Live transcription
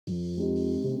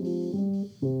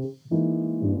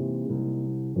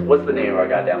What's the name of our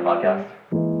goddamn podcast?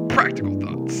 Practical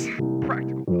Thoughts.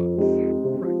 Practical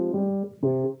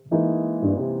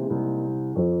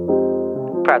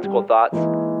Thoughts. Practical Thoughts.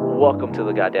 Welcome to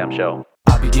the goddamn show.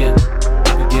 I begin.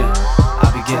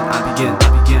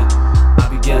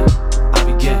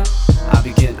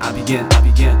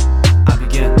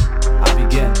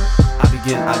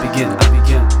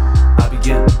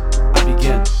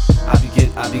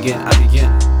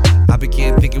 I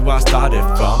began thinking where I started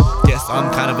from. Guess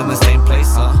I'm kind of in the same place,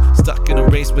 stuck in a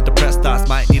race with depressed thoughts.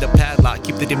 Might need a padlock,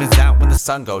 keep the demons out when the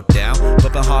sun go down.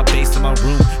 Bumping hard bass in my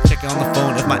room, checking on the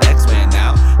phone if my ex ran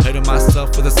out. Hurting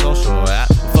myself with a social app.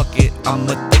 Fuck it, I'm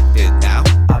addicted now.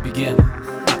 I begin.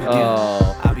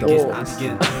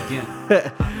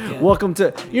 Welcome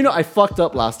to. I fucked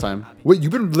up last time. Wait,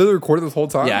 you've been literally recording this whole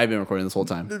time? Yeah, I've been recording this whole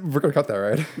time. We're gonna cut that,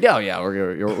 right? Yeah,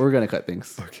 we're gonna cut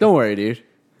things. Okay. Don't worry, dude.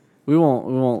 We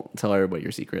won't tell everybody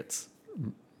your secrets.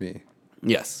 Me.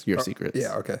 Yes, your secrets.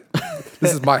 Yeah, okay.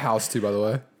 This is my house too, by the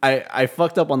way. I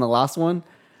fucked up on the last one.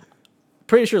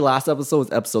 Pretty sure last episode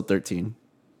was episode 13.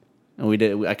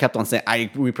 And I kept on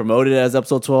saying we promoted it as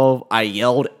episode 12. I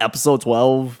yelled episode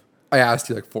 12. I asked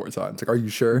you like 4 times. Like, are you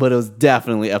sure? But it was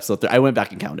definitely episode 13. I went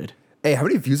back and counted. Hey, how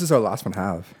many views does our last one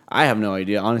have? I have no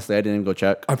idea. Honestly, I didn't even go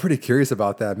check. I'm pretty curious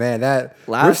about that, man.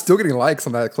 We're still getting likes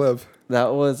on that clip.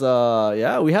 That was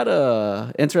we had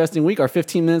a interesting week. Our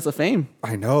 15 minutes of fame.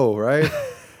 I know, right?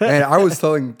 And I was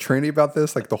telling Trini about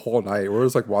this like the whole night. We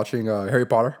was like watching Harry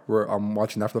Potter. I'm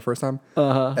watching that for the first time.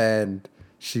 And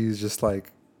she's just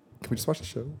like, "Can we just watch the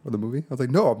show or the movie?" I was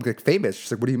like, "No, I'm like famous." She's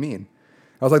like, "What do you mean?"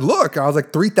 I was like, "Look," I was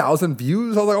like 3,000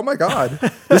 views. I was like, "Oh my God,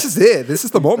 this is it. This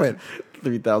is the moment."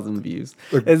 3,000 views.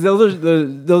 And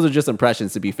those are just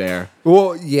impressions, to be fair.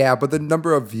 Well, yeah, but the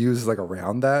number of views is like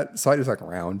around that. So I just like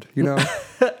round, There's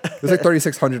like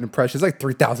 3,600 impressions, like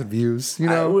 3,000 views,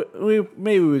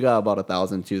 Maybe we got about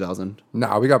 1,000, 2,000.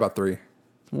 Nah, we got about 3.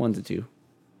 1 to 2.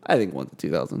 I think 1 to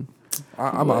 2,000.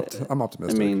 I'm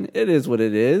optimistic. I mean, it is what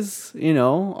it is.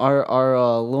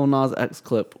 Our Lil Nas X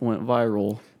clip went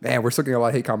viral. Man, we're still getting a lot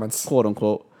of hate comments. Quote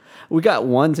unquote. We got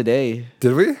one today.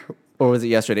 Did we? Or was it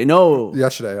yesterday? No.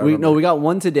 Yesterday. We got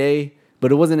one today,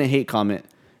 but it wasn't a hate comment.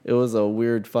 It was a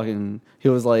weird fucking. He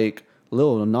was like,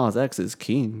 Lil Nas X is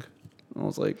king. I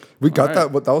was like, we got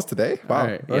that. What, that was today? Wow.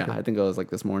 Right. Okay. Yeah, I think it was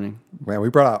like this morning. Man, we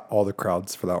brought out all the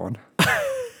crowds for that one.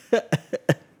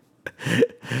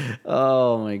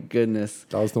 Oh my goodness.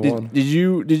 That was the one. Did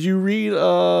you read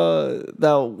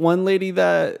that one lady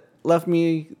that left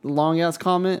me long ass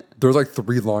comment? There was like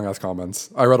 3 long ass comments.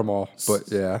 I read them all,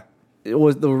 but yeah. It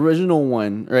was the original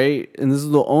one, right? And this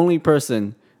is the only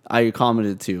person I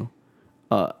commented to.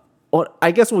 I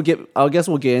guess we'll get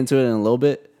into it in a little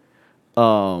bit,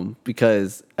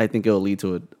 because I think it'll lead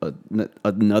to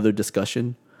another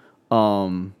discussion.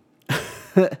 Let's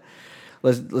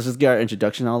just get our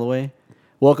introduction out of the way.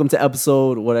 Welcome to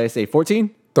episode, what did I say,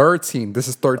 14? 13. This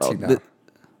is 13 now.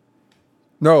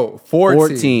 No, 14.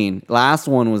 14. Last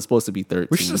one was supposed to be 13.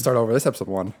 We should just start over. This episode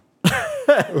 1.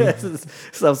 This is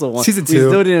episode 1. Season 2. We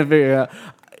still didn't figure out.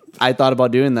 I thought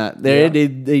about doing that.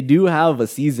 They do have a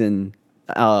season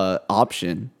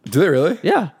option. Do they really?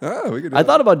 Yeah. Oh, we could do I that.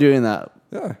 thought about doing that.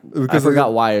 Yeah. I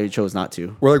forgot why I chose not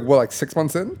to. We're like 6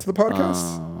 months into the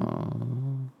podcast?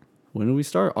 When did we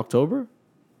start? October?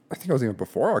 I think it was even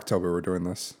before October we're doing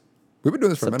this. We've been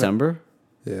doing this for September?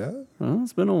 a minute. Yeah. Well,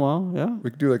 it's been a while, yeah. We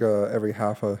could do like every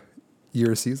half a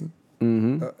year season.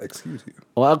 Mm-hmm. Excuse you.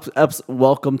 Well,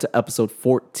 welcome to episode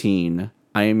 14.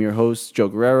 I am your host, Joe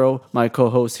Guerrero. My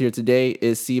co-host here today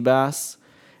is Seabass.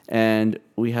 And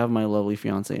we have my lovely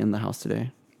fiance in the house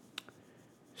today.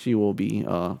 She will be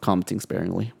commenting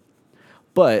sparingly.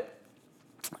 But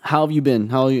how have you been?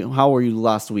 How were you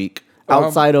last week?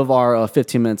 Outside of our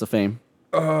 15 minutes of fame.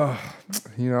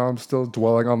 I'm still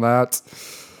dwelling on that.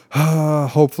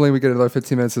 Hopefully we get another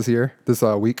 15 minutes this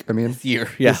week. I mean, This year.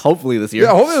 Yeah, hopefully this year.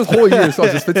 Yeah, hopefully this whole year. So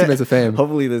just 15 minutes of fame.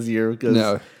 Hopefully this year.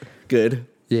 No. Good.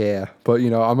 Yeah, but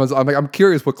I'm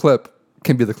curious what clip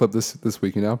can be the clip this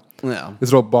week. Yeah.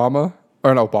 Is it Obama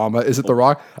or not Obama? Is it The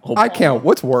Rock? Obama. I can't.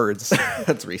 What's words?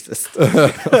 That's racist.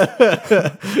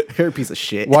 You're a piece of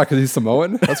shit. Why? Because he's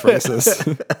Samoan? That's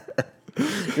racist.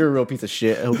 You're a real piece of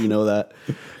shit. I hope you know that.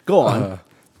 Go on.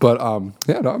 I'm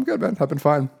good, man. I've been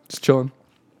fine. Just chilling.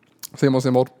 Same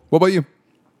old. What about you?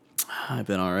 I've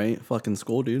been all right. Fucking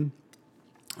school, dude.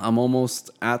 I'm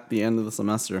almost at the end of the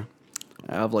semester.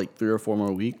 I have like 3 or 4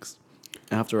 more weeks.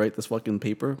 I have to write this fucking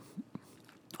paper.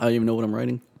 I don't even know what I'm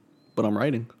writing, but I'm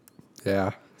writing.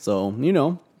 Yeah. So, it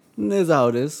is how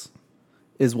it is.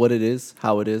 Is what it is,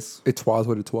 how it is. It was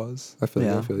what it was. I feel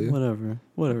you.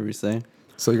 Whatever you say.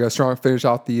 So you guys finish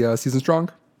out the season strong?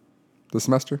 this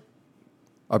semester?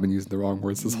 I've been using the wrong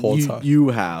words this whole time. You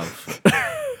have.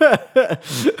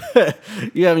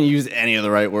 You haven't used any of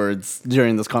the right words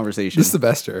during this conversation. This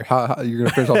semester, how you're gonna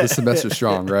finish off this semester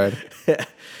strong, right?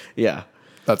 Yeah.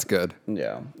 That's good.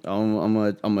 Yeah. I'm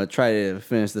gonna try to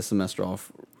finish this semester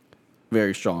off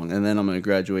very strong, and then I'm gonna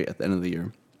graduate at the end of the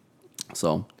year.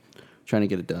 So, trying to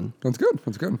get it done. That's good.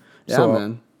 That's good. Yeah, So,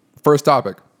 man. First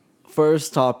topic.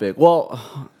 First topic.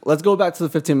 Well, let's go back to the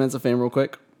 15 minutes of fame real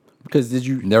quick. Because did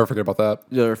you Never forget about that.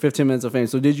 there are 15 minutes of fame?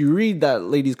 So did you read that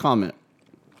lady's comment?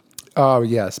 Oh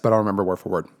yes, but I don't remember word for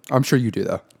word. I'm sure you do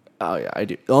though. Oh yeah, I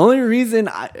do. The only reason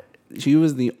she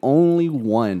was the only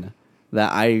one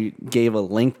that I gave a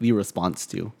lengthy response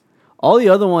to. All the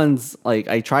other ones, like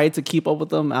I tried to keep up with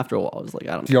them. After a while, I was like,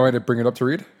 I don't. Do you want me to bring it up to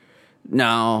read?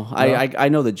 No, I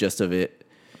know the gist of it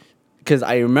because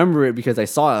I remember it because I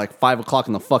saw it like 5 o'clock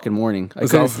in the fucking morning. I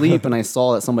couldn't sleep and I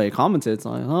saw that somebody commented.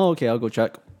 So I'm like, oh okay, I'll go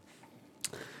check.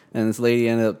 And this lady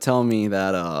ended up telling me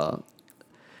that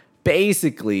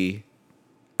basically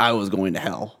I was going to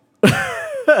hell.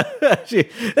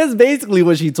 That's basically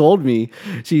what she told me.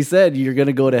 She said you're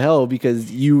gonna go to hell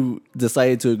because you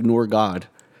decided to ignore God.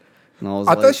 And I was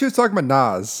I like, thought she was talking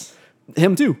about Nas.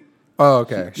 him too. Oh,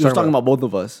 okay. She was talking about both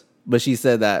of us, but she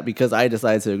said that because I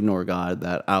decided to ignore God,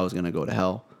 that I was gonna go to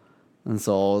hell. And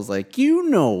so I was like, you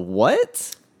know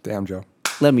what? Damn, Joe.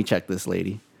 Let me check this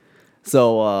lady.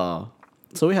 So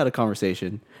we had a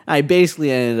conversation. I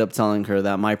basically ended up telling her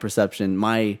that my perception,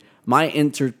 my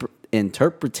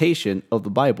interpretation of the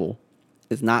Bible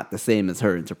is not the same as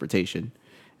her interpretation.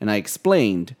 And I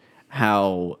explained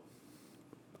how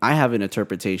I have an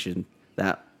interpretation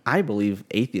that I believe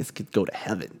atheists could go to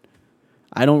heaven.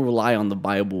 I don't rely on the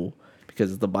Bible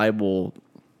because the Bible,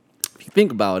 if you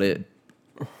think about it,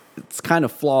 it's kind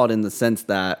of flawed in the sense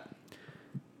that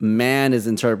man is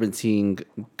interpreting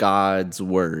God's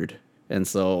word. And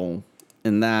so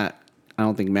in that, I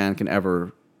don't think man can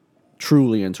ever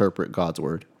truly interpret God's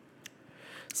word.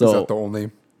 So Is that the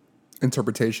only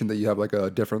interpretation that you have like a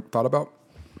different thought about?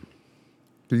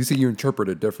 Do you see you interpret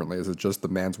it differently? Is it just the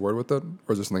man's word with it?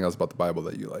 Or is there something else about the Bible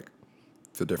that you like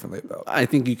feel differently about? I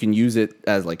think you can use it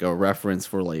as like a reference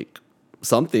for like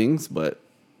some things, but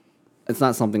it's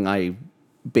not something I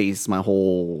base my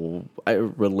whole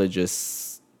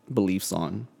religious beliefs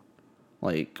on.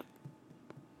 Like,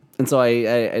 and so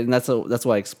and that's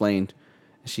why I explained.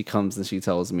 She comes and she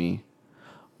tells me,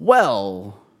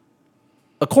 well,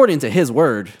 according to his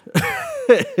word,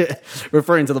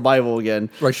 referring to the Bible again.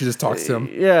 Like she just talks to him.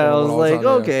 Yeah, I was all the like, time, yeah.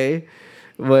 okay.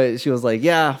 But she was like,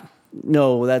 yeah,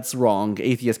 no, that's wrong.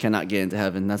 Atheists cannot get into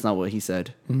heaven. That's not what he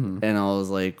said. And I was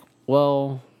like,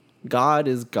 well, God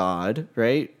is God,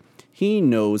 right? He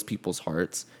knows people's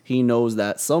hearts. He knows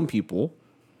that some people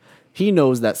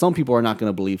are not going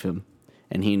to believe him.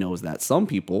 And he knows that some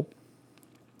people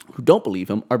who don't believe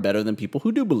him are better than people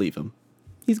who do believe him.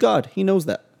 He's God. He knows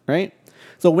that, right?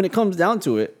 So when it comes down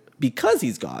to it, because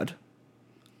he's God,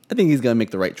 I think he's going to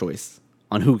make the right choice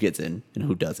on who gets in and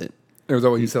who doesn't. Was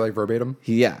that what you said, like verbatim?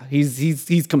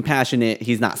 He's compassionate.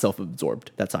 He's not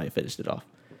self-absorbed. That's how I finished it off.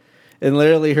 And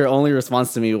literally her only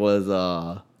response to me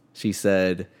was, she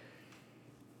said,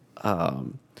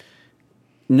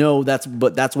 no, that's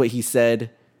what he said.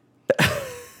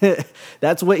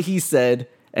 That's what he said,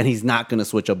 and he's not going to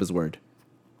switch up his word.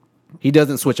 He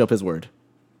doesn't switch up his word.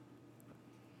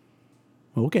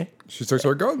 Okay. She starts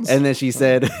her guns. And then she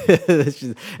said,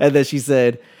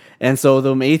 and so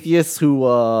the atheists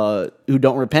who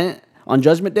don't repent on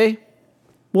Judgment Day,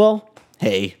 well,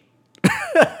 hey.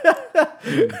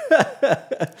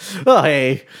 Oh,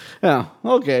 hey. Yeah,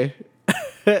 okay.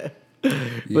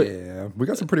 Yeah, we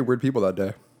got some pretty weird people that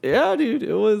day. Yeah, dude,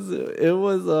 it was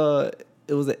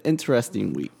an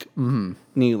interesting week.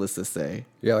 Needless to say.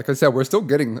 Yeah, like I said, we're still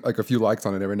getting like a few likes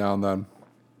on it every now and then.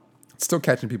 It's still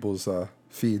catching people's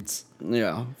feeds.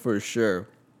 Yeah, for sure.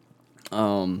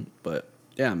 But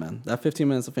yeah, man, that 15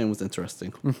 minutes of fame was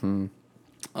interesting.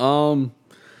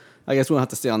 I guess we don't have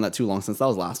to stay on that too long since that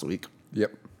was last week.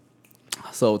 Yep.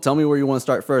 So tell me where you want to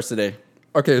start first today.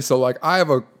 Okay, so like I have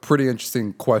a pretty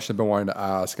interesting question I've been wanting to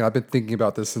ask, and I've been thinking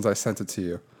about this since I sent it to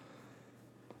you.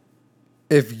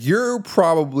 If you're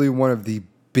probably one of the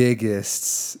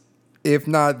biggest, if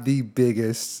not the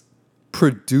biggest,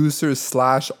 producers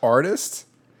 / artists,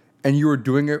 and you were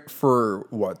doing it for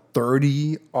what,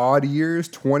 30 odd years,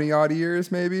 20 odd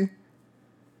years maybe,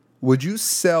 would you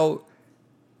sell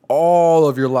all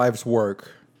of your life's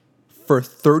work for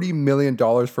 $30 million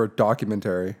for a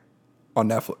documentary on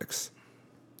Netflix?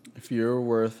 If you're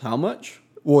worth how much?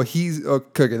 Well, he's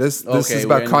okay. This is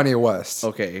about Kanye West.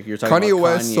 Okay, you're talking Kanye about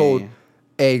West Kanye. sold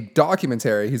a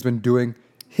documentary he's been doing.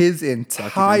 his entire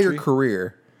Documentary?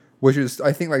 career, which is,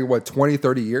 I think, like, what, 20,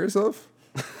 30 years of?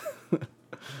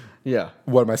 Yeah.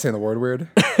 What, am I saying the word weird?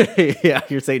 Yeah,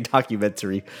 you're saying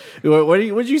documentary.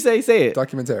 What'd you say? Say it.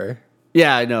 Documentary.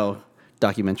 Yeah, I know.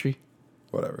 Documentary.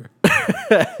 Whatever.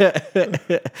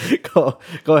 Go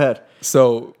ahead.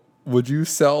 So, would you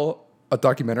sell a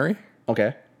documentary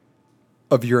Okay.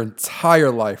 of your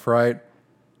entire life, right?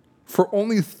 For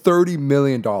only $30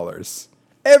 million.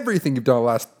 Everything you've done the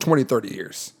last 20, 30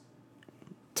 years.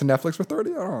 To Netflix for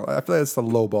 30? I don't know. I feel like it's a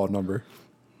lowball number.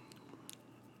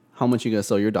 How much you gonna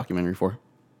sell your documentary for?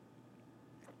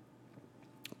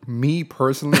 Me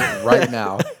personally, right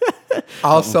now,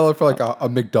 I'll sell it for like a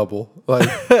McDouble. Like,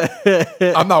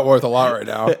 I'm not worth a lot right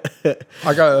now.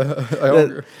 I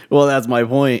got. Well, that's my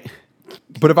point.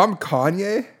 But if I'm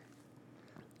Kanye,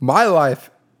 my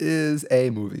life is a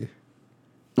movie,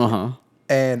 Uh-huh.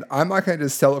 and I'm not gonna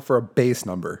just sell it for a base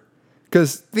number.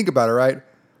 Because think about it, right?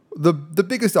 The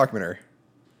biggest documentary,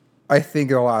 I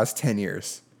think, in the last 10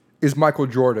 years is Michael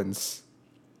Jordan's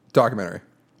documentary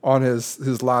on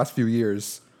his last few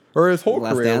years. Or his whole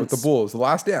Last career with Dance? the Bulls. The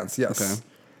Last Dance, yes. Okay.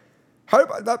 How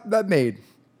that made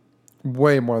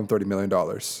way more than $30 million.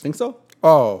 Think so?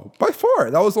 Oh, by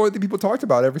far. That was the only thing people talked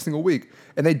about every single week.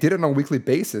 And they did it on a weekly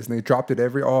basis. And they dropped it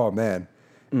every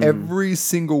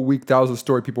single week. That was a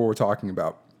story people were talking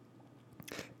about.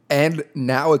 And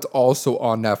now it's also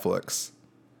on Netflix.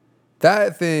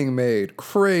 That thing made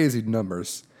crazy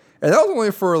numbers. And that was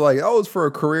only for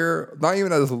a career not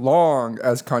even as long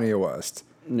as Kanye West.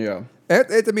 Yeah. And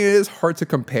I mean, it is hard to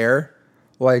compare,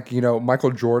 like, you know,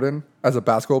 Michael Jordan as a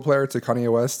basketball player to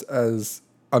Kanye West as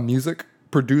a music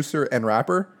producer and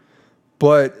rapper.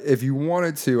 But if you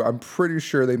wanted to, I'm pretty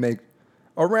sure they make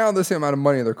around the same amount of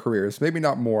money in their careers. Maybe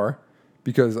not more,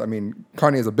 because, I mean,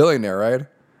 Kanye is a billionaire, right?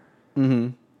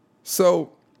 Mm-hmm.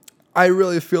 So I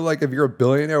really feel like if you're a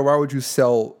billionaire, why would you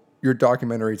sell your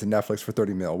documentary to Netflix for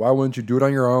 30 mil? Why wouldn't you do it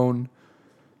on your own?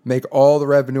 Make all the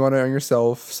revenue on it on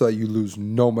yourself so that you lose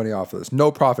no money off of this.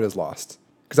 No profit is lost.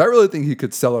 Because I really think he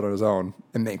could sell it on his own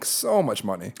and make so much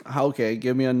money. Okay,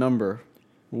 give me a number.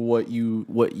 What you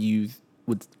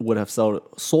would have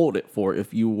sold it for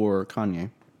if you were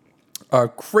Kanye? A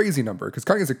crazy number, because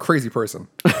Kanye's a crazy person.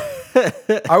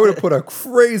 I would have put a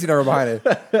crazy number behind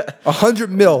it. 100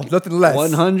 mil, nothing less.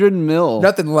 100 mil.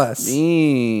 Nothing less.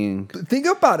 Dang. Think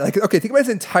about it. Like, okay, think about his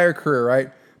entire career,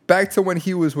 right? Back to when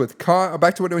he was with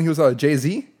back to when he was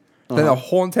Jay-Z. Then the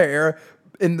whole entire era.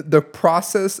 In the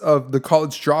process of the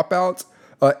college dropouts,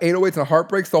 808s and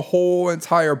heartbreaks, the whole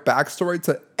entire backstory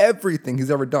to everything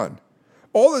he's ever done.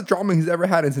 All the drama he's ever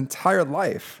had in his entire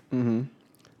life.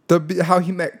 Mm-hmm. How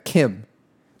he met Kim.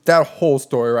 That whole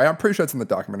story, right? I'm pretty sure it's in the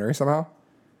documentary somehow.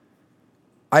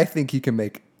 I think he can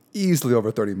make easily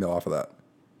over 30 mil off of that.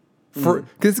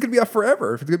 Because it's going to be out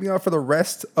forever. It's going to be out for the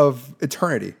rest of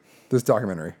eternity, this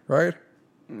documentary, right?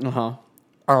 Uh-huh.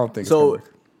 I don't think So, it's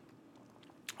gonna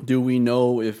work. do we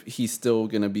know if he's still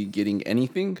going to be getting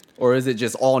anything? Or is it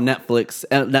just all Netflix,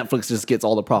 and Netflix just gets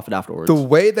all the profit afterwards? The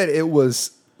way that it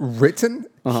was written,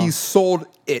 he sold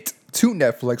it to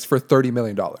Netflix for $30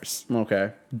 million.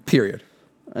 Okay. Period.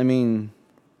 I mean,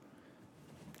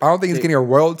 I don't think he's getting a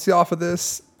royalty off of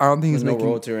this. I don't think he's there's no making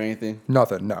royalty or anything.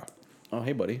 nothing. No. Oh,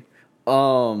 hey, buddy. I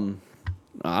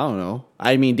don't know.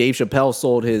 I mean, Dave Chappelle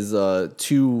sold his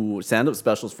 2 stand-up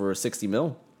specials for 60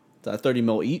 mil. Is that 30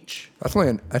 mil each? That's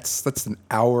only that's an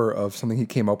hour of something he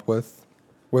came up with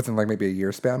within like maybe a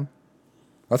year span.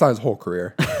 That's not his whole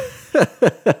career.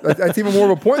 That's even more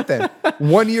of a point then.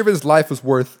 1 year of his life was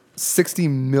worth $60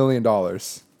 million.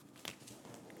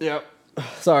 Yep.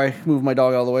 Sorry, move my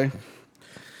dog out of the way.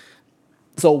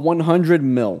 So 100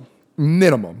 mil.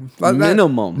 Minimum.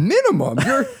 Minimum. Minimum.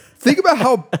 Think about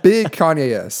how big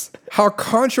Kanye is. How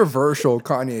controversial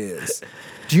Kanye is.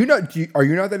 Are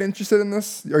you not that interested in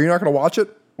this? Are you not going to watch it?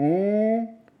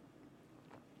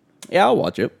 Yeah, I'll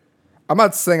watch it. I'm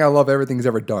not saying I love everything he's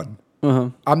ever done.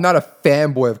 I'm not a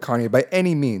fanboy of Kanye by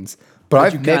any means.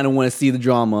 But you kind of want to see the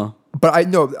drama. But I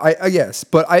know, yes.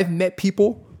 But I've met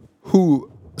people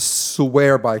who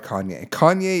swear by Kanye.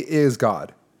 Kanye is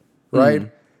God,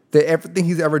 right? That everything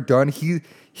he's ever done,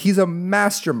 he's a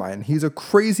mastermind. He's a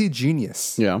crazy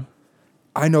genius. Yeah.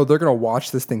 I know they're gonna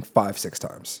watch this thing 5-6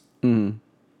 times.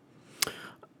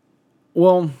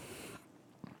 Well,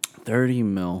 30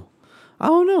 mil. I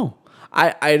don't know.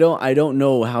 I don't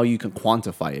know how you can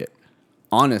quantify it.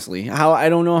 Honestly, I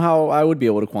don't know how I would be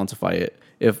able to quantify it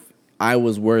if I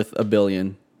was worth $1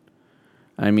 billion.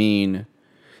 I mean,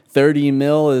 30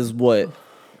 mil is what?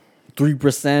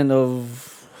 3%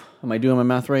 of, am I doing my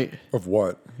math right? Of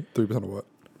what? 3% of what?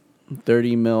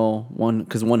 30 mil,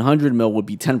 because 100 mil would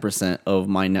be 10% of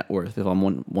my net worth if I'm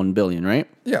 1 billion, right?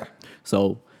 Yeah.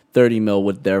 So 30 mil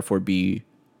would therefore be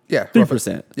Yeah.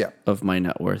 3% Yeah. of my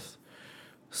net worth.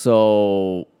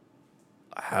 So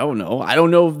I don't know. I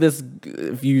don't know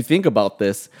if you think about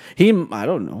this, I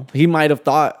don't know. He might have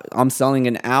thought I'm selling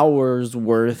an hour's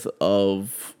worth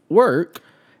of work.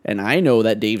 And I know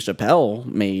that Dave Chappelle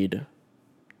made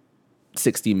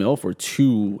 60 mil for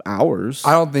 2 hours.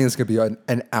 I don't think it's gonna be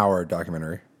an hour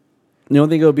documentary. You don't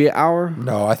think it'll be an hour?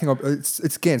 No, I think it's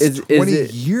 20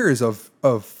 years of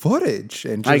footage,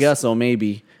 and I guess so.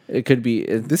 Maybe it could be.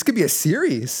 this could be a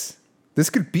series. This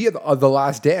could be the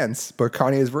Last Dance, but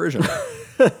Kanye's version.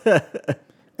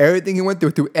 Everything he went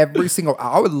through every single.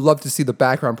 I would love to see the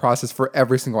background process for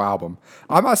every single album.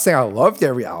 I'm not saying I loved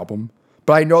every album,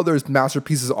 but I know there's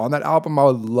masterpieces on that album. I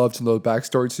would love to know the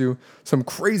backstory to some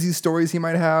crazy stories he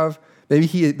might have.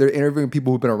 Maybe they're interviewing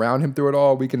people who've been around him through it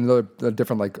all. We can know a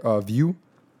different view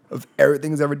of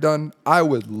everything he's ever done. I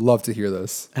would love to hear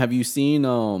this. Have you seen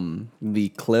the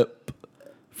clip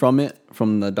from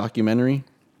the documentary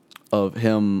of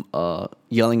him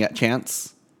yelling at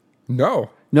Chance?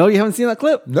 No. No, you haven't seen that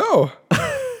clip? No.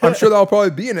 I'm sure that'll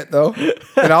probably be in it though.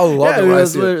 And I'll love it when I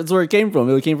see it. That's where it came from.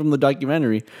 It came from the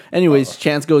documentary. Anyways,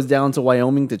 Chance goes down to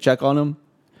Wyoming to check on him.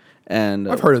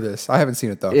 And I've heard of this. I haven't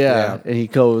seen it though. yeah. And he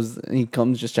comes,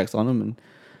 just checks on him, and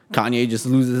Kanye just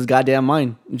loses his goddamn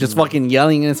mind. Just fucking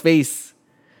yelling in his face.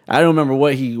 I don't remember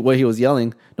what he was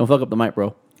yelling. Don't fuck up the mic,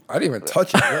 bro. I didn't even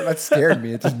touch it. That scared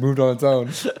me. It just moved on its own.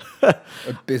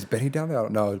 Is Benny down there? I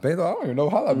don't know. Is Benny? I don't even know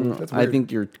how that moved. That's weird. I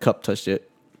think your cup touched it.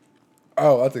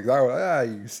 Oh, that's exactly what.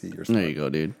 You see. You're smart. There you go,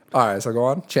 dude. All right, so go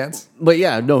on. Chance. But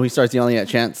yeah, no, he starts yelling at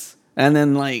Chance. And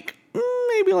then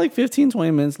maybe 15,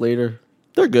 20 minutes later,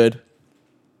 they're good.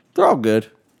 They're all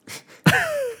good.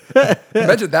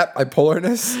 Imagine that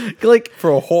bipolarness Like,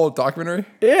 for a whole documentary.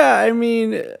 yeah, I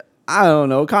mean, I don't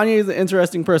know. Kanye is an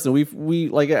interesting person. We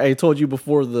like I told you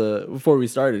before we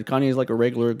started, Kanye is like a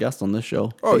regular guest on this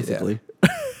show, Oh, basically.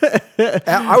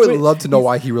 I would love to know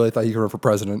why he really thought he could run for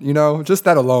president. You know, just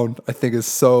that alone, I think is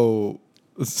so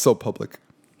public.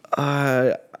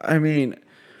 I mean,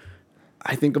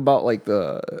 I think about like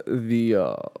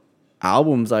the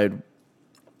albums I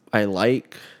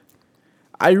like.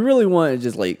 I really want to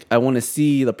just I want to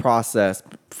see the process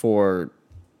for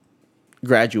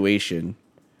graduation.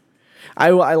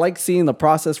 I like seeing the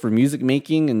process for music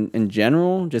making in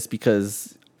general, just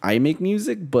because I make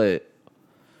music, but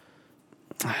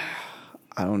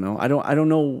I don't know. I don't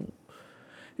know.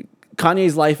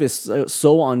 Kanye's life is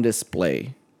so on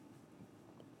display.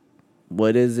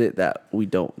 What is it that we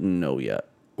don't know yet?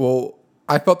 Well,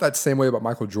 I felt that same way about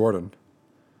Michael Jordan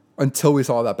until we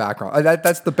saw that background.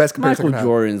 That's the best comparison. Michael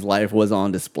Jordan's life was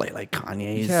on display, like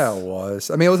Kanye's. Yeah, it was.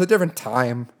 I mean, it was a different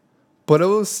time, but it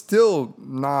was still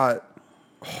not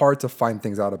hard to find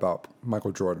things out about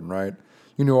Michael Jordan, right?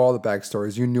 You knew all the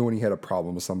backstories. You knew when he had a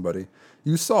problem with somebody.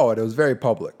 You saw it. It was very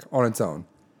public on its own.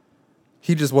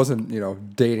 He just wasn't,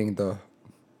 dating the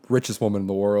richest woman in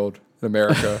the world in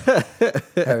America,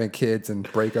 having kids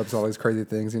and breakups and all these crazy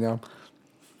things,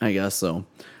 I guess so.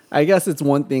 I guess it's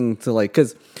one thing to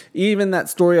because even that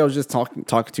story I was just talking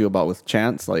to you about with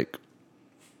Chance,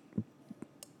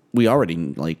 we already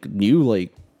knew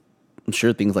I'm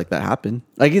sure things like that happen.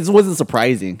 It wasn't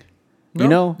surprising, No, you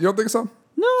know? You don't think so?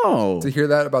 No. To hear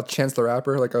that about Chance the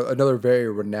Rapper, another very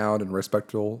renowned and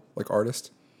respectable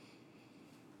artist.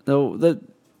 No, the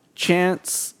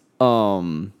Chance.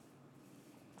 Oh,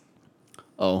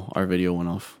 our video went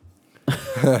off.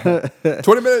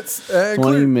 20 minutes and 20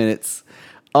 clear. minutes.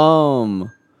 I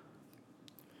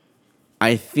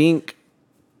think.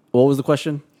 What was the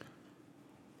question?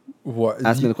 What?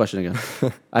 Ask me the question again.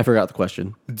 I forgot the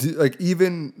question.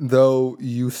 Even though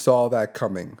you saw that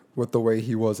coming with the way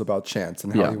he was about Chance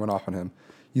and how he went off on him,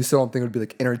 you still don't think it would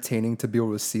be entertaining to be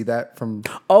able to see that from?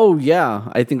 Oh yeah,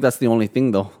 I think that's the only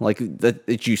thing though.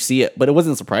 That you see it, but it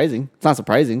wasn't surprising. It's not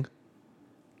surprising.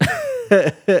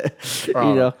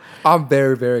 I'm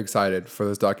very, very excited for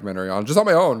this documentary on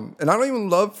my own. And I don't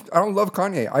love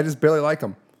Kanye. I just barely like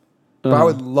him. But I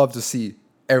would love to see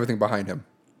everything behind him.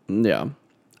 Yeah.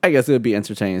 I guess it would be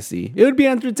entertaining to see. It would be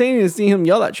entertaining to see him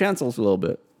yell at Chancellor a little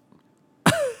bit.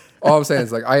 All I'm saying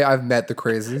is I've met the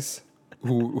crazies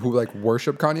who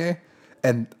worship Kanye,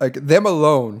 and them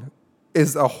alone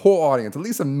is a whole audience, at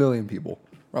least 1 million people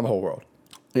around the whole world.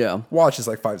 Yeah. Watches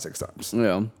 5-6 times.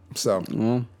 Yeah.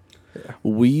 So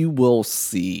We will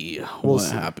see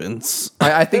what happens.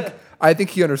 I think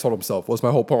he undersold himself was my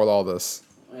whole point with all this.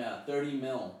 Yeah, 30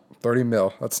 mil. 30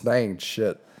 mil. That's dang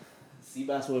shit.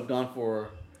 Seabass would have gone for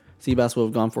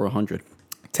 100.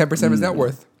 10% of his net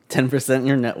worth. 10%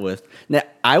 your net worth. Now,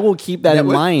 I will keep that Net in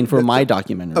worth? mind for my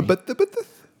documentary. But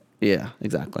Yeah,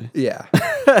 exactly. yeah,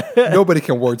 nobody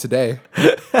can word today.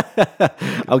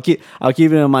 I'll keep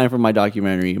it in mind for my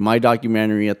documentary. My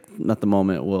documentary at the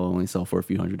moment will only sell for a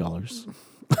few $100s.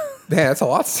 Man, that's a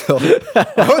lot still.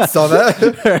 I would sell that.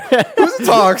 Who's to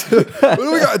talk? What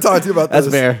do we got to talk to you about That's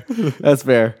this? fair. That's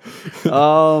fair.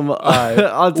 All right.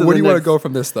 On to Where the do you want to next- go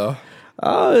from this, though?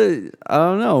 I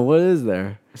don't know. What is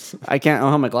there? I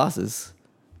don't have my glasses.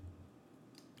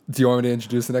 Do you want me to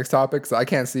introduce the next topic? 'Cause I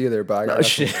can't see either, but I got Oh,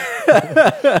 shit.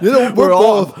 we're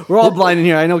We're all blind in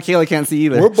here. I know Kayla can't see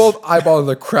either. We're both eyeballing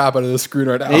the crap out of the screen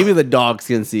right now. Maybe the dogs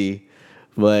can see,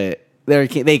 but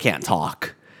they can't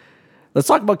talk. Let's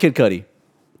talk about Kid Cudi.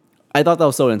 I thought that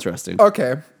was so interesting.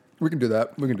 Okay, we can do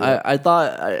that. We can do that. I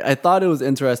thought it was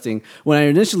interesting when I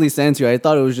initially sent you. I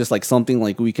thought it was just like something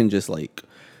like we can just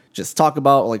talk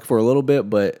about like for a little bit.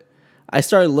 But I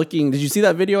started looking. Did you see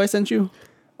that video I sent you?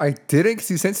 I didn't, because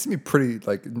he sent it to me pretty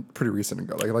recent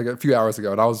ago, like a few hours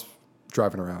ago, and I was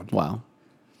driving around. Wow.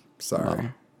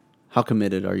 Sorry. How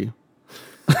committed are you?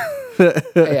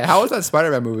 Hey, how was that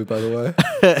Spider-Man movie, by the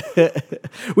way?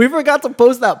 We forgot to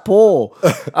post that poll.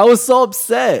 I was so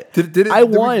upset. I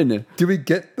won. Did we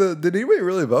get the? Did anybody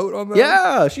really vote on that?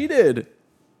 Yeah, she did.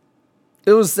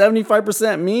 It was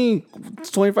 75% me,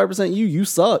 25% you. You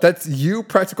suck. That's you.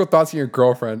 Practical thoughts and your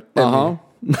girlfriend. And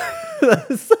me.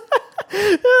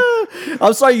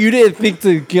 I'm sorry you didn't think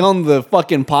to get on the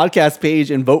fucking podcast page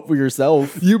and vote for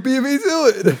yourself. You beat me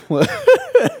to it.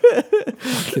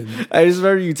 I just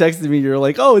remember you texted me. You're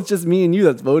like, "Oh, it's just me and you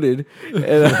that's voted,"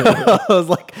 and I was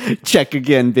like, "Check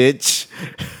again, bitch."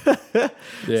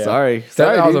 Yeah. Sorry,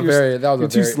 That was dude, a very. That was you're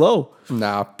a too very, slow.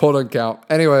 Nah, poll doesn't count.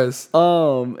 Anyways, Kid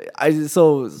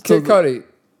Kid Cudi.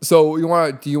 So do you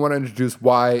want to introduce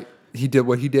why he did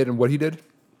what he did and what he did?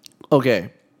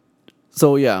 Okay.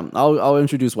 So yeah, I'll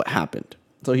introduce what happened.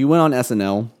 So he went on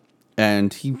SNL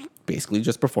and he basically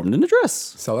just performed in a dress.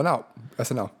 Selling out.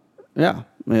 SNL. Yeah,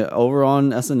 over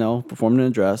on SNL, performed in a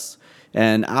dress,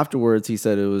 and afterwards he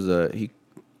said he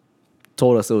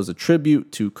told us it was a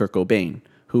tribute to Kurt Cobain,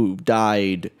 who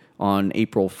died on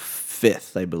April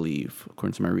 5th, I believe,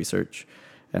 according to my research,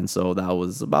 and so that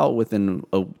was about within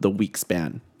the week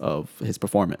span of his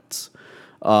performance,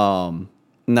 and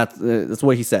that's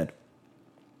what he said.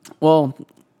 Well,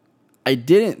 I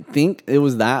didn't think it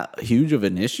was that huge of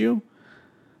an issue.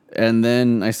 And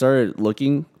then I started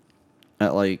looking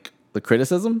at like the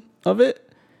criticism of it.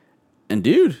 And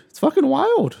dude, it's fucking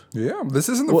wild. Yeah, this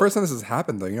isn't the first time this has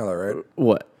happened, though. You know that, right?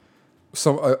 What?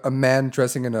 So a man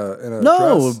dressing in a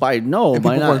No, dress. by And by people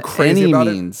going not crazy any about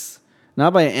it? means.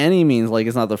 Not by any means. Like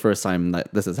it's not the first time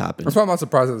that this has happened. That's why I'm not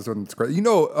surprised that this one's crazy. You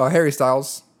know, Harry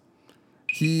Styles.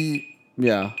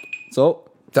 Yeah. So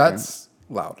That's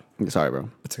loud. sorry, bro.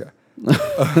 It's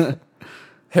okay.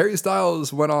 Harry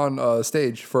Styles went on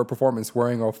stage for a performance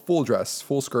wearing a full dress,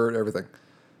 full skirt, everything.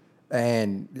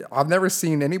 And I've never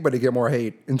seen anybody get more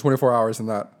hate in 24 hours than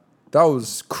that. That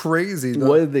was crazy.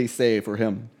 What did they say for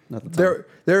him at the time?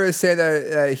 There is saying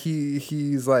that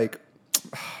he's like,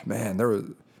 man, there was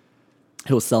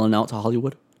He was selling out to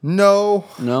Hollywood. no.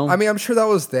 No? I mean, I'm sure that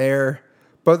was there,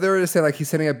 but they were just saying like he's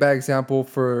setting a bad example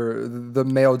for the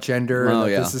male gender. Oh, and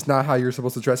that yeah. This is not how you're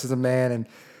supposed to dress as a man. And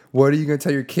what are you going to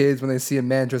tell your kids when they see a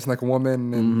man dressing like a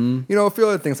woman? And you know, a few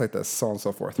other things like this, so on and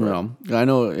so forth. Right? Yeah, I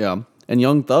know. Yeah, and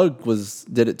Young Thug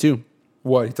did it too.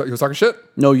 What he was talking shit?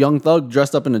 No, Young Thug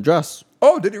dressed up in a dress.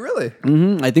 Oh, did he really?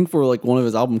 I think for like one of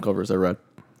his album covers I read.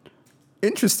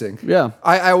 Interesting. Yeah.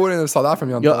 I wouldn't have saw that from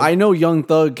Young Yo, Thug. I know Young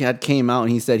Thug had came out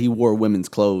and he said he wore women's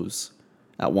clothes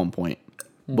at one point.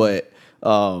 But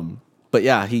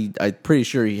yeah, I'm pretty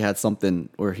sure he had something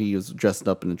where he was dressed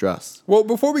up in a dress. Well,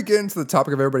 before we get into the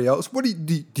topic of everybody else, what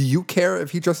do you care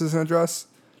if he dresses in a dress?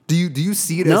 Do you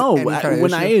see it as No, any kind of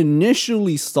when issue? I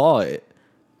initially saw it,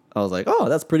 I was like, "Oh,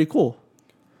 that's pretty cool."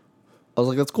 I was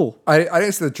like, "That's cool." I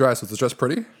didn't see the dress. Was the dress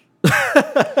pretty? So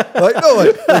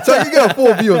you get a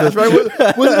full view of this, right?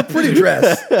 Was it a pretty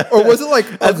dress, or was it like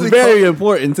That's ugly very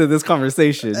important to this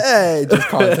conversation. Hey, just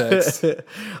context.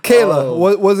 Kayla,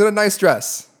 was it a nice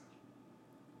dress?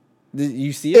 Did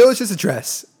you see It it? was just a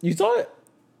dress. You saw it?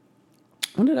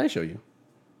 When did I show you?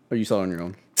 Or you saw it on your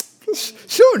own?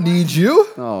 She don't need you.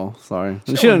 Oh, sorry.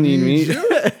 She don't need me. you.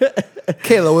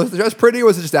 Kayla, was the dress pretty or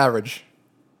was it just average?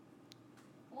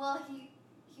 Well,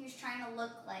 he was trying to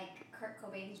look like Kurt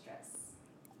Cobain's dress.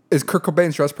 Is Kurt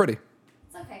Cobain's dress pretty?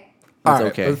 It's okay. All right,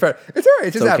 okay. It's fair. It's all right.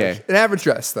 It's just It's okay. average. An average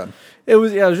dress then. It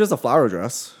was just a flower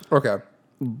dress. Okay.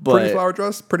 But Pretty flower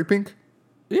dress? Pretty pink?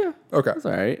 yeah. Okay. It's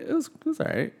all right. It was all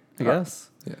right, I guess.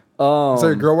 Yeah. So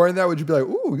your girl wearing that, would you be like,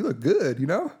 ooh, you look good, you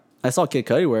know? I saw Kid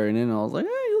Cudi wearing it, and I was like,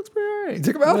 hey, he looks pretty alright. You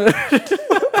took him out?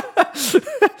 He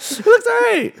looks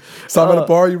alright. Saw him at a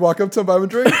bar, you walk up to him, buy him a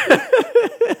drink?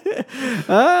 I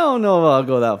don't know if I'll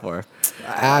go that far.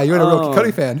 You ain't a real Kid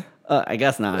Cudi fan. I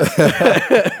guess not.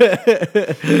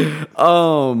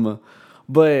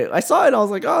 But I saw it and I was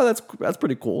like, oh, that's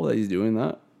pretty cool that he's doing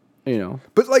that. You know.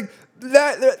 But like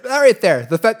that right there,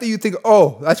 the fact that you think,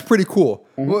 oh, that's pretty cool.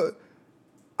 Well,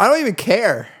 I don't even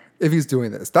care if he's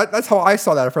doing this. That's how I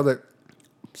saw that. I felt like,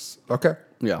 okay,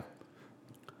 Yeah.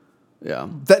 Yeah.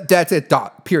 that's it.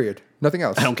 Dot. Period. Nothing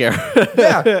else. I don't care.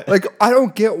 Yeah, like I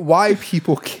don't get why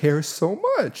people care so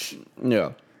much.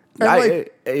 Yeah. And,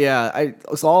 like- I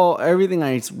saw everything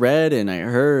I read and I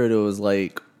heard. It was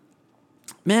like,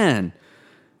 man,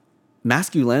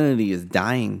 masculinity is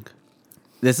dying.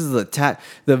 This is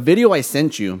the video I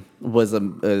sent you was a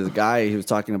guy who was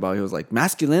talking about. He was like,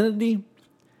 masculinity.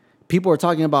 People are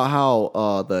talking about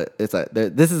how this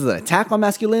is an attack on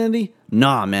masculinity.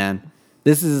 Nah, man,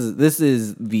 this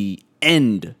is the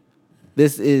end.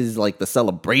 This is like the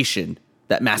celebration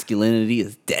that masculinity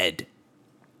is dead.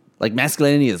 Like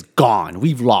masculinity is gone.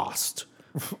 We've lost.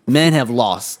 Men have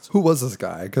lost. Who was this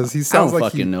guy? Because he sounds like he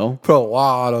fucking know. put a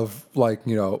lot of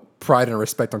pride and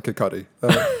respect on Kid Cudi.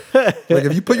 Like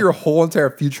if you put your whole entire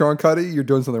future on Cudi, you're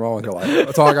doing something wrong with your life.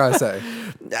 That's all I gotta say.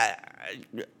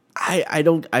 I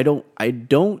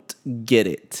don't get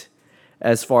it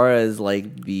as far as like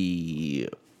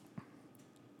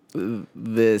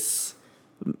this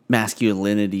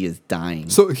masculinity is dying.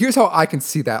 So here's how I can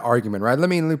see that argument, right? Let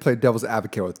me play devil's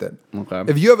advocate with it. Okay.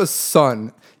 If you have a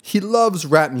son, he loves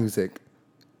rap music,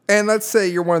 and let's say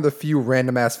you're one of the few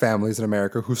random ass families in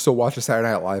America who still watches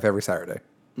Saturday Night Live every Saturday.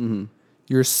 Mm-hmm.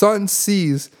 Your son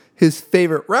sees his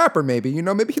favorite rapper, maybe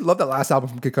maybe he loved that last album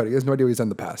from Kid Cudi. He has no idea what he's done in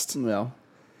the past, Yeah.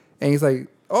 and he's like,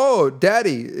 "Oh,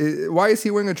 Daddy, why is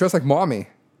he wearing a dress like Mommy?"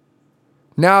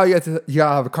 Now you gotta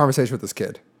have a conversation with this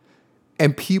kid.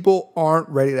 And people aren't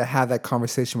ready to have that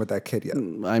conversation with that kid yet.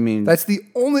 I mean, That's the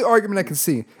only argument I can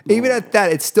see. Even at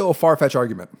that, it's still a far-fetched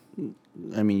argument.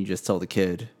 you just tell the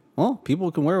kid, well,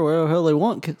 people can wear whatever the hell they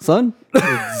want, son.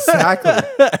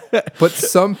 Exactly. But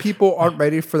some people aren't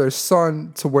ready for their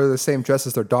son to wear the same dress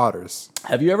as their daughters.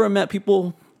 Have you ever met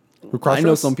people? Who cross-dress? I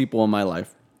know some people in my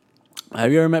life.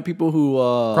 Have you ever met people who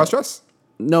Cross-dress?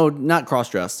 No, not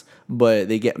cross-dress, but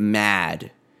they get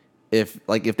mad if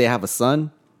they have a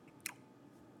son,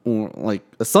 or like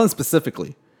a son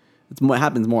specifically. It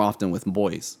happens more often with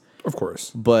boys, Of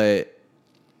course. but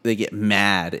they get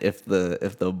mad if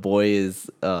the boy is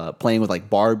playing with like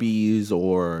Barbies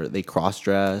or they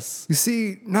cross-dress. You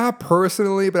see, not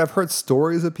personally, but I've heard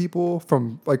stories of people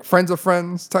from like friends of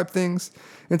friends type things.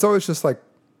 And it's always just like,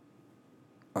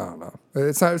 I don't know.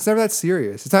 It's never that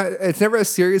serious. It's never as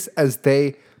serious as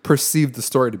they perceive the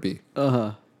story to be.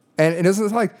 Uh-huh. And it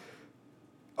isn't like,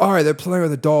 all right, they're playing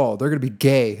with a doll. They're gonna be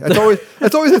gay. That's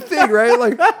always a thing, right?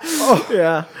 Like, oh,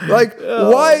 Yeah. like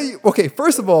why? Okay,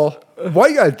 first of all, why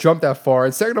you gotta jump that far?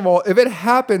 And second of all, if it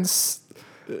happens,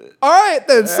 all right,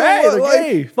 then so Hey, what? they're Like,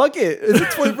 gay. Fuck it. it's the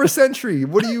 21st century.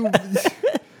 What do you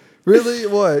really?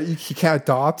 What you can't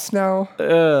adopt now?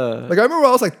 Like I remember when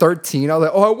I was like 13, I was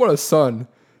like, oh, I want a son.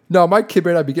 No, my kid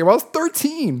may not be gay. When I was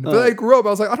 13, but then I grew up. I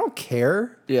was like, I don't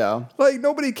care. Yeah. Like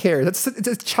nobody cares. It's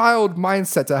a child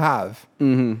mindset to have.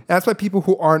 Mm-hmm. And that's why people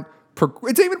who aren't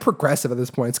it's even progressive at this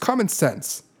point. It's common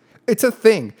sense. It's a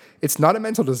thing. It's not a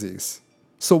mental disease.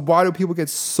 So why do people get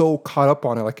so caught up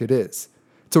on it like it is?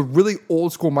 It's a really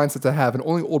old school mindset to have, and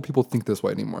only old people think this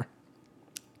way anymore.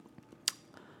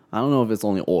 I don't know if it's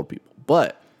only old people,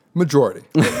 but Majority.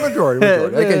 Again,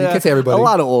 you can't say everybody. a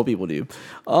lot of old people do.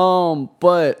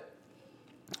 But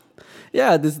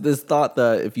yeah, this thought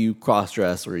that if you cross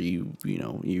dress or if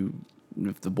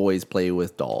the boys play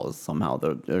with dolls, somehow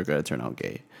they're gonna turn out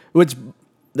gay. Which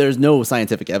there's no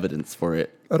scientific evidence for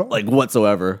it At all. like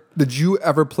whatsoever. Did you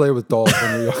ever play with dolls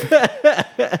when you were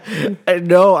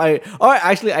young?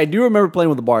 Actually, I do remember playing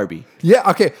with the Barbie. Yeah,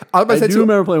 okay. I was about to I say do too,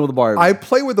 remember playing with the Barbie. I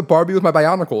played with the Barbie with my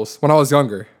Bionicles when I was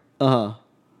younger. Uh-huh.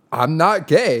 I'm not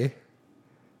gay.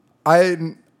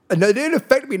 It didn't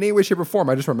affect me in any way, shape, or form.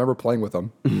 I just remember playing with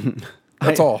them.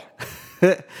 That's all.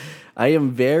 I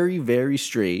am very, very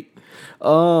straight.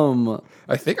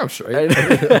 I think I'm straight.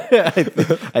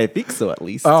 I think so, at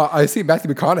least. I see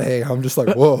Matthew McConaughey. I'm just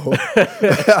like, whoa.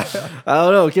 I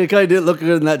don't know. Kid Cudi didn't look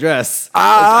good in that dress.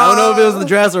 I don't know if it was the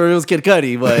dress or it was Kid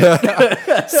Cudi,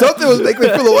 but Something was making me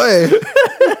feel away.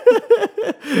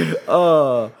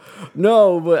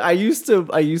 no. But I used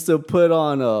to put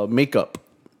on makeup.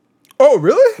 Oh,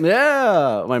 really?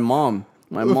 Yeah, my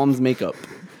mom's makeup.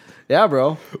 Yeah,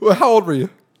 bro. Well, how old were you?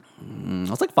 I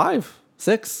was like 5,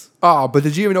 6. Oh, but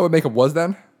did you even know what makeup was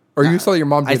then? Or you saw your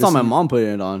mom do I it saw as- my mom putting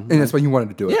it on. And that's why you wanted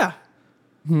to do it. Yeah.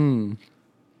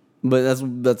 But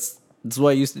that's what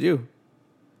I used to do.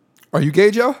 Are you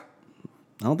gay, Joe?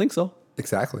 I don't think so.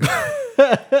 Exactly.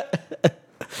 I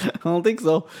don't think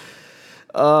so.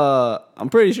 I'm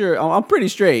pretty sure. I'm pretty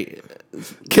straight.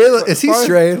 Kayla, is he As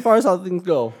straight? far as how things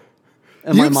go.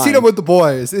 In my You've seen mind. him with the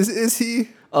boys. Is he?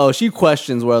 Oh, she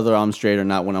questions whether I'm straight or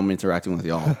not when I'm interacting with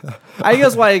y'all. I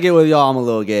guess why I get with y'all, I'm a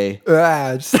little gay.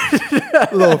 Just a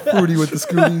little fruity with the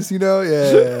scooties, you know?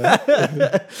 Yeah.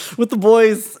 With the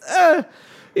boys,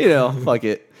 fuck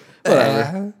it.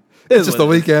 Whatever. It's just the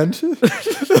weekend.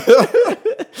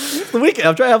 It's the weekend.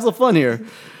 I'm trying to have some fun here.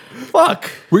 Fuck.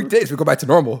 Weekdays, we go back to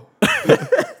normal.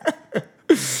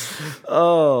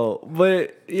 Oh,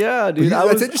 but yeah, dude.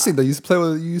 That's interesting though. You used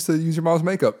to use your mom's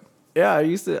makeup. Yeah, I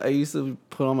used to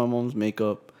put on my mom's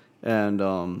makeup, and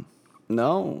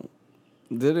no,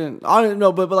 didn't. I don't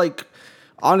know, but like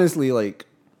honestly, like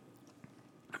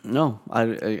no,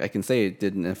 I can say it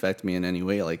didn't affect me in any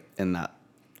way, like in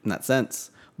that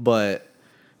sense. But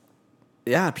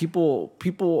yeah, people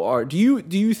are. Do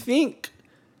you think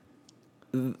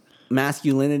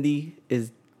masculinity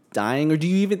is dying, or do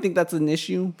you even think that's an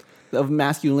issue of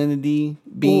masculinity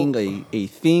being a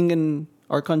thing in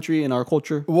our country, in our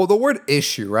culture? Well, the word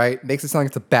issue, right, makes it sound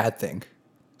like it's a bad thing.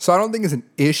 So I don't think it's an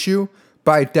issue,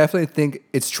 but I definitely think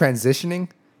it's transitioning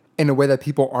in a way that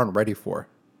people aren't ready for.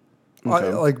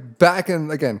 Okay. Like back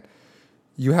in, again,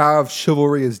 you have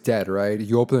chivalry is dead, right?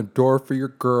 You open the door for your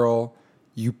girl,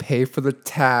 you pay for the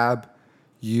tab,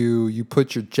 you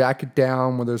put your jacket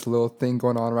down when there's a little thing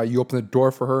going on, right? You open the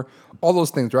door for her. All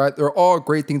those things, right? They're all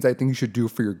great things I think you should do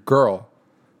for your girl.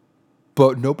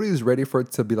 But nobody's ready for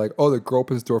it to be like, oh, the girl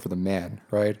opens the door for the man,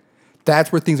 right?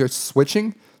 That's where things are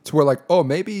switching to where like, oh,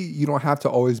 maybe you don't have to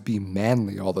always be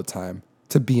manly all the time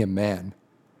to be a man.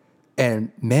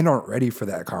 And men aren't ready for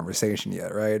that conversation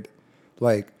yet, right?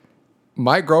 Like,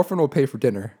 my girlfriend will pay for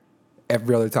dinner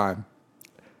every other time.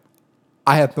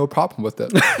 I have no problem with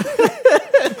it.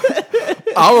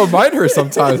 I'll remind her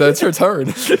sometimes that it's her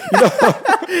turn.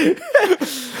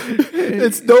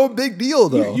 It's no big deal,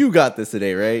 though. You got this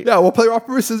today, right? Yeah, we'll play rock,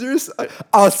 paper, scissors.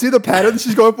 I'll see the pattern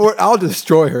she's going for. I'll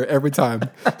destroy her every time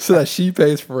so that she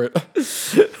pays for it.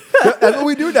 That's what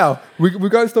we do now. We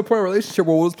got to the point of relationship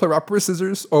where we'll just play rock, paper,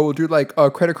 scissors, or we'll do like a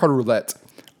credit card roulette.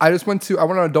 I went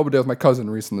on a double date with my cousin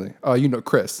recently.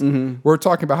 Chris. Mm-hmm. We're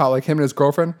talking about how like him and his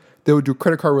girlfriend, they would do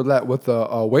credit card roulette with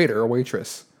a waiter or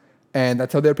waitress. And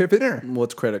that's how they would pay for dinner.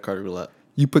 What's credit card roulette?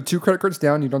 You put 2 credit cards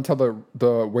down. You don't tell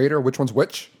the waiter which one's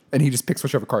which. And he just picks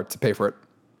whichever card to pay for it.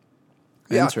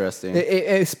 Yeah. Interesting.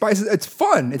 It spices. It's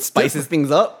fun. It Spices things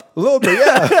up. a little bit.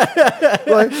 Yeah.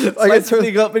 like Spices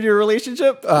things up in your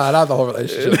relationship. not the whole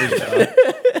relationship.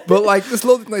 But like this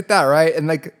little thing like that, right? And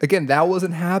like, again, that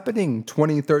wasn't happening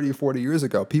 20, 30, 40 years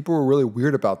ago. People were really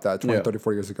weird about that 20, 30,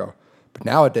 40 years ago. But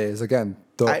nowadays, again,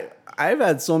 I've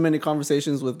had so many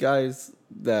conversations with guys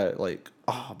that like,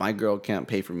 oh, my girl can't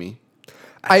pay for me.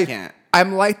 I can't.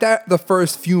 I'm like that the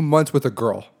first few months with a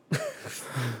girl.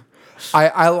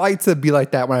 I like to be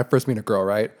like that when I first meet a girl,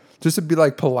 right? Just to be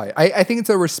like polite. I think it's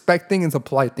a respect thing, it's a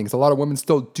polite thing. So a lot of women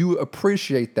still do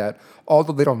appreciate that,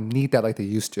 although they don't need that like they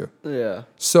used to. Yeah.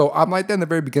 So I'm like that in the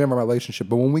very beginning of my relationship.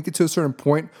 But when we get to a certain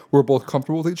point, we're both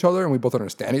comfortable with each other and we both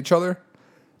understand each other.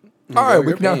 All right,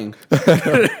 we can now.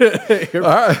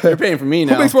 You're paying for me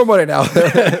now. Who makes more money now?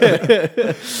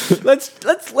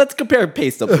 Let's compare pay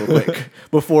stubs real quick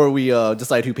before we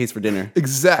decide who pays for dinner.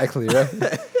 Exactly, right?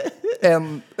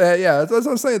 And that's what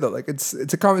I'm saying though. Like it's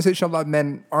a conversation a lot of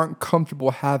men aren't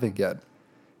comfortable having yet,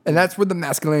 and that's where the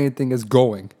masculinity thing is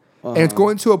going. And it's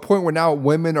going to a point where now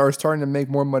women are starting to make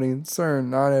more money.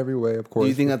 Not every way, of course. Do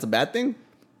you think that's a bad thing?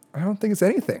 I don't think it's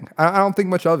anything. I don't think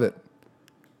much of it.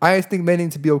 I just think men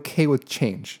need to be okay with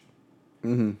change.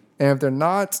 Mm-hmm. And if they're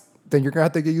not, then you're gonna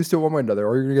have to get used to it one way or another,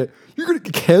 or you're gonna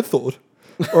get canceled,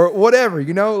 or whatever.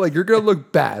 Like you're gonna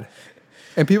look bad,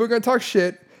 and people are gonna talk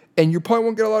shit, and you probably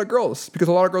won't get a lot of girls because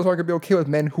a lot of girls aren't gonna be okay with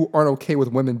men who aren't okay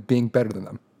with women being better than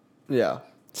them. Yeah.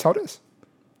 That's how it is.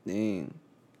 Dang.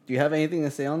 Do you have anything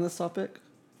to say on this topic?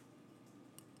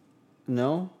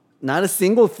 No? Not a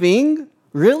single thing?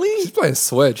 Really? She's playing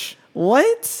Switch.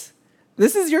 What?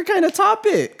 This is your kind of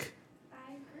topic.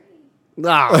 I agree.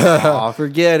 Oh,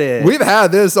 forget it. We've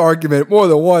had this argument more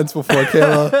than once before,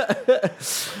 Kayla.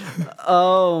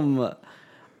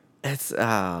 It's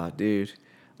dude.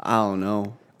 I don't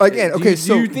know. Again, okay,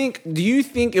 do you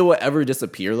think it will ever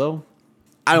disappear though?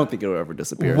 I don't think it will ever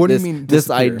disappear. What do you mean This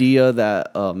disappear? idea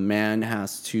that a man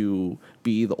has to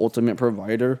be the ultimate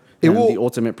provider and the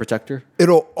ultimate protector.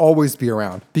 It'll always be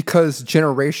around because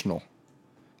generational.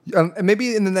 And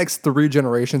maybe in the next 3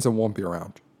 generations, it won't be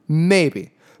around.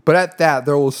 Maybe. But at that,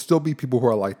 there will still be people who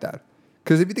are like that.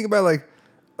 Because if you think about it, like,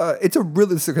 this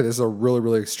is a really,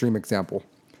 really extreme example.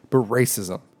 But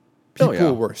racism.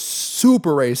 People were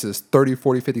super racist 30,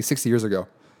 40, 50, 60 years ago.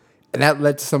 And that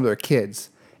led to some of their kids.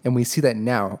 And we see that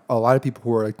now. A lot of people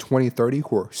who are like 20, 30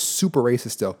 who are super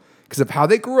racist still. Because of how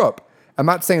they grew up. I'm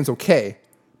not saying it's okay,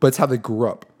 but it's how they grew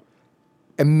up.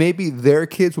 And maybe their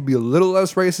kids will be a little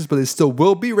less racist, but they still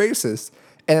will be racist.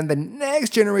 And the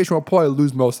next generation will probably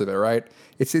lose most of it, right?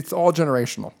 It's all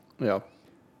generational. Yeah.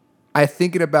 I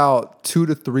think in about 2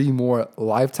 to 3 more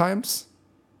lifetimes,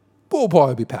 we'll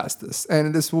probably be past this.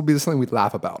 And this will be something we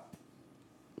laugh about.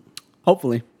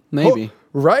 Hopefully. Maybe.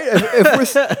 Right?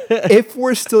 If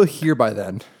we're still here by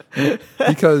then.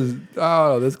 Because,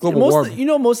 there's global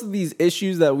warming. Most of these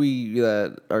issues that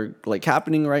are like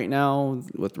happening right now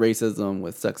with racism,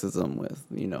 with sexism, with,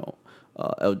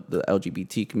 the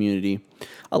LGBT community,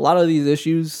 a lot of these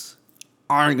issues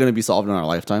aren't going to be solved in our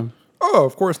lifetime. Oh,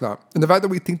 of course not. And the fact that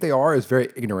we think they are is very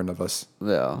ignorant of us.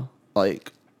 Yeah. I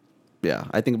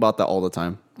think about that all the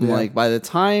time. Yeah. Like, by the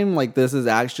time, like, this is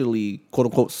actually, quote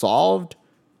unquote, solved,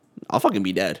 I'll fucking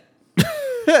be dead.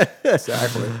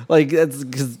 Exactly. Like, it's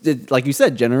because, like you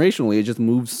said, generationally, it just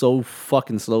moves so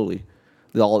fucking slowly.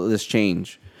 All this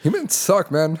change. Humans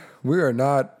suck, man. We are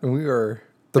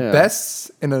the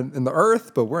best in the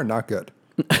earth, but we're not good.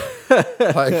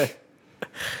 Like,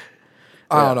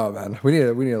 I don't know, man. We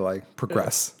need to like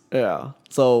progress. Yeah.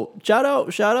 So shout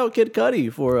out Kid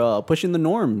Cudi for pushing the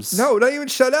norms. No, not even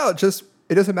shout out. Just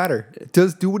it doesn't matter.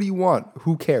 Just do what you want.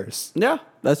 Who cares? Yeah,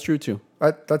 that's true too.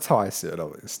 That's how I see it,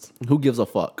 at least. Who gives a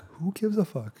fuck? Who gives a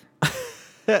fuck?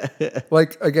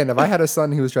 Like, again, if I had a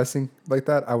son who was dressing like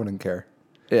that, I wouldn't care.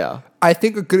 Yeah. I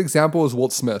think a good example is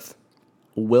Wilt Smith.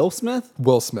 Will Smith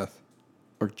Will Smith.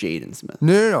 or Jaden Smith?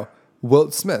 No.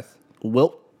 Wilt Smith.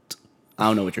 Wilt. I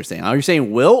don't know what you're saying. Are you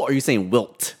saying Will or are you saying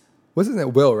Wilt? What's his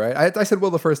name? Will, right? I said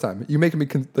Will the first time. You're making me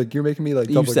like.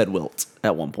 You said Wilt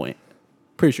at one point.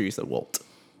 Pretty sure you said Wilt.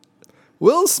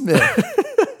 Will Smith.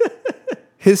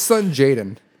 His son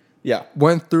Jaden Yeah.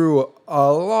 went through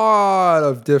a lot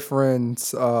of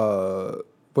different.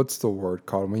 What's the word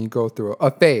called when you go through a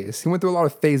phase? He went through a lot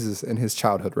of phases in his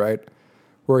childhood, right?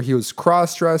 Where he was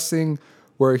cross-dressing,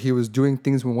 where he was doing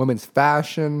things with women's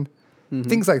fashion,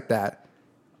 things like that.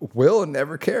 Will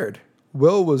never cared.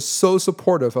 Will was so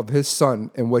supportive of his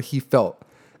son and what he felt.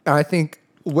 And I think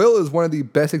Will is one of the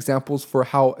best examples for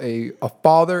how a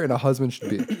father and a husband should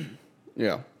be.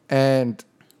 Yeah. And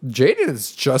Jaden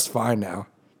is just fine now.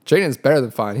 Jaden is better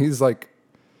than fine. He's like,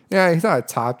 he's not a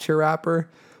top tier rapper,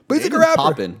 but he's a good rapper.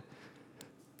 Poppin'.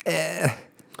 He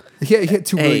had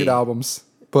 2 really good albums,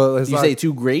 but it's You not say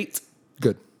two great?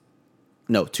 good.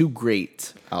 No, 2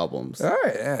 great albums. All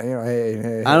right,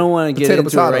 hey. I don't want to get Potato, into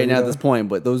potato, it right now you at know. this point,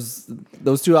 but those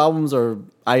 2 albums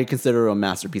I consider a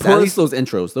masterpiece. At least those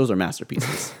intros, those are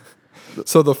masterpieces.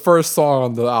 So the first song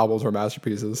on the albums are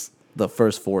masterpieces. The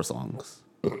first 4 songs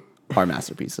are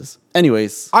masterpieces.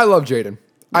 Anyways, I love Jaden.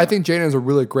 I think Jaden is a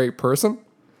really great person,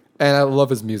 and I love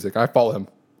his music. I follow him.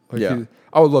 Like, Yeah.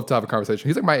 I would love to have a conversation.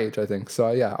 He's like my age, I think.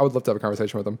 So yeah, I would love to have a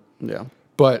conversation with him. yeah.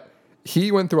 But he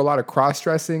went through a lot of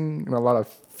cross-dressing and a lot of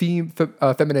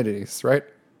femininities, right?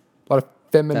 A lot of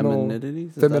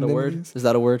Femininities? Is that a word? Is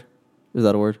that a word? Is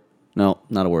that a word? No,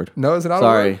 not a word. No, is it not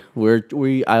Sorry. a word?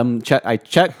 I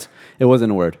checked. It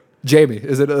wasn't a word. Jamie,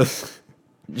 is it a...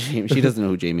 Jamie, she doesn't know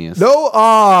who Jamie is.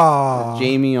 No,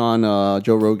 Jamie on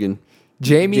Joe Rogan.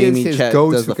 Jamie is his does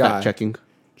go-to the guy. fact checking.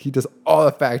 He does all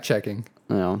the fact-checking.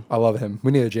 Yeah. I love him.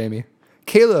 We need a Jamie.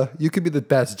 Kayla, you could be the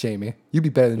best Jamie. You'd be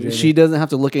better than Jamie. She doesn't have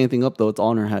to look anything up though. It's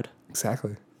all in her head.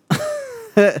 Exactly.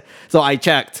 So I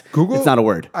checked. Google? It's not a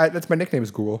word. That's my nickname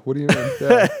is Google. What do you mean?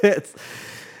 Yeah. It's,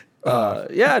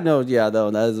 that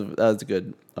is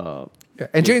good. Yeah.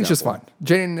 And Jaden's just fine.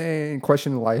 Jaden ain't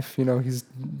questioning life. He's...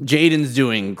 Jaden's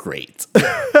doing great.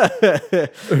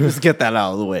 Just get that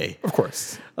out of the way. Of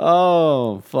course.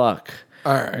 Oh, fuck.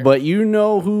 All right. But you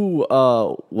know who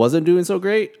wasn't doing so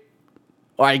great?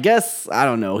 Or I guess, I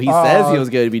don't know. He says he was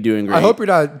going to be doing great. I hope you're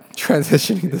not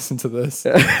transitioning this into this.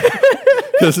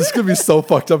 Because this could be so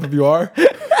fucked up if you are. No!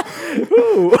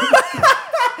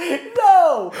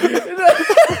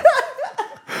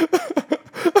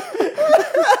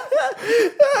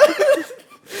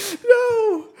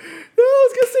 No, I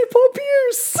was gonna say Paul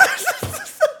Pierce. I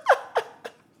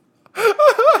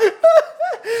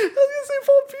was gonna say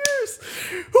Paul Pierce.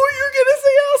 Who are you gonna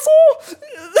say, asshole?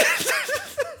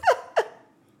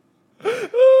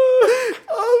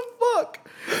 Oh fuck!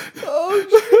 Oh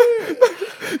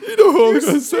shit! You know who I'm going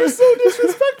to say. You're so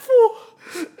disrespectful.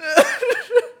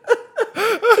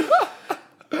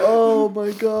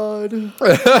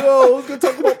 Yo, let's go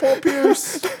talk about Paul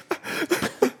Pierce.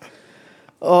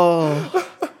 Oh,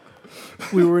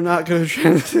 we were not going to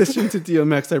transition to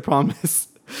DMX. I promise.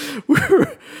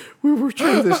 We were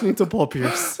transitioning to Paul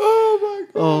Pierce.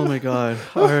 Oh my god.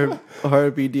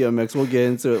 R.I.P. DMX. We'll get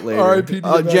into it later. R.I.P.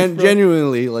 DMX, bro.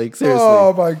 Genuinely, like seriously.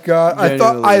 Oh my god! I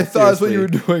thought that's what you were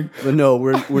Seriously. doing. But no,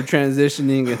 we're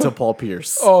transitioning into Paul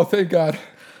Pierce. Oh, thank God!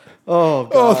 Oh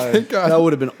god. Oh, thank God. That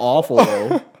would have been awful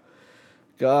though.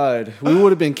 God, we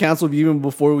would have been canceled even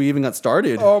before we even got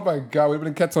started. Oh my God! We've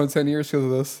been canceled in 10 years because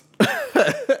of this.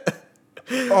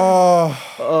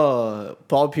 Oh,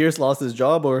 Paul Pierce lost his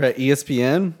job over at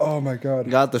ESPN. oh my God!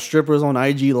 Got the strippers on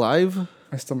IG Live.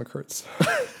 My stomach hurts.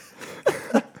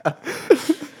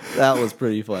 That was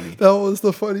pretty funny. That was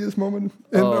the funniest moment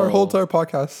in our whole entire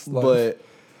podcast. life.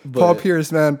 But Paul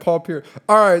Pierce, man, Paul Pierce.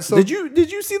 All right, so did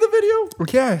you see the video?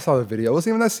 Yeah, I saw the video. It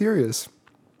wasn't even that serious.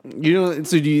 You know,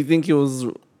 so do you think he was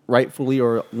rightfully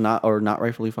or not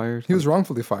rightfully fired? He was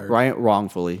wrongfully fired. Right,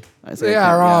 wrongfully. I say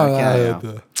Yeah, wrong.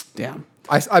 yeah. Damn.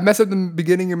 I messed up in the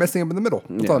beginning. You're messing up in the middle.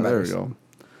 That's all that there we matters. go.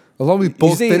 As long as we You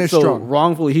both see, finish so strong.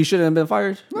 wrongfully, he shouldn't have been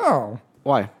fired. No,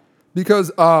 Why?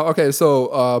 because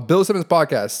so Bill Simmons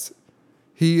podcast.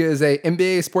 He is a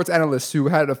NBA sports analyst who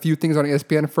had a few things on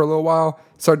ESPN for a little while.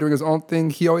 Started doing his own thing.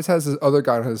 He always has this other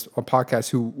guy on his podcast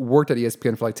who worked at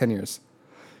ESPN for like 10 years.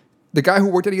 The guy who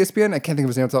worked at ESPN, I can't think of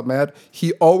his name off the top of my head.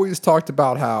 He always talked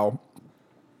about how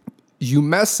you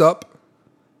mess up,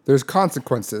 there's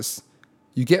consequences.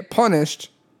 You get punished,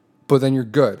 but then you're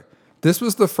good. This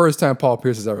was the first time Paul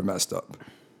Pierce has ever messed up.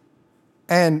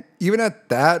 And even at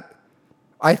that,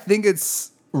 I think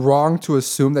it's wrong to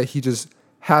assume that he just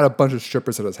had a bunch of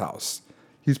strippers at his house.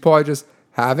 He's probably just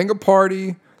having a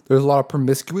party. There's a lot of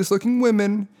promiscuous looking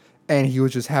women, and he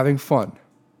was just having fun.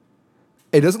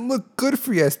 It doesn't look good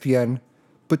for ESPN,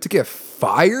 but to get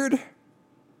fired?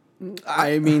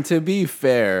 I mean, to be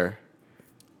fair,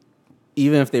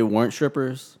 even if they weren't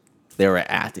strippers, they were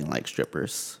acting like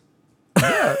strippers.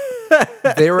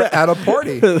 They were at a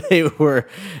party.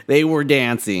 they were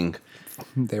dancing.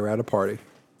 They were at a party.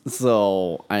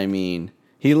 So, I mean,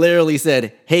 he literally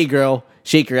said, "Hey girl,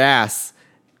 shake your ass."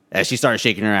 As she started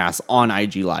shaking her ass on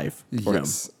IG Live for him.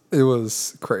 Yes. It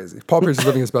was crazy. Paul Pierce is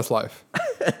living his best life.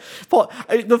 Paul,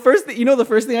 the first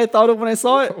thing I thought of when I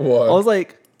saw it, What? I was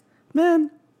like, man,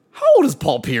 how old is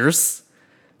Paul Pierce?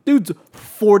 Dude's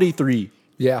 43.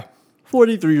 Yeah.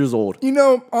 43 years old. You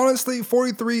know, honestly,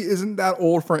 43 isn't that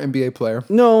old for an NBA player.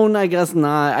 No, I guess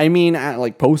not. I mean, at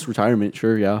like post-retirement,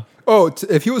 sure, yeah. Oh,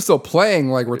 if he was still playing,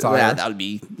 like, retired. Yeah, that would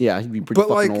be, he'd be pretty But,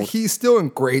 fucking like, old. he's still in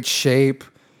great shape.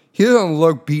 He doesn't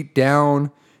look beat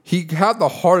down. He had the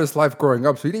hardest life growing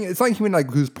up. So it's not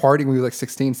like he was partying when he was like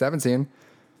 16, 17.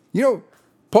 You know,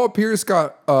 Paul Pierce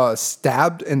got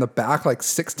stabbed in the back like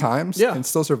 6 times and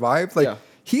still survived. Like,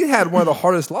 he had one of the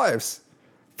hardest lives.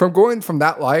 From going from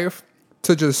that life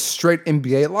to just straight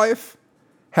NBA life,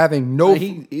 having no...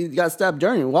 He got stabbed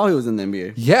while he was in the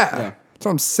NBA. Yeah. That's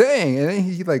what I'm saying. And then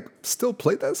he like still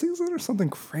played that season or something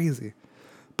crazy.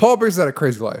 Paul Pierce had a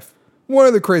crazy life. One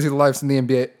of the crazy lives in the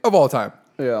NBA of all time.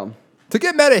 Yeah. To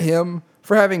get mad at him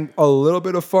for having a little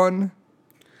bit of fun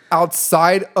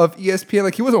outside of ESPN,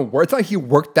 like he wasn't worked. It's not like he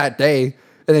worked that day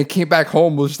and then came back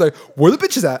home was just like, where the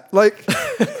bitches at? Like,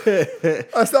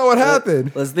 that's not what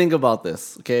happened. Let's think about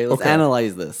this, okay? Let's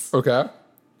analyze this. Okay.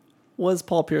 Was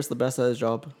Paul Pierce the best at his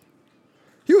job?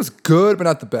 He was good, but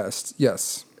not the best.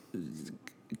 Yes.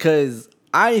 Because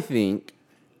I think,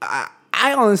 I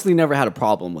honestly never had a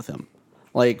problem with him.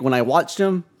 Like, when I watched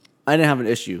him, I didn't have an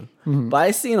issue. But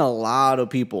I seen a lot of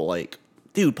people like,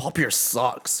 dude, Paul Pierce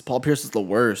sucks. Paul Pierce is the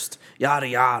worst. Yada,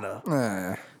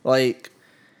 yada. Like,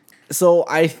 so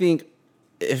I think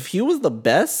if he was the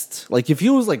best, like if he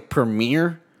was like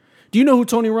premier, do you know who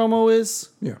Tony Romo is?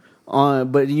 Yeah.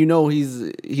 But you know he's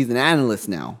an analyst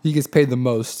now. He gets paid the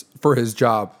most for his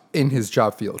job in his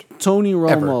job field. Tony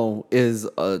Romo is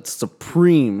a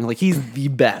supreme, like he's the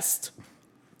best.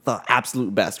 The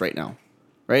absolute best right now.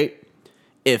 Right?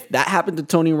 If that happened to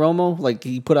Tony Romo, like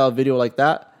he put out a video like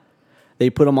that,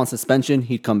 they put him on suspension,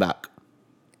 he'd come back.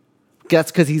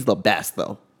 That's because he's the best,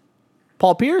 though.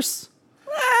 Paul Pierce?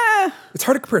 It's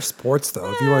hard to compare sports,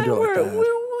 though, if you want to do it like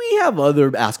that. We have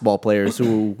other basketball players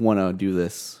who want to do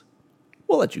this.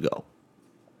 We'll let you go.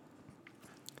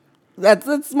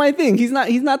 That's my thing. He's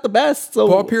not the best. So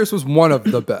Paul Pierce was one of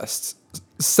the best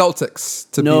Celtics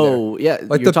to be there.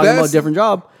 Like you're talking about a different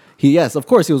job. Yes, of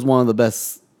course he was one of the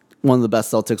best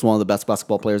Celtics, one of the best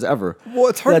basketball players ever. Well,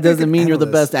 it's hard that to pick doesn't an mean you're the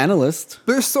analyst. best analyst.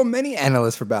 There's so many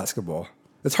analysts for basketball.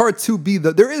 It's hard to be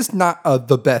there is not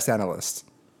the best analyst.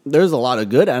 There's a lot of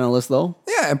good analysts though.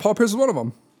 Yeah, and Paul Pierce is one of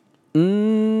them.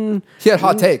 He had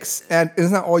hot takes, and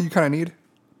isn't that all you kind of need?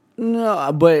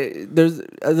 No, but there's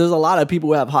a lot of people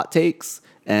who have hot takes,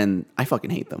 and I fucking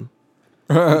hate them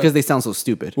because they sound so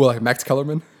stupid. Well, like Max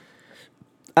Kellerman.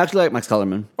 I actually like Max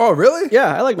Kellerman. Oh, really?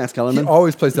 Yeah, I like Max He Kellerman.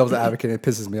 always plays devil's advocate, and it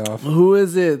pisses me off. Who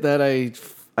is it that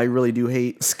I really do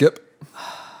hate? Skip?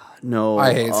 No,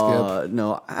 I hate Skip.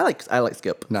 No, I like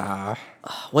Skip. Nah.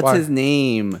 What's Why? his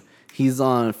name? He's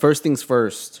on First Things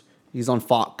First. He's on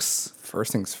Fox.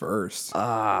 First things first.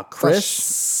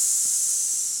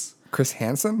 Chris? Chris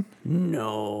Hansen?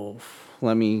 No.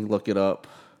 Let me look it up.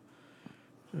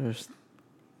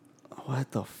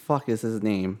 What the fuck is his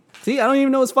name? See, I don't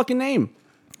even know his fucking name.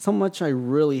 That's how much I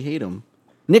really hate him.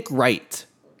 Nick Wright.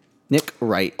 Nick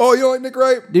Wright. Oh, you don't like Nick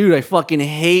Wright? Dude, I fucking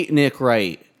hate Nick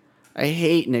Wright. I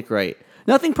hate Nick Wright.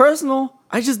 Nothing personal.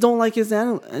 I just don't like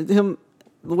him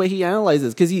the way he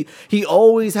analyzes, because he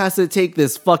always has to take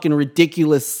this fucking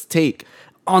ridiculous take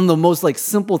on the most like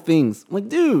simple things. I'm like,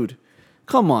 dude,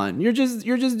 come on. You're just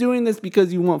doing this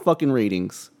because you want fucking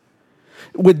ratings.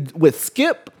 With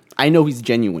Skip, I know he's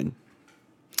genuine.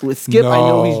 With Skip, I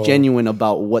know he's No. genuine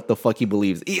about what the fuck he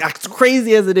believes. As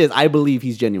crazy as it is, I believe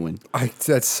he's genuine.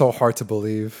 That's so hard to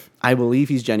believe. I believe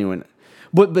he's genuine.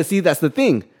 But see, that's the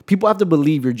thing. People have to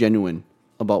believe you're genuine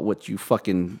about what you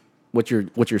fucking what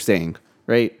you're saying,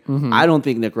 right? I don't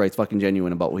think Nick Wright's fucking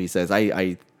genuine about what he says.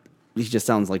 He just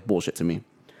sounds like bullshit to me.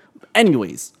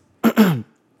 Anyways,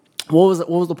 what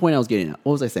was the point I was getting at?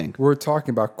 What was I saying? We're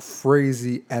talking about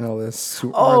crazy analysts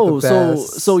who aren't the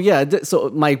best. So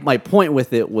my point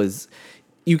with it was,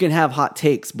 you can have hot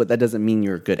takes, but that doesn't mean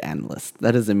you're a good analyst.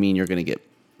 That doesn't mean you're gonna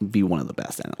be one of the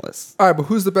best analysts. All right, but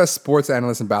who's the best sports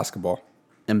analyst in basketball?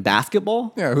 In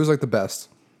basketball, Yeah, who's like the best?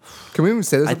 Can we even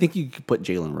say this? I think you could put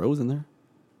Jalen Rose in there.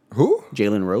 Who?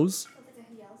 Jalen Rose?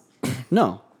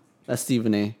 No, that's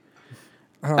Stephen A.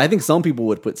 I think some people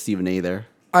would put Stephen A there.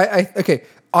 Okay.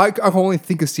 I can only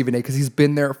think of Stephen A because he's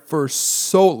been there for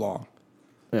so long.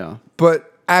 Yeah.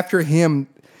 But after him,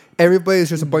 everybody's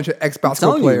just a bunch of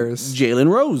ex-basketball Telling players. you, Jalen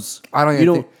Rose. I don't even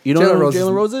you think don't know who Rose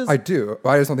Jalen Rose is? I do. But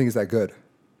I just don't think he's that good.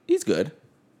 He's good.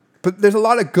 But there's a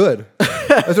lot of good.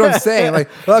 That's what I'm saying. Like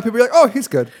a lot of people are like, "Oh, he's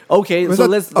good." Okay, But so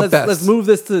he's not a best. let's move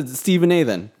this to Stephen A.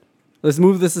 Then. Let's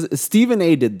move this. Stephen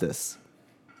A. did this.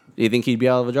 Do you think he'd be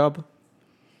out of a job?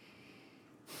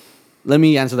 Let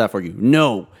me answer that for you.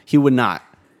 No, he would not.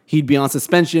 He'd be on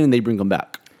suspension and they'd bring him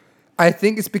back. I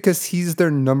think it's because he's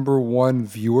their number one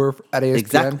viewer at ESPN.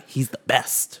 Exactly. He's the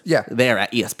best. Yeah. There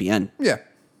at ESPN. Yeah.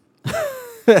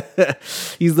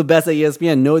 He's the best at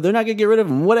ESPN. No, they're not going to get rid of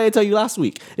him. What did I tell you last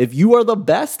week? If you are the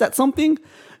best at something,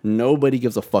 nobody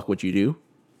gives a fuck what you do.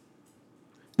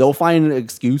 They'll find an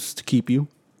excuse to keep you.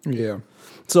 Yeah.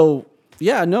 So,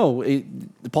 yeah, no.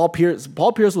 Paul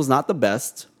Pierce was not the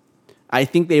best. I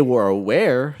think they were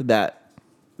aware that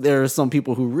there are some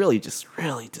people who really just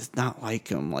not like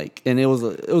him. Like, and it was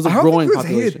a I don't growing think he was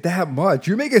population. hated that much.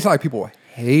 You're making it sound like people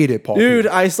hated Paul Dude,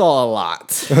 Pierce. I saw a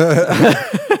lot.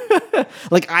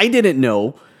 Like, I didn't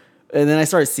know. And then I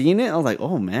started seeing it. I was like,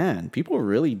 oh, man, people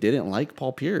really didn't like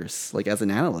Paul Pierce, like, as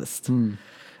an analyst.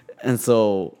 And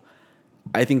so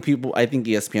I think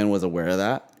ESPN was aware of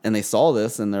that. And they saw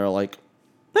this, and they're like,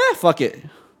 fuck it.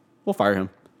 We'll fire him.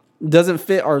 Doesn't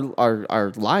fit our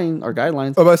guidelines. I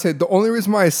was about to say, the only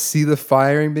reason why I see the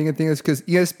firing being a thing is because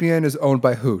ESPN is owned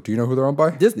by who? Do you know who they're owned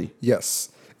by? Disney. Yes.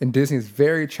 And Disney is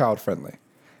very child friendly.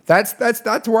 That's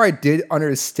where I did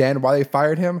understand why they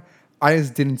fired him. I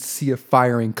just didn't see a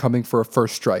firing coming for a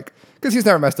first strike. Because he's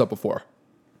never messed up before.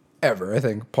 Ever, I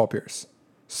think, Paul Pierce.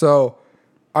 So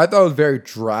I thought it was very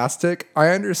drastic. I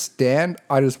understand.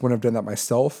 I just wouldn't have done that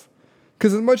myself.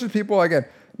 Because as much as people, again,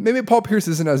 maybe Paul Pierce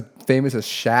isn't as famous as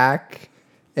Shaq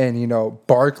and,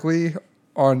 Barkley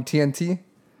on TNT.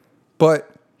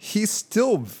 But he's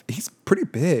pretty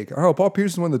big. I don't know. Paul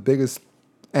Pierce is one of the biggest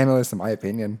analysts, in my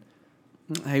opinion.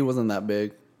 He wasn't that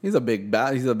big. He's a big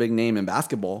name in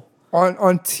basketball. On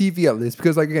TV, at least.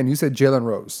 Because, again, you said Jalen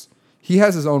Rose. He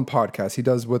has his own podcast. He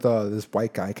does with this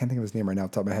white guy. I can't think of his name right now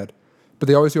off the top of my head. But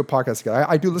they always do a podcast together.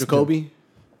 I do listen to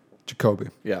Jacoby.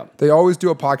 Yeah. They always do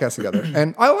a podcast together.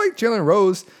 And I like Jalen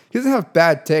Rose. He doesn't have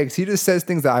bad takes. He just says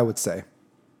things that I would say.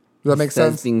 Does that make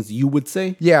Says sense? things you would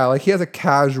say. Yeah, like he has a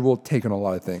casual take on a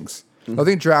lot of things.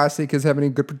 Nothing drastic. He doesn't have any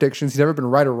good predictions. He's never been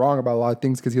right or wrong about a lot of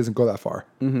things because he doesn't go that far.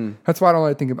 That's why I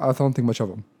don't think much of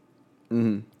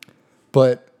him.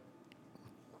 But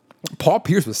Paul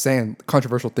Pierce was saying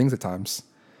controversial things at times.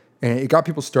 And it got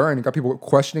people stirring. It got people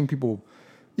questioning people.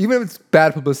 Even if it's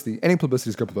bad publicity, any publicity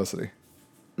is good publicity.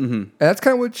 And that's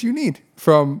kind of what you need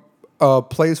from a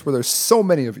place where there's so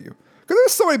many of you. Because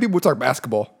there's so many people who talk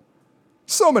basketball.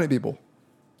 So many people.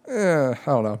 I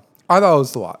don't know. I thought it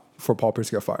was a lot for Paul Pierce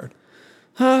to get fired.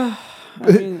 I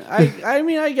mean,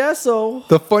 I guess so.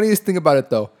 The funniest thing about it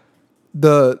though,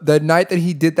 the night that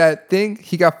he did that thing,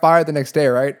 he got fired the next day,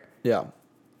 right? Yeah.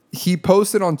 He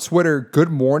posted on Twitter, "Good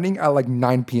morning" at like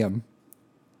 9 p.m.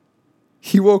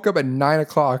 He woke up at 9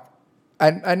 o'clock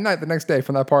at night the next day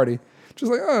from that party.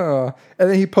 Just like, oh. And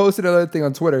then he posted another thing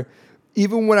on Twitter.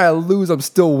 "Even when I lose, I'm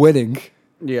still winning."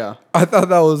 Yeah. I thought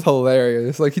that was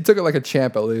hilarious. Like, he took it like a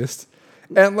champ at least.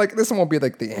 And like, this one won't be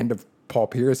like the end of Paul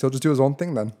Pierce. He'll just do his own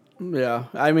thing then. Yeah.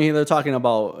 I mean, they're talking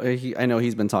about, I know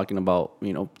he's been talking about,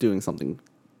 doing something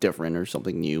different or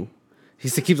something new. He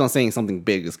keeps on saying something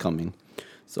big is coming.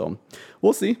 So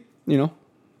we'll see,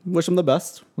 wish him the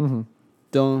best.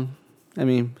 Mm-hmm.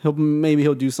 Maybe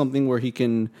he'll do something where he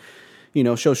can,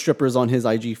 show strippers on his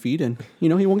IG feed and, he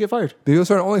won't get fired. Maybe he'll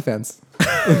start an OnlyFans.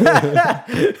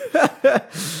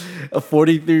 A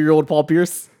 43-year-old Paul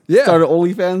Pierce started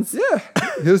OnlyFans? Yeah.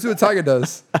 He'll do what Tiger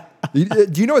does. Do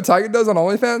you know what Tiger does on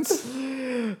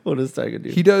OnlyFans? What does Tiger do?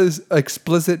 He does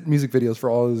explicit music videos for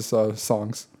all his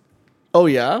songs. Oh,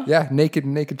 yeah? Yeah,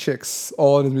 naked chicks,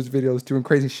 all in his music videos, doing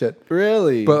crazy shit.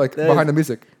 Really? But like behind the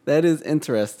music. That is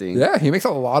interesting. Yeah, he makes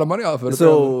a lot of money off of it.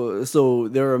 So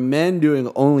there are men doing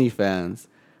OnlyFans,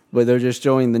 but they're just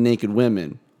showing the naked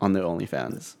women on their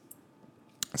OnlyFans.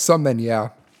 Some men, yeah.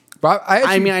 But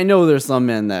I know there's some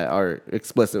men that are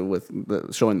explicit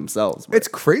with showing themselves. But. It's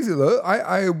crazy though.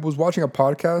 I was watching a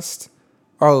podcast.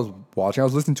 I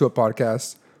was listening to a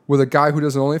podcast with a guy who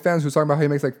does an OnlyFans who's talking about how he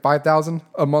makes like $5,000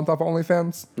 a month off of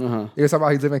OnlyFans. Uh-huh. He was talking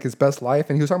about he's living like his best life,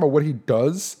 and he was talking about what he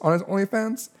does on his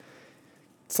OnlyFans.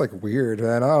 It's like weird,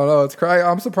 man. I don't know. It's crazy.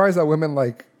 I'm surprised that women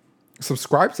like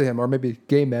subscribe to him, or maybe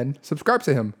gay men subscribe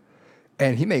to him,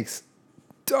 and he makes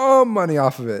dumb money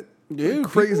off of it. Dude,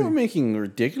 crazy. People are making a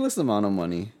ridiculous amount of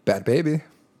money. Bad Baby.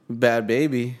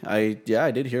 I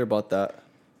did hear about that.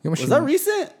 You know was that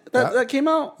recent? That came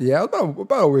out? Yeah, it was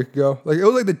about a week ago. Like it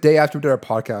was like the day after we did our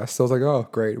podcast. So I was like, oh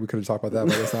great, we could have talked about that,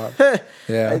 but it's not.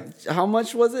 Yeah. How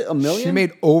much was it? $1 million? She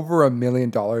made over $1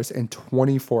 million in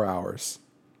 24 hours.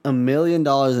 $1 million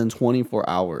in 24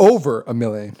 hours. Over $1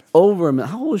 million. Over $1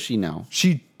 million. How old is she now?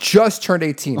 She just turned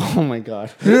 18. Oh my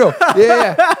god. No.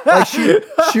 Yeah. Like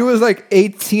she was like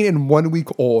 18 and 1 week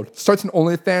old. Starts an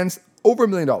OnlyFans, over $1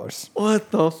 million.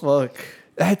 What the fuck?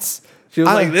 She was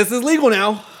like, this is legal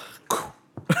now.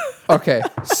 Okay,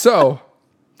 so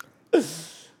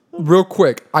real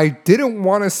quick, I didn't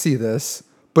want to see this,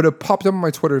 but it popped up on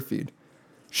my Twitter feed.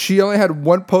 She only had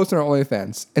one post on her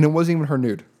OnlyFans, and it wasn't even her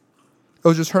nude. It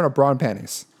was just her in a bra and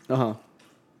panties. Uh-huh.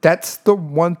 That's the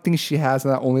one thing she has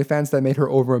on that OnlyFans that made her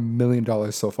over $1 million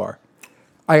so far.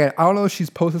 I don't know if she's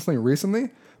posted something recently,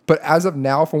 but as of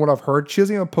now, from what I've heard, she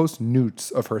doesn't even post nudes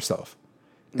of herself.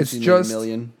 It's just $1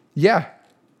 million. Yeah.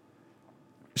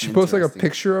 She posts like a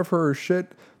picture of her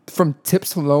shit from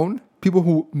tips alone. People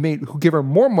who give her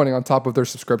more money on top of their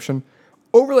subscription,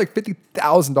 over like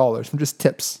 $50,000 from just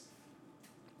tips.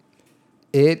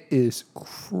 It is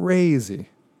crazy.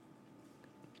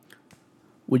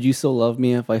 Would you still love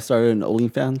me if I started an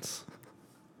OnlyFans?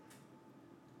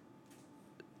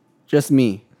 Just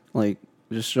me, like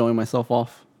just showing myself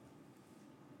off.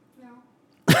 No.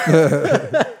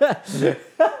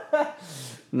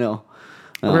 No.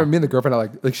 I remember me and the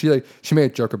girlfriend are she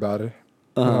made a joke about it.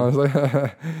 And I was like,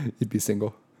 you'd be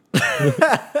single.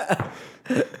 I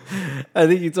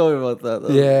think you told me about that, though.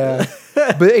 Yeah.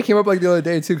 But it came up like the other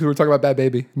day too, because we were talking about Bad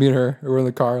Baby. Me and her, we were in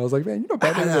the car. I was like, man,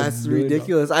 Bad Baby. That's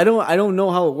ridiculous. I don't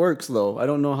know how it works though. I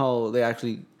don't know how they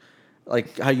actually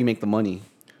how you make the money.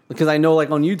 Because I know like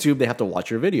on YouTube they have to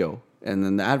watch your video and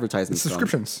then the advertisements.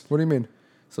 Subscriptions. What do you mean?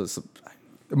 So it's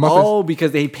Monthly,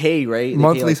 because they pay, right? They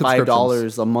monthly pay like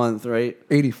 $5 a month, right?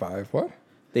 85. What?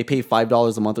 They pay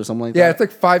 $5 a month or something like that. Yeah, it's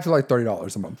like $5 to like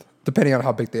 $30 a month, depending on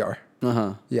how big they are.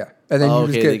 Uh-huh. Yeah, and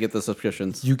then they get the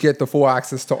subscriptions. You get the full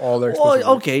access to all their.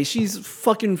 Well, okay, she's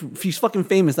fucking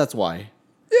famous. That's why.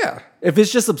 Yeah. If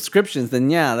it's just subscriptions, then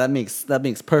yeah, that makes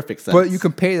perfect sense. But you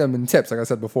can pay them in tips, like I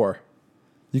said before.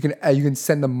 You can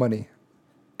send them money,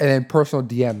 and then personal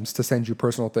DMs to send you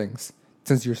personal things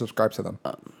since you're subscribed to them.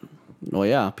 Well,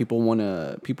 yeah, people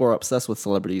are obsessed with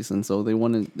celebrities, and so they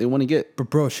want to get.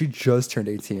 But bro, she just turned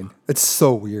 18. It's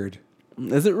so weird.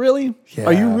 Is it really? Yeah.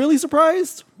 Are you really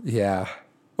surprised? Yeah.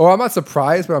 Oh, I'm not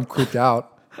surprised, but I'm creeped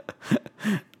out.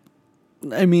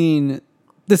 I mean,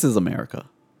 this is America.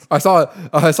 I saw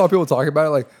people talking about it,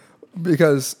 like,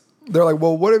 because they're like,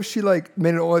 well, what if she like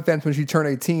made an OnlyFans when she turned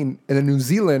 18 and in New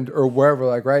Zealand or wherever,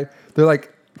 like, right? They're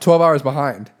like 12 hours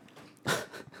behind.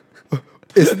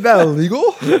 Isn't that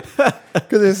illegal?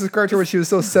 Because this is character when she was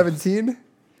still 17.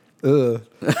 Ugh,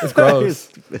 it's gross.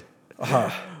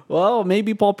 Well,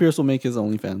 maybe Paul Pierce will make his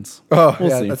OnlyFans. Oh, We'll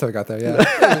yeah, see. that's how we got there.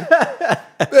 Yeah,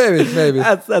 maybe.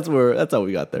 That's how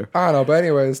we got there. I don't know, but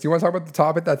anyways, do you want to talk about the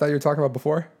topic that I thought you were talking about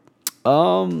before?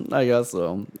 I guess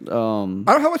so. I don't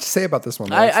have much to say about this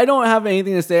one. I don't have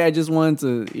anything to say. I just wanted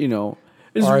to,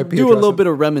 just R.I.P. do a address little it. bit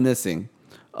of reminiscing.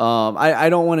 I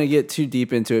don't want to get too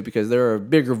deep into it because there are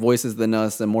bigger voices than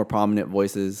us and more prominent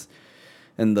voices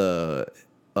in the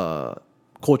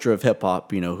culture of hip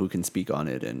hop, who can speak on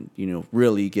it and,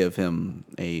 really give him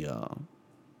a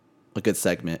good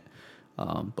segment.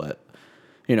 But,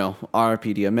 RIP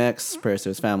DMX, prayers to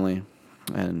his family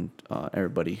and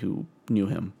everybody who knew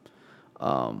him.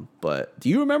 But do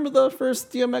you remember the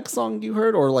first DMX song you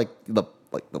heard, or like the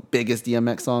biggest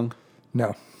DMX song?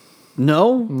 No.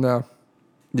 No.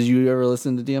 Did you ever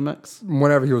listen to DMX?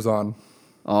 Whenever he was on,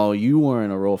 Oh, you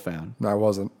weren't a real fan. no, I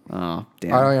wasn't. Oh,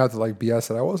 damn. I don't even have to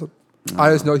BS it. I wasn't.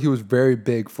 I just know he was very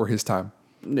big for his time,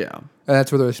 Yeah. and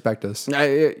that's where the respect is.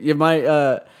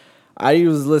 I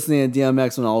was listening to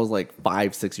DMX when I was like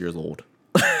 5-6 years old.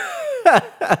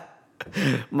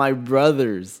 My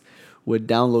brothers would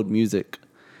download music,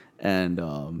 and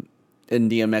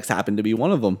DMX happened to be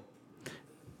one of them,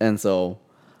 and so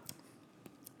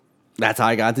that's how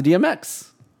I got to DMX.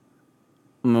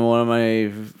 Some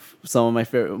of my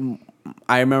favorite.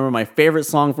 I remember my favorite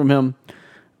song from him.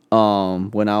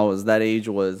 When I was that age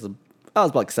I was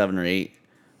like 7 or 8.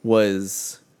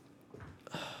 Was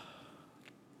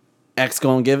X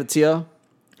Gonna Give It To Ya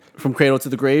from Cradle to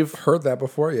the Grave, Heard that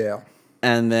before, yeah.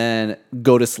 and then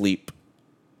Go to Sleep,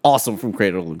 awesome from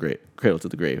Cradle to the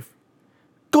Grave.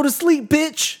 Go to sleep,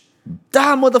 bitch.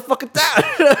 Die, motherfucker, die.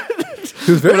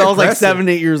 He was very When I was like aggressive. 7,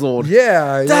 8 years old.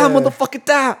 Yeah, Die, yeah. motherfucker,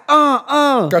 die.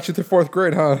 Got you through 4th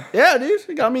grade, huh? Yeah, dude.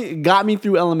 It got me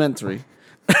through elementary.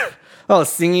 I was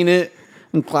singing it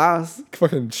in class.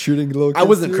 Fucking shooting little kids. I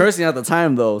wasn't dude. cursing at the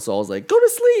time though, so I was like, "Go to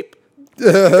sleep,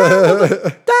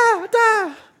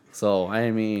 die." So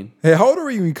I mean, Hey, how old were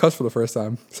you when you cussed for the first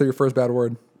time? Say your first bad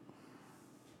word.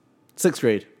 6th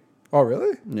grade. Oh,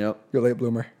 really? Yep. You're a late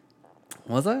bloomer.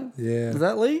 Was I? Yeah. Was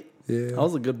that late? Yeah. I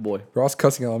was a good boy. We're all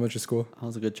cussing in elementary school. I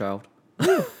was a good child.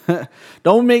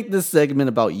 Don't make this segment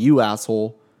about you,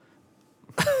 asshole.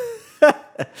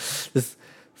 This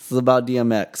is about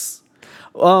DMX.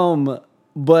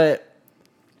 But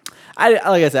like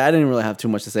I said, I didn't really have too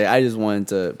much to say. I just wanted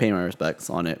to pay my respects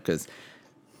on it because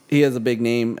he has a big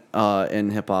name in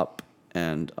hip hop,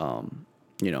 and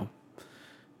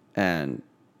and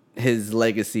his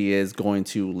legacy is going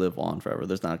to live on forever.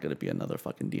 There's not going to be another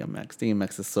fucking DMX.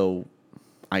 DMX is so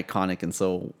iconic and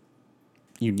so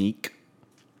unique.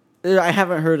 I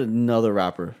haven't heard another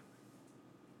rapper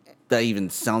that even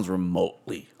sounds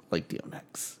remotely like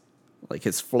DMX. Like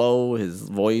his flow, his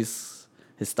voice,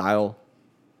 his style.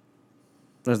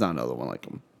 There's not another one like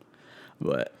him.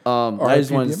 But I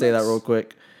just wanted to say that DMX. real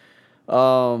quick.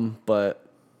 But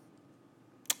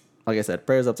like I said,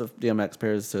 prayers up to DMX,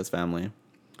 prayers to his family.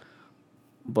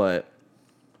 But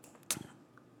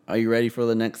are you ready for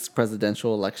the next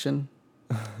presidential election?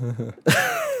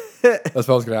 That's what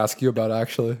I was going to ask you about,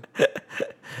 actually.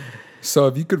 So,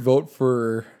 if you could vote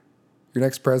for your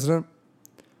next president,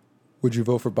 would you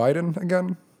vote for Biden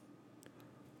again?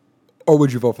 Or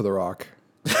would you vote for The Rock?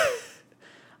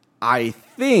 I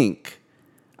think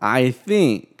I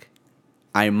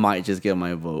might just give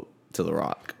my vote to The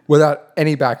Rock. Without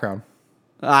any background.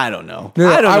 I don't know.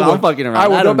 No, I don't know. would. I'm fucking around. I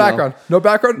would. I No don't know. background. No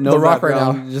background. No The Rock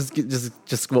background. right now.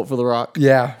 Just vote for The Rock.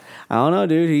 Yeah. I don't know,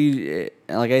 dude. He,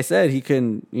 like I said, he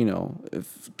can,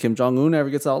 if Kim Jong-un ever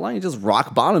gets out of line, he just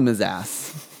rock bottom his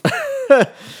ass.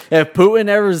 If Putin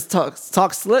ever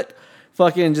talks slick,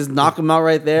 fucking just knock him out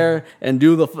right there and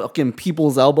do the fucking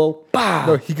people's elbow. Bah!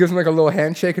 No, he gives him like a little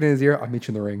handshake in his ear. I'll meet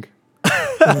you in the ring.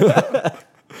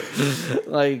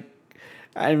 Like,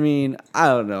 I mean, I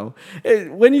don't know.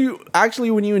 When you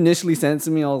initially sent it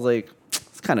to me, I was like,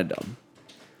 it's kind of dumb.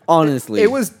 Honestly. It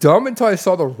was dumb until I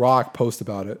saw The Rock post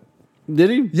about it. Did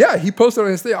he? Yeah, he posted on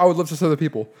his thing. I would love to see other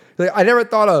people. Like, I never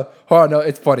thought of. Oh no,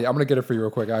 it's funny. I'm gonna get it for you real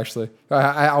quick. Actually,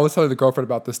 I was telling the girlfriend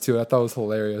about this too. I thought it was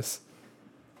hilarious.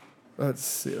 Let's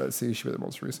see. It should be the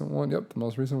most recent one. Yep, the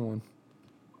most recent one.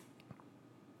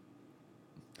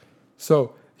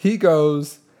 So he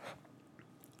goes,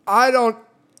 I don't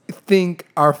think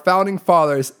our founding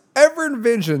fathers ever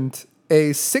envisioned a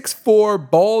 6'4",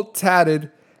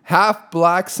 bald-tatted,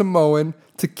 half-black Samoan,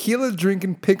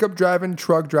 tequila-drinking, pickup driving,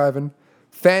 truck driving,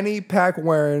 fanny pack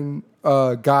wearing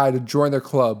guy to join their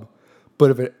club.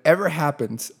 But if it ever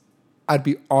happens, I'd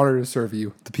be honored to serve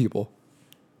you, the people.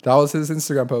 That was his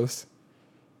Instagram post.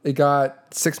 It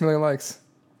got 6 million likes.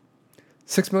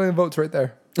 6 million votes right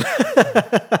there.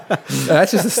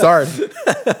 That's just a start.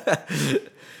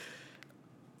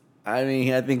 I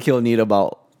mean, I think he'll need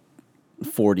about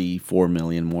 44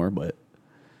 million more, but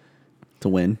to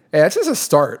win. Hey, that's just a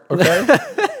start, okay?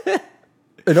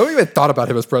 And nobody even thought about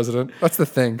him as president. That's the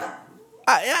thing.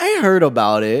 I heard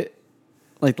about it.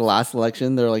 Like the last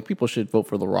election, they're like, people should vote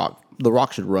for The Rock. The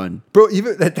Rock should run. Bro,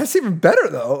 even that's even better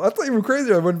though. That's not even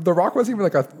crazier. When The Rock wasn't even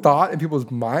like a thought in people's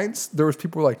minds, there was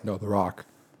people like, no, The Rock.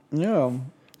 Yeah.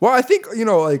 Well, I think,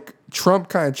 like Trump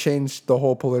kind of changed the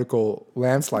whole political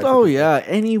landslide. Oh, yeah.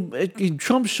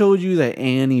 Trump showed you that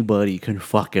anybody can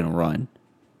fucking run.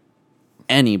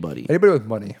 Anybody. Anybody with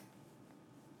money.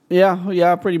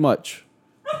 Yeah, pretty much.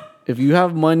 If you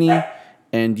have money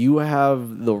and you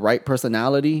have the right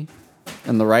personality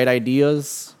and the right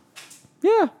ideas,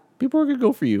 yeah, people are gonna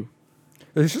go for you.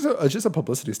 It's just a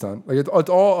publicity stunt. Like it's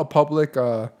all a public.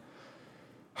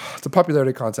 It's a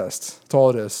popularity contest. That's all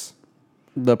it is.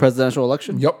 The presidential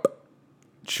election? Yep.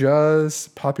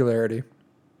 Just popularity.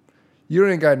 You don't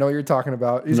even gotta know what you're talking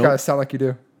about. You just Nope. gotta sound like you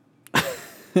do.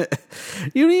 You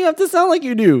don't even have to sound like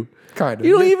you do. Kind of.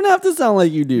 You don't even have to sound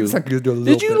like you do. It's like you do a little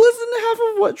Did you bit. listen to half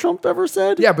of what Trump ever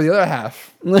said? Yeah, but the other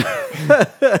half.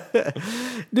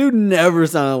 Dude never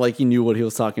sounded like he knew what he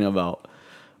was talking about.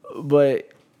 But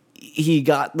he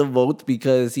got the vote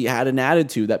because he had an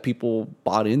attitude that people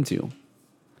bought into.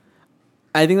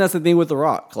 I think that's the thing with The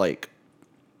Rock. Like,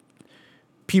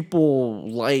 people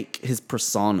like his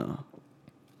persona.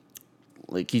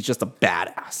 Like, he's just a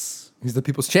badass. He's the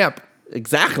people's champ.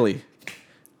 Exactly.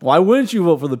 Why wouldn't you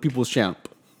vote for the people's champ?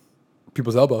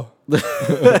 People's elbow.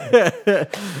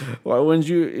 Why wouldn't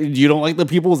you? You don't like the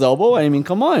people's elbow? I mean,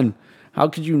 come on. How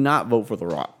could you not vote for The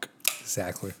Rock?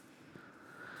 Exactly.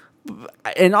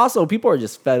 And also, people are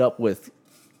just fed up with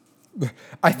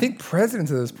I think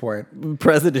presidents at this point.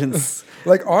 presidents.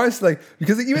 Like, honestly,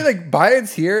 because even like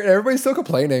Biden's here and everybody's still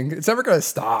complaining. It's never gonna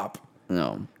stop.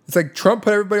 No. It's like Trump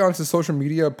put everybody onto social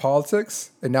media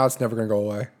politics, and now it's never gonna go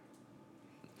away.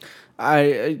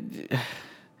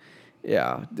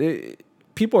 Yeah.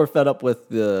 People are fed up with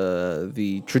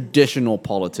the traditional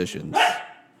politicians.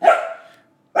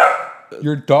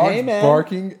 Your dog's Hey, man.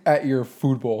 barking at your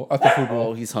food bowl, at the food Oh,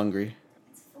 bowl. he's hungry.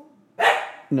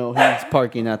 No, he's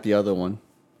parking at the other one.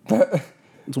 That's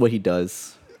what he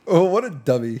does. Oh, what a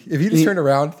dummy! If he just turned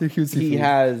around, he would see He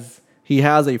food.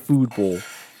 has a food bowl,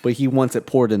 but he wants it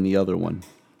poured in the other one.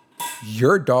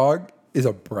 Your dog is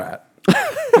a brat.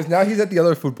 Because now he's at the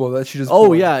other food bowl that she just. Oh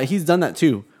poured. yeah, he's done that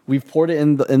too. We've poured it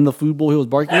in the food bowl he was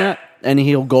barking at, and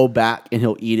he'll go back and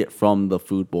he'll eat it from the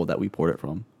food bowl that we poured it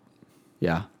from.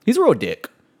 Yeah, he's a real dick.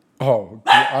 Oh,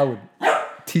 I would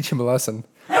teach him a lesson.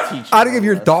 I'd give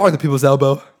your dog the people's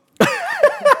elbow.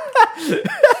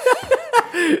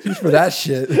 Just for that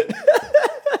shit.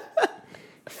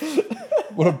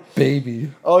 What a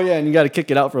baby. Oh yeah, and you got to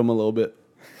kick it out for him a little bit.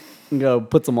 You got to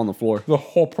put some on the floor. The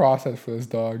whole process for this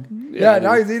dog. Yeah,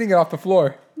 now he's eating it off the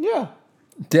floor. Yeah.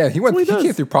 Damn, he what he came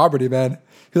does. through poverty, man.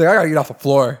 He's like, I gotta eat off the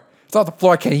floor. It's off the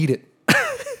floor, I can't eat it.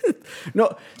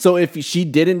 No, so if she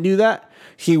didn't do that,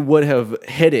 he would have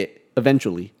hit it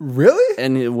eventually, Really?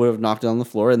 and it would have knocked it on the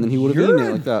floor, and then he would have You're eaten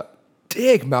it like that.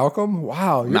 Dick, Malcolm.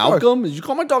 Wow. your dog- Malcolm? Did you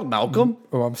call my dog Malcolm?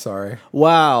 Oh, I'm sorry.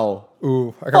 Wow.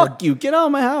 Ooh, I got Fuck you. Get out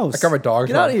of my house. I got my dogs.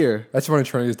 Get out of wrong. here. That's one of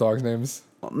Trinity's dog's names.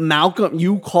 Malcolm,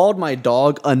 you called my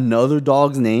dog another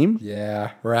dog's name?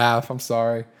 Yeah, Raph. I'm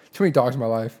sorry. Too many dogs in my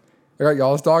life. I got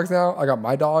y'all's dogs now. I got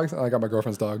my dogs, and I got my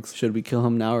girlfriend's dogs. Should we kill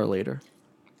him now or later?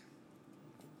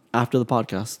 After the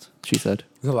podcast, she said.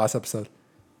 This is the last episode.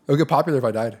 It would get popular if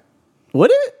I died. Would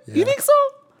it? You Yeah. think so?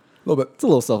 A little bit. It's a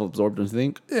little self-absorbed, don't you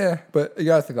think? Yeah, but you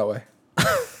gotta think that way.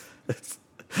 That's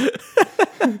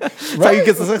how you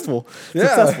get successful. Yeah.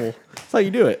 Successful. That's how you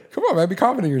do it. Come on, man. Be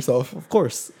confident in yourself. Of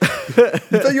course. You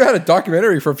thought you had a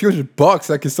documentary for a few $100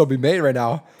 that can still be made right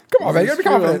now. Come on, man. You gotta be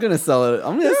I'm confident. gonna sell it.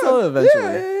 I'm gonna sell it eventually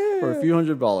yeah. for a few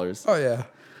 $100. Oh, yeah.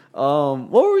 What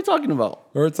were we talking about?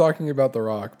 We're talking about The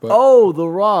Rock, but Oh, The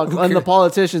Rock and the cares?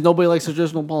 politicians. Nobody likes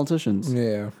traditional politicians.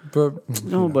 yeah, but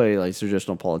Nobody likes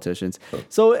traditional politicians.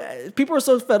 So people are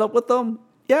so fed up with them.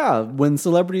 Yeah, when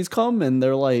celebrities come and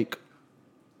they're like,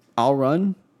 "I'll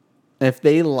run," if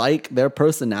they like their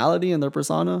personality and their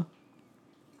persona,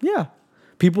 yeah.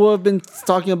 People have been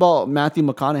talking about Matthew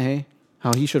McConaughey,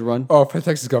 how he should run. oh, for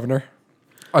Texas governor,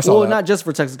 I saw Well, that. not just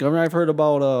for Texas governor. I've heard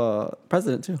about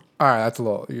president too. All right, that's a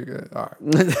little. All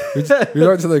right, you're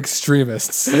going to the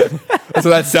extremists. That's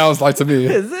what that sounds like to me.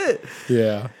 Is it?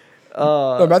 Yeah.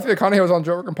 No, Matthew McConaughey was on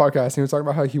Joe Rogan podcast, and he was talking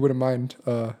about how he wouldn't mind,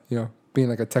 being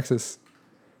like a Texas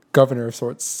governor of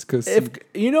sorts. Because If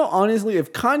honestly,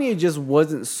 if Kanye just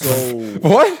wasn't so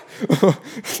what?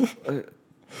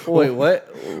 Wait, what?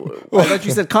 I thought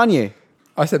you said Kanye.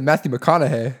 I said Matthew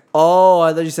McConaughey. Oh,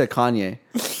 I thought you said Kanye.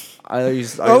 I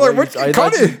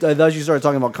thought you started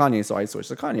talking about Kanye, so I switched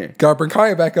to Kanye. Gotta bring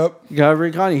Kanye back up. You gotta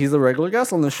bring Kanye. He's a regular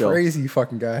guest on the show. Crazy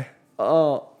fucking guy.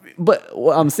 But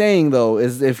what I'm saying though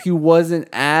is, if he wasn't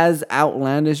as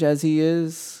outlandish as he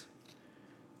is,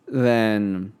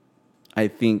 then I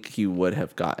think he would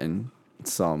have gotten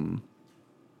some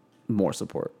more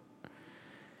support.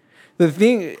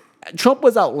 Trump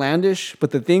was outlandish,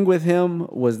 but the thing with him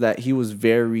was that he was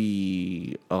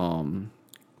very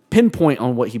pinpoint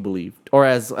on what he believed, or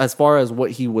as far as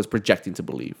what he was projecting to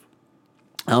believe.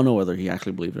 I don't know whether he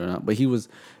actually believed it or not, but he was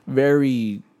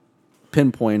very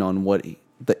pinpoint on what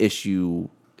the issue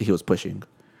he was pushing.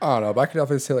 I don't know, but I can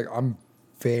definitely say like I'm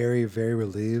very, very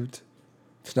relieved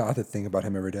to not have to think about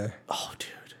him every day. Oh,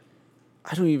 dude,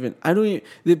 I don't even.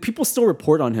 The people still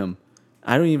report on him.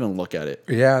 I don't even look at it.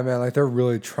 Yeah, man, like they're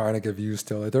really trying to give views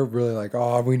still. Like they're really like,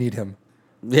 oh, we need him.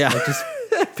 Yeah, Like just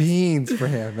fiends for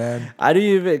him, man. I don't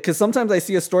even, because sometimes I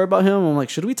see a story about him. I'm like,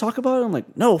 should we talk about it? I'm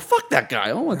like, no, fuck that guy. I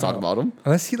don't want to talk about him.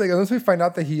 Unless we find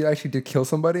out that he actually did kill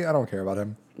somebody, I don't care about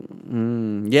him.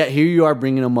 Yeah, here you are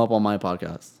bringing him up on my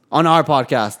podcast, on our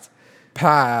podcast.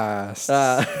 Past,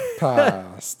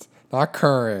 past, not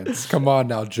current. Come on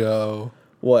now, Joe.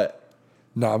 What?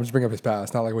 No, I'm just bringing up his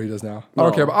past, not like what he does now. No. I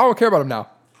don't care about him now.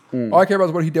 All I care about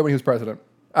is what he did when he was president.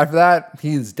 After that,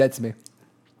 he's dead to me.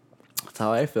 That's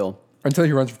how I feel. Until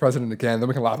he runs for president again, then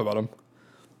we can laugh about him.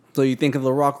 So you think if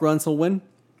The Rock runs, he'll win?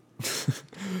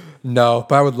 No,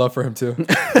 but I would love for him to.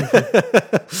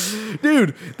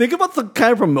 Dude, think about the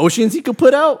kind of promotions he could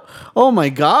put out. Oh my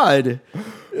God. It'd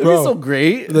be Bro, so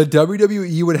great. The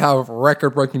WWE would have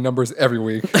record-breaking numbers every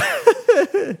week.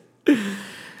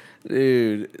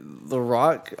 Dude, The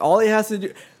Rock, all he has to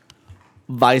do,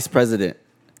 Vice President,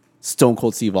 Stone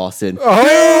Cold Steve Austin.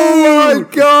 Oh my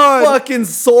God! Fucking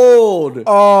sold.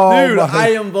 Oh, dude, my- I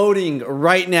am voting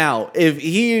right now. If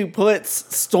he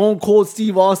puts Stone Cold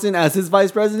Steve Austin as his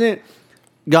vice president,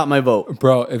 got my vote.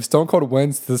 Bro, if Stone Cold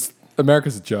wins, this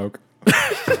America's a joke.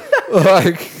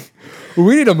 Like,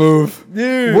 we need to move,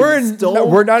 Dude,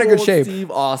 we're not in good Cold shape.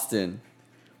 Steve Austin.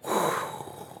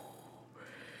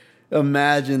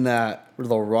 Imagine that.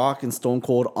 The Rock and Stone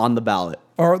Cold on the ballot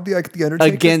Or the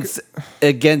Undertaker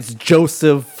against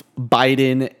Joseph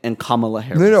Biden and Kamala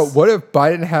Harris. No. What if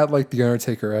Biden had like the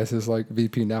Undertaker as his like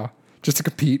VP now, just to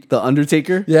compete? The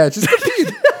Undertaker? Yeah, just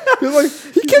compete. He's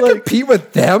like, he can't like- compete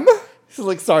with them. He's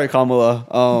like, sorry, Kamala.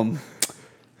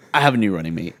 I have a new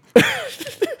running mate.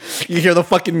 You hear the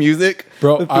fucking music?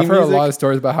 Bro, The I've theme heard music? a lot of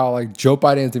stories about how like Joe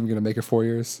Biden isn't even gonna make it 4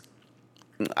 years.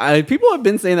 People have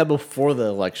been saying that before the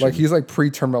election. Like he's like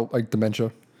pre-terminal like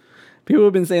dementia. People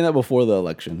have been saying that before the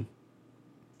election.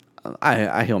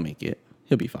 He'll make it.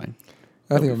 He'll be fine.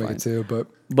 I think be he'll make fine. it too, but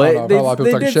I But don't know, I've heard a lot of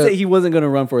they people did talking say shit. he wasn't going to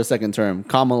run for a second term.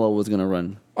 Kamala was going to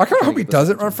run. I kind of hope he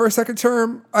doesn't run for a second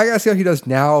term. I gotta see how he does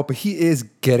now, but he is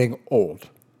getting old,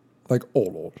 like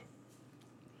old.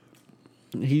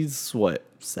 He's what,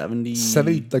 70?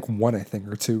 70, like one, I think,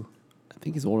 or two. I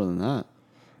think he's older than that.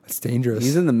 That's dangerous.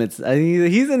 He's in the mid.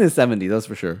 He's in his 70s. That's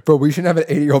for sure. But we shouldn't have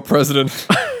an 80-year-old president.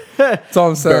 That's all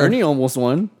I'm saying. Bernie almost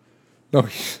won. No.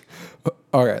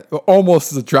 Okay.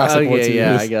 Almost is a drastic word to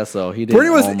Yeah, use. I guess so. He did. Bernie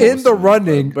was in the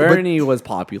running, but- Bernie was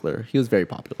popular. He was very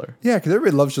popular. Yeah, because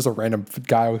everybody loves just a random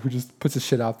guy who just puts his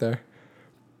shit out there.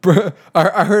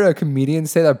 I heard a comedian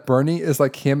say that Bernie is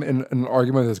like him in an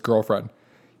argument with his girlfriend.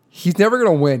 He's never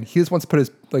gonna win. He just wants to put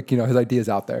his his ideas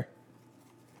out there.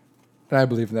 And I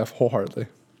believe in that wholeheartedly.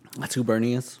 That's who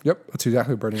Bernie is. Yep, that's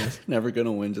exactly what Bernie is. Never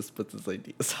gonna win. Just puts his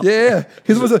ideas out. Yeah.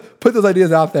 He's supposed to put those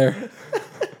ideas out there.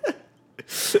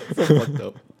 So fucked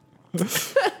up.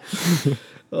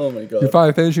 Oh my god. You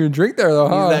finally finished your drink there though,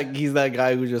 huh? He's that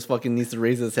guy who just fucking needs to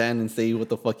raise his hand and say what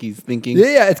the fuck he's thinking.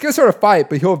 Yeah, it's gonna start a fight,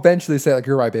 but he'll eventually say like,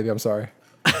 "You're right, baby. I'm sorry."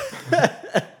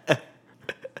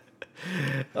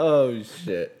 Oh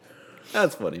shit.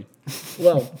 That's funny.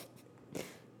 Well,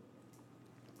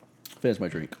 finish my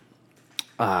drink.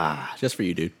 Just for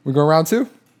you, dude. We go round 2?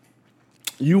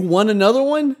 You won another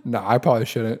one? No, I probably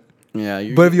shouldn't. Yeah.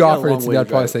 But if you got a offered it long to way me, I'd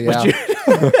probably drive. say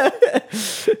But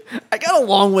yeah. I got a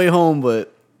long way home,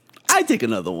 but I'd take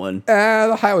another one.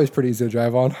 The highway's pretty easy to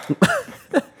drive on.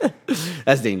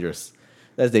 That's dangerous.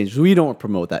 That's dangerous. We don't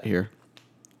promote that here.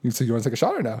 So you want to take a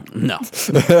shot or no? No.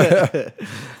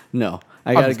 No.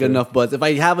 I got a just good kidding. enough buzz. If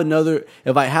I have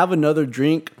another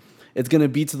drink, it's gonna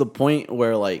be to the point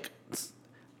where like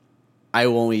I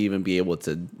won't even be able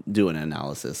to do an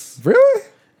analysis. Really?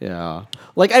 Yeah.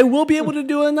 Like I will be able to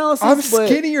do an analysis. I'm but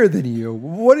skinnier than you.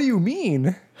 What do you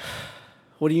mean?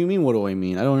 What do you mean? What do I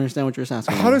mean? I don't understand what you're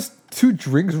asking. How does 2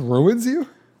 drinks ruins you?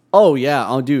 Oh yeah,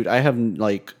 oh dude, I have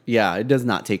like yeah, it does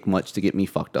not take much to get me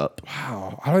fucked up.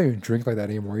 Wow, I don't even drink like that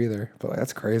anymore either. But like,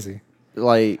 that's crazy.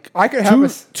 Like I could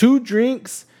have two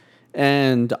drinks,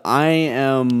 and I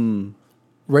am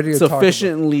Ready to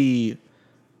sufficiently.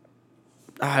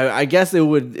 I guess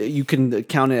you can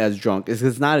count it as drunk.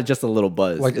 It's not just a little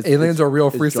buzz. Like It's- aliens it's- are real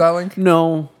it's freestyling?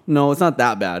 drunk. No, it's not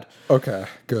that bad. Okay,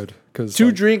 good. Because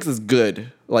Two drinks is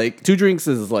good. Like 2 drinks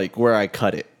is like where I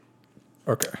cut it.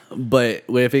 Okay. But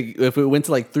if it went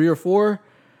to like 3 or 4,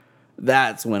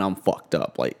 that's when I'm fucked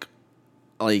up. Like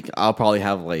I'll probably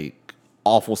have like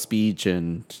awful speech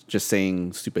and just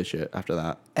saying stupid shit after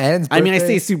that. Ann's I mean, I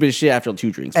birthday- say stupid shit after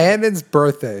 2 drinks. Annan's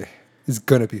birthday is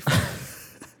gonna be fun.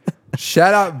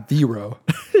 Shout out Vero.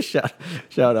 shout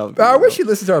out. I wish he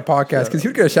listened to our podcast because he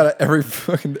would get a shout out every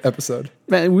fucking episode.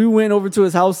 Man, we went over to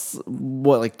his house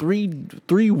like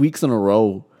 3 weeks in a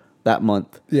row that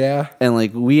month. Yeah. And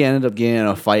like we ended up getting in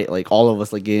a fight, like all of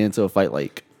us like getting into a fight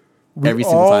like We every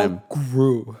single all time.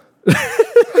 grew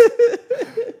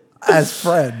as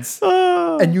friends.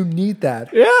 And you need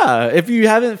that. Yeah, if you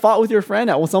haven't fought with your friend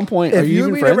at some point, are If you you even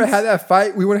and me friends? never had that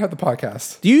fight, we wouldn't have the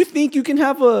podcast. Do you think you can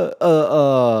have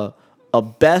a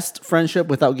best friendship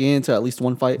without getting into at least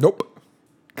one fight? Nope.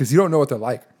 Because you don't know what they're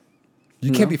like.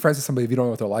 You can't be friends with somebody if you don't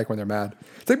know what they're like when they're mad.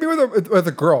 It's like being with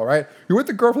a girl, right? You're with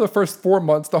the girl for the first 4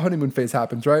 months, the honeymoon phase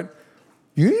happens, right?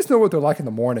 You need to know what they're like in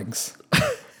the mornings.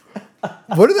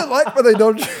 What are they like when they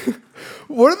don't?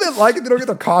 What are they like if they don't get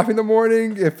their coffee in the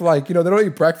morning? If like they don't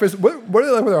eat breakfast. What are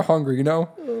they like when they're hungry?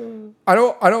 I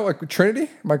don't like Trinity,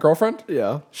 my girlfriend.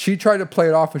 Yeah. She tried to play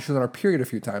it off when she was on her period a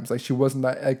few times. Like she wasn't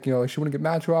that like like she wouldn't get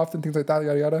mad too often, things like that,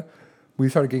 yada yada. We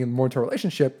started getting more into a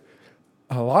relationship.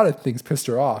 A lot of things pissed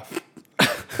her off.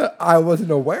 I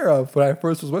wasn't aware of when I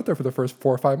first was with her for the first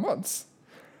 4 or 5 months.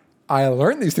 I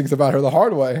learned these things about her the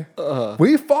hard way.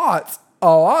 We fought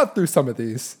a lot through some of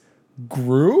these,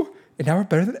 grew, and now we're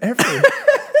better than ever.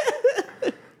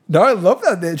 Now I love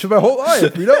that bitch my whole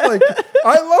life. Like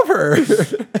I love her.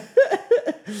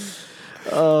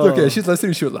 Okay, she's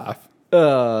listening. She would laugh. Me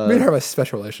and her have a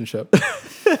special relationship.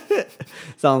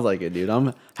 Sounds like it, dude.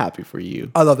 I'm happy for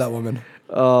you. I love that woman.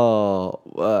 Oh,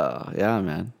 yeah,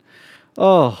 man.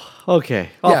 Oh, okay.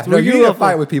 Yeah, no, you need to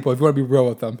fight with people if you want to be real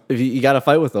with them. If you got to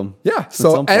fight with them. Yeah. At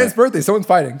So some and it's point. birthday. Someone's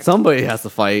fighting. Somebody has to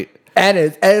fight. And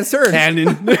it's turn.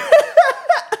 Cannon.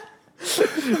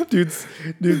 dude's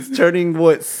turning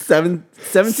what 17?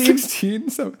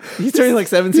 16. He's turning like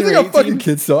 17 He's or like 18. a fucking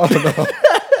kid still. I don't know.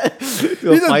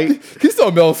 He'll fight. He's still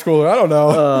a middle schooler. I don't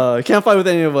know. Can't fight with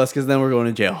any of us because then we're going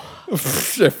to jail.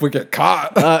 If we get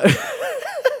caught.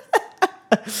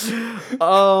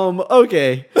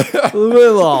 Okay. A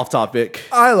little off topic.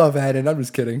 I love Annan. I'm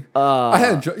just kidding. I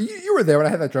had you were there when I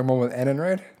had that drunk moment with Annan,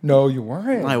 right? No, you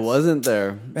weren't. I wasn't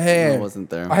there. Man, I wasn't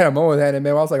there. I had a moment with Annan,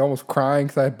 man. I was like almost crying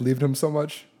because I believed him so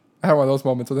much. I had one of those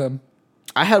moments with him.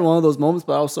 I had one of those moments,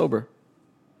 but I was sober.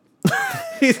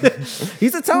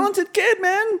 He's a talented kid,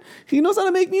 man. He knows how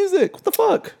to make music. What the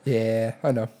fuck? Yeah,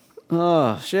 I know.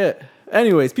 Oh, shit.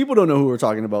 Anyways, people don't know who we're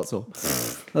talking about, so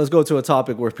let's go to a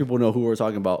topic where people know who we're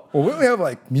talking about. Well, we only have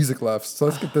like music left, so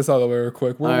let's get this out of the way real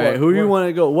quick. All right, who do you want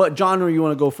to go? What genre you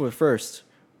want to go for first?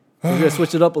 We're gonna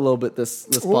switch it up a little bit this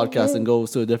podcast and go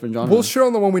to a different genre. We'll share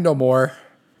on the one we know more.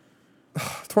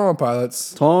 21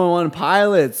 Pilots. 21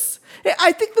 Pilots. Hey,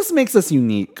 I think this makes us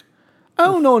unique. I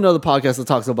don't know another podcast that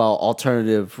talks about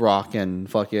alternative rock and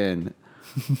fucking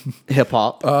hip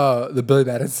hop. The Billy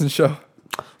Madison show.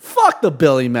 Fuck the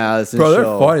Billy Madison Bro, they're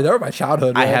show. funny. They were my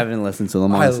childhood. I man. haven't listened to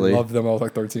them, I honestly. loved them. I was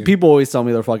like 13. People always tell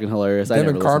me they're fucking hilarious. I Them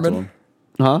never and listened to Carmen?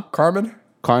 them. Huh? Carmen?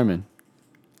 Carmen.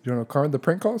 You don't know Carmen, the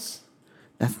prank calls?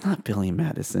 That's not Billy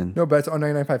Madison. No, but it's on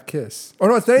 99.5 Kiss. Oh,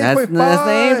 no, it's That's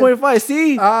 98.5. the 8.5.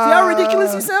 See how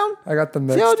ridiculous you sound? I got them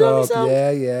how mixed dumb you up. sound?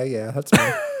 Yeah. That's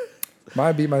fine.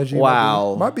 My B, my G,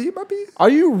 Wow. my B. My B. Are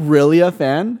you really a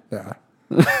fan? Yeah.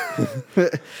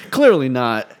 Clearly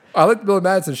not. I like the Billy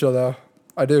Madison show, though.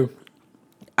 I do.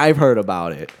 I've heard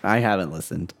about it. I haven't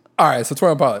listened. All right, so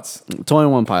 21 Pilots.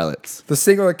 21 Pilots. The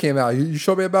single that came out, you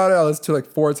showed me about it. I listened to it like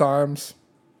 4 times.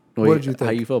 What did you think?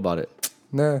 How you feel about it?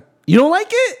 Nah. You don't like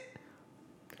it?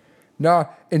 Nah.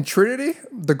 And Trinity,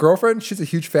 the girlfriend, she's a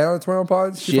huge fan of the 21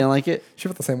 Pilots. She didn't like it? She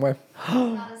felt the same way.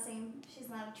 Not the same. She's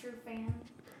not a true fan.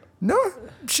 No,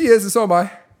 she is, and so am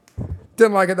I.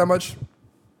 Didn't like it that much.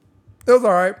 It was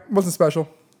all right. Wasn't special.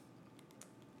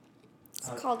 It's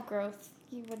called growth.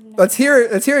 You wouldn't know. Let's hear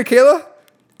it. Let's hear it, Kayla.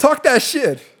 Talk that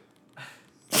shit.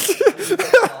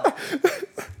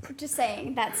 I'm just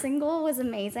saying that single was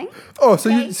amazing. Oh, so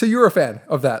Okay. you were a fan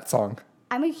of that song.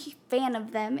 I'm a fan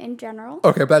of them in general.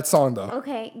 Okay, but that song though.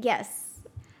 Okay, yes.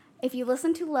 if you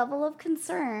listen to Level of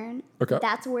Concern, Okay.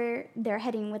 that's where they're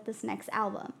heading with this next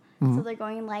album. So they're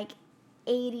going like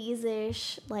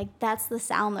 80s-ish, like that's the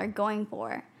sound they're going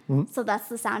for. So that's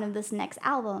the sound of this next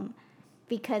album.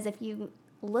 Because if you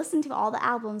listen to all the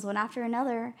albums one after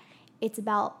another, it's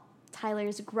about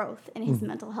Tyler's growth and his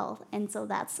mental health. And so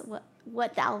that's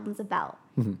what the album's about.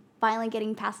 Finally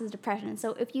getting past his depression.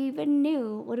 So if you even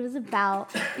knew what it was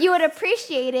about, you would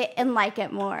appreciate it and like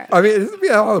it more. I mean, it doesn't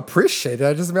mean I don't appreciate it.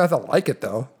 It doesn't mean I have to like it,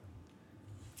 though.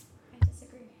 I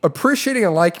disagree. Appreciating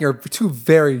and liking are two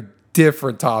very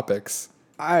different topics.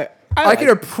 I I can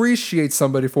appreciate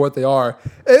somebody for what they are.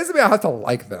 It doesn't mean I have to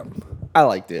like them. I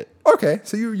liked it. Okay,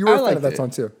 so you were a fan liked of that it. song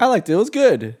too. I liked it. It was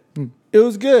good. It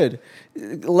was good.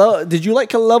 Did you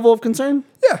like Level of Concern?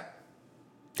 Yeah.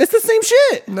 It's the same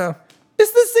shit. No.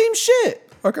 It's the same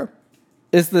shit. Okay.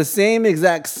 It's the same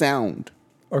exact sound.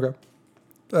 Okay.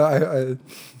 I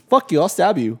Fuck you. I'll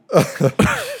stab you. hey,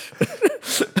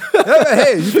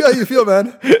 you feel how you feel,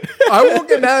 man. I won't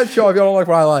get mad at y'all if y'all don't like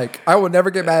what I like. I will never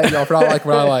get mad at y'all for not liking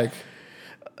what I like.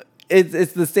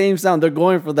 It's the same sound. They're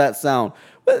going for that sound.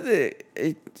 But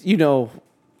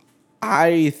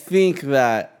I think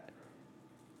that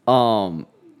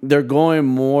they're going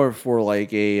more for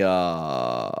like a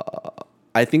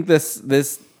I think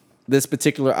this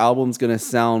particular album's gonna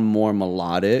sound more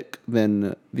melodic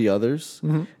than the others,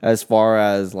 as far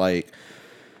as like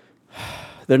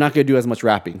they're not gonna do as much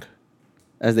rapping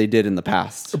as they did in the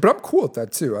past. But I'm cool with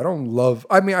that too. I love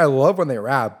when they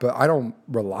rap, but I don't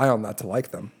rely on that to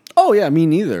like them. Oh yeah, me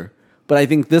neither. But I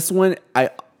think this one, this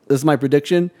is my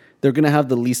prediction. They're gonna have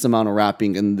the least amount of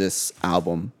rapping in this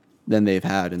album than they've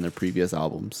had in their previous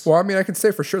albums. Well, I mean, I can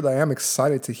say for sure that I am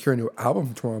excited to hear a new album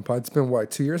from 21 Pilots. It's been,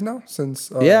 what, 2 years now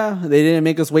since... Yeah, they didn't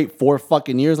make us wait 4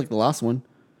 fucking years like the last one.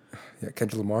 Yeah,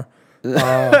 Kendrick Lamar.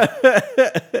 But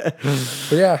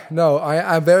yeah, no,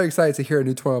 I'm very excited to hear a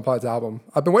new 21 Pilots album.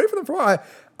 I've been waiting for them for a while.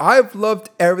 I've loved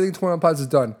everything 21 Pilots has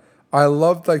done. I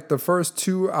loved like the first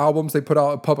 2 albums they put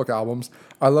out, public albums.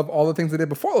 I love all the things they did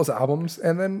before those albums.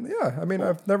 And then, yeah, I mean,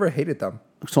 I've never hated them.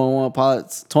 21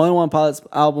 Pilots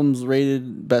albums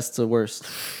rated best to worst.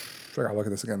 I gotta look at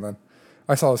this again then.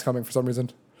 I saw this coming for some reason.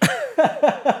 Did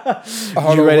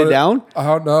you write it down? I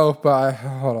don't know, but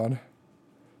hold on.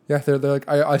 Yeah, they're like,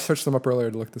 I searched them up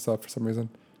earlier to look this up for some reason.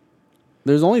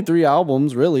 There's only 3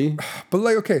 albums, really. But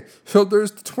like, okay, so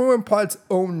there's the 21 Pilots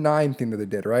 09 thing that they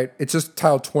did, right? It's just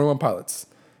titled 21 Pilots.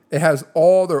 It has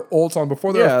all their old songs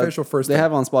before their official first They thing.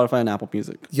 have it on Spotify and Apple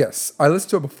Music. Yes. I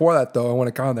listened to it before that, though, and when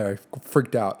it got on there, I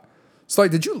freaked out. So,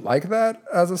 like, did you like that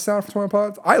as a sound for 21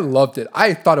 Pilots? I loved it.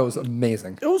 I thought it was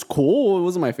amazing. It was cool. It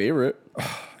wasn't my favorite.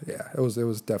 Yeah, it was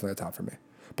definitely a top for me.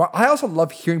 But I also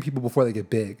love hearing people before they get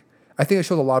big. I think it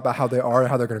shows a lot about how they are and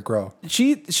how they're going to grow.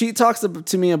 She talks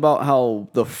to me about how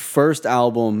the first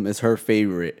album is her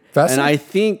favorite. Vessel? And I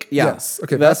think, Yes.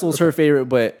 Okay, Vessel's Vessel, her favorite,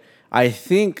 but I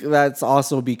think that's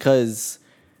also because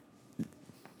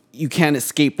you can't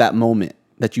escape that moment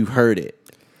that you heard it.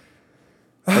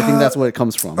 I think that's what it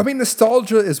comes from. I mean,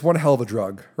 nostalgia is one hell of a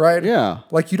drug, right? Yeah.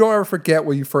 Like, you don't ever forget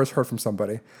what you first heard from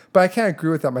somebody. But I can't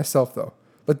agree with that myself, though.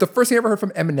 Like, the first thing I ever heard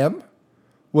from Eminem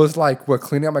was like, what,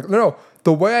 Cleaning Up My... No,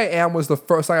 The Way I Am was the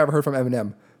first thing I ever heard from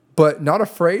Eminem. But Not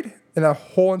Afraid, and that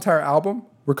whole entire album,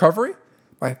 Recovery,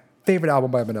 my favorite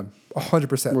album by Eminem.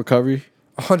 100%. Recovery.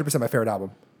 100% my favorite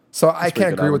album. So I pretty can't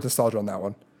good agree album. with nostalgia on that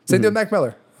one. Same thing with Mac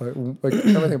Miller. Like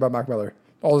everything about Mac Miller.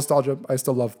 All nostalgia, I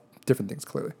still love different things,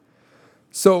 clearly.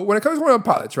 So when it comes to 21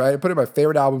 Pilots, right, I put in my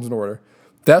favorite albums in order.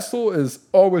 Vessel is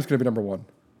always going to be number 1.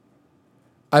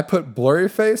 I put Blurry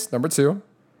Face, number 2.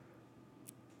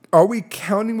 Are we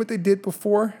counting what they did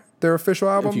before their official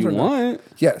albums? If you or no? want.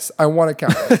 Yes, I want to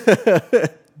count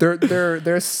it.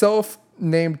 their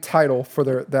self-named title for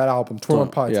that album, 21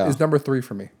 Pilots, yeah. is number 3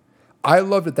 for me. I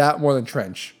loved it that more than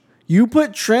Trench. You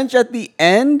put Trench at the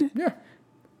end? Yeah.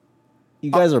 You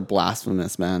guys are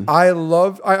blasphemous, man. I didn't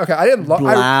love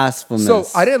Blasphemous. So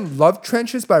I didn't love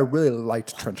Trenches, but I really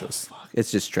liked Trenches.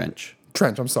 It's just Trench.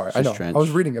 Trench, I'm sorry. I know. Just Trench. I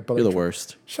was reading it, but You're like, the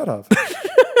worst. Shut up.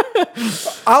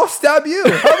 I'll stab you.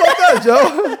 How about that,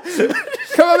 Joe?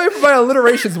 Come at me for my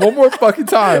alliterations one more fucking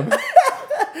time.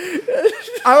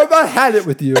 I'm about had it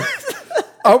with you.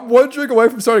 I'm one drink away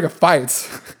from starting a fight.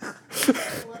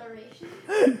 Alliteration.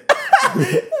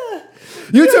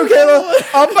 You too, Kayla.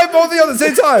 I'll fight both of you at the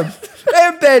same time.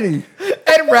 And Benny.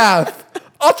 And Raph.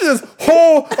 I'll turn this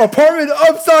whole apartment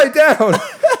upside down.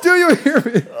 Do you hear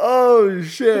me? Oh,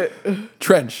 shit.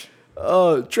 Trench.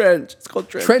 Oh, Trench. It's called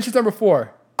Trench. Trench is number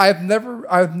 4. I've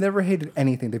never hated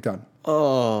anything they've done.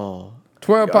 Oh.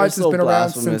 21 You're Pilots so has been around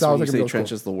blasphemous since I when was you like a say middle Trench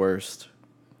school. is the worst.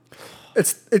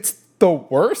 It's the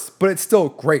worst, but it's still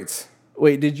great.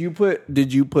 Wait, did you put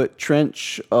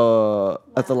Trench at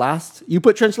the last? You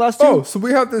put Trench last too? Oh, so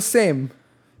we have the same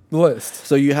list.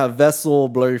 So you have Vessel,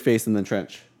 Blurryface, and then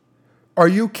Trench. Are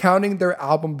you counting their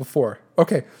album before?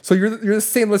 Okay, so you're the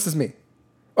same list as me.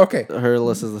 Okay, Her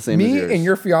list is the same as me yours. and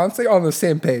your fiance are on the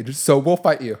same page, so we'll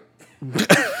fight you.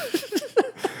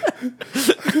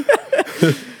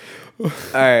 All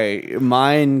right,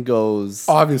 mine goes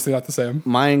Obviously not the same.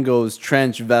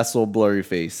 Trench, Vessel,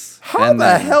 Blurryface. How And the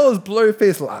then hell is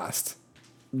Blurryface last?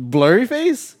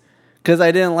 Blurryface? Because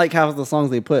I didn't like half of the songs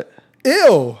they put.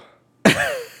 Ew.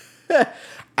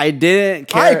 I didn't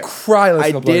care. I cry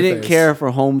listening I to didn't Blurryface. care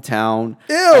for Hometown.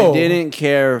 Ew. I didn't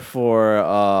care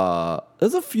for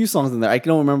there's a few songs in there. I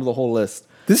don't remember the whole list.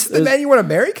 This is the man you want to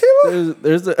marry, Kayla?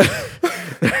 There's a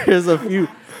there's a few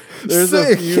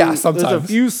Yeah, sometimes. there's a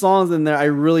few songs in there I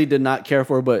really did not care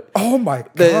for, but Oh my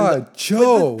the- God,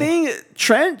 Joe. But the thing,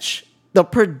 Trench, the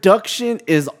production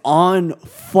is on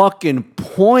fucking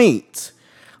point.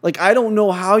 Like, I don't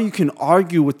know how you can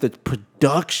argue with the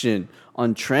production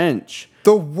on Trench.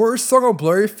 The worst song on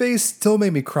Blurryface still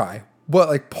made me cry. What,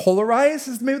 like Polarized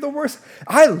is maybe the worst?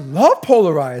 I love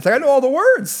Polarized. Like, I know all the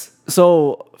words.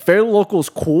 So Fairly Local's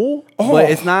cool, Oh. but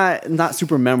it's not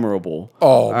super memorable. Oh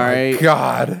All my right.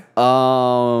 God.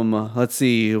 Let's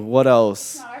see what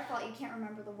else. It's not our fault you can't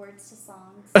remember the words to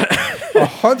songs.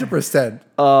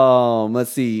 100%.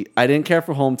 Let's see. I didn't care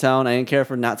for Hometown. I didn't care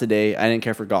for Not Today. I didn't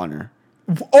care for Goner.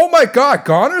 Oh my God.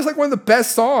 Goner is like one of the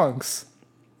best songs.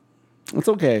 It's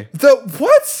okay.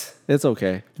 What? It's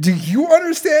okay. Do you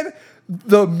understand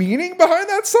the meaning behind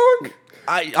that song?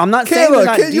 I'm not saying they're Kayla,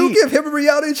 not can you deep. give him a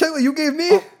reality check like you gave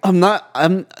me? I'm not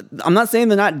saying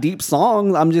they're not deep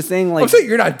songs. I'm just saying like I'm saying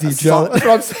you're not deep, Joe. That's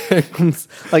what I'm saying.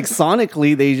 like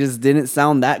sonically they just didn't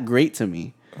sound that great to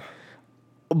me.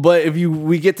 But if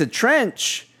we get to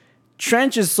Trench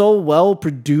is so well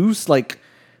produced, like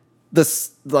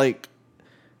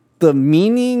the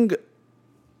meaning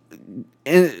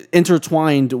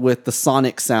intertwined with the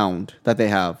sonic sound that they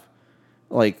have,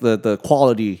 like the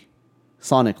quality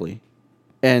sonically.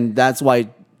 And that's why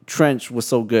Trench was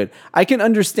so good. I can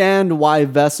understand why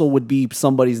Vessel would be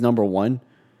somebody's number one,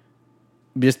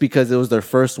 just because it was their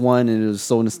first one and it was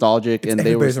so nostalgic, and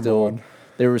they were everybody's number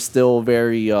one. still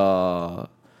very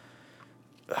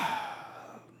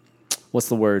what's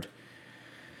the word?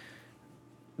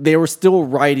 They were still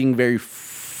writing very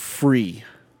free.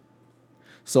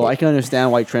 So I can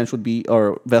understand why Trench would be,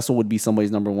 or Vessel would be somebody's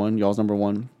number one, y'all's number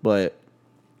one. But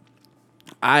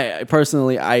I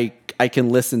personally, I can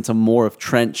listen to more of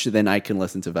Trench than I can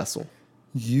listen to Vessel.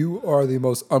 You are the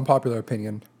most unpopular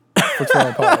opinion for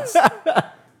 21 Pods.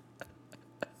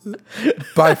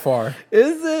 By far.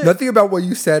 Is it? Nothing about what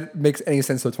you said makes any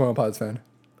sense to a 21 Pods fan.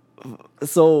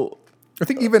 So I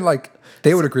think even like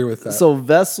they would agree with that. so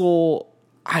Vessel,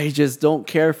 I just don't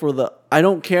care for the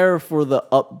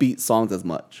upbeat songs as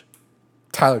much.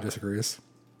 Tyler disagrees.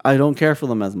 I don't care for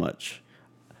them as much.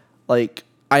 Like,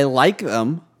 I like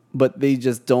them, but they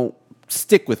just don't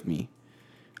stick with me.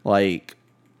 Like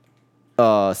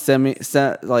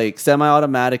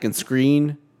semi-automatic and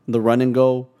Screen, The Run and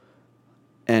Go,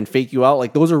 and Fake You Out.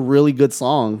 Like, those are really good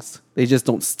songs. They just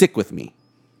don't stick with me.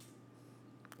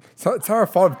 It's not our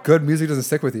fault if good music doesn't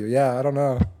stick with you. Yeah, I don't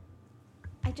know.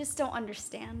 I just don't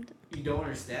understand. You don't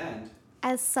understand.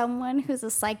 As someone who's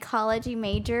a psychology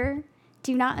major,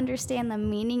 do not understand the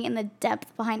meaning and the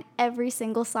depth behind every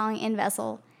single song in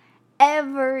Vessel.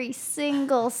 Every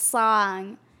single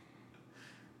song.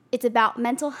 It's about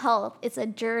mental health. It's a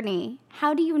journey.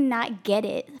 How do you not get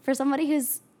it? For somebody who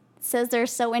says they're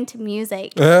so into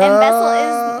music, and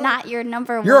Vessel is not your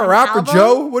number one. You're a rapper, album,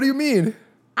 Joe. What do you mean?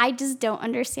 I just don't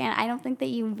understand. I don't think that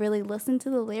you really listen to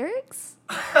the lyrics.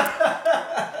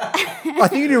 I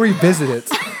think you need to revisit it.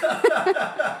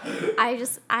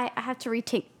 I have to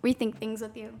rethink things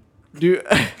with you.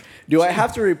 Do I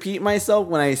have to repeat myself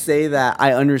when I say that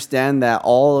I understand that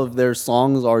all of their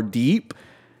songs are deep?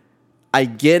 I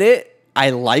get it. I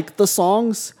like the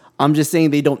songs. I'm just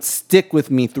saying they don't stick with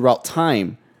me throughout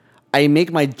time. I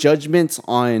make my judgments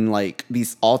on like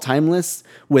these all-time lists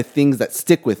with things that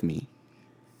stick with me.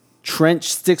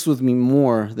 Trench sticks with me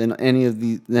more than any of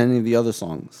the other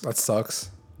songs. That sucks.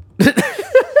 That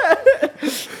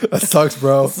sucks,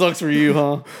 bro. Sucks for you,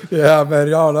 huh? Yeah, man.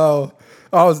 Y'all know.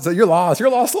 You're lost. You're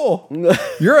a lost soul.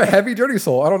 You're a heavy, dirty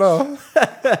soul. I don't know.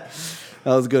 That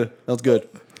was good. All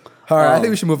right, I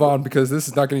think we should move on because this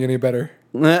is not going to get any better.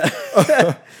 Well,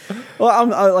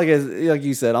 like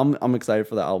you said, I'm excited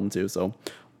for the album too. So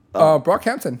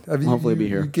Brockhampton. Have you, Hopefully be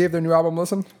here. You gave their new album a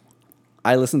listen?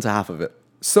 I listened to half of it.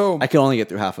 So I can only get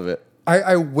through half of it.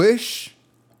 I wish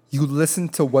you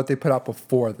listened to what they put out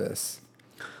before this.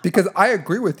 Because I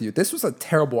agree with you. This was a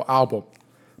terrible album.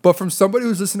 But from somebody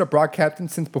who's listened to Brockhampton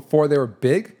since before they were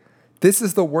big, this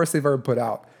is the worst they've ever put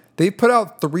out. They put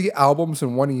out 3 albums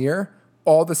in 1 year.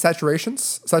 All the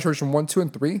Saturations, Saturation 1, 2,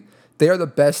 and 3, they are the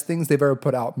best things they've ever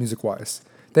put out music-wise.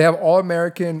 They have All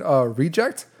American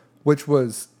Reject, which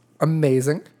was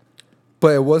amazing,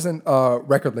 but it wasn't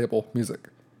record label music.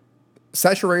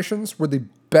 Saturations were the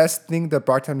best thing that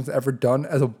Brockhampton's ever done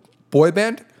as a boy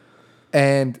band,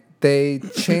 and they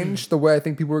changed the way I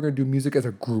think people were going to do music as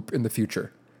a group in the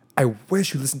future. I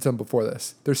wish you listened to them before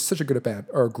this. They're such a good band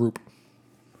or a group.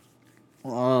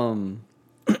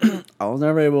 I was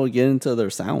never able to get into their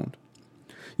sound.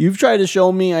 You've tried to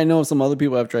show me. I know some other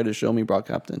people have tried to show me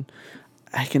Brockhampton.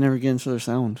 I can never get into their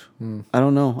sound. I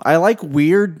don't know. I like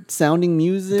weird sounding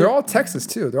music. They're all Texas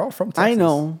too. They're all from Texas.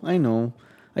 I know.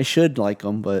 I should like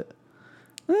them, but.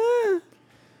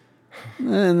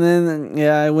 And then,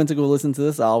 I went to go listen to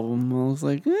this album. I was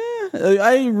like,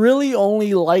 I really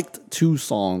only liked 2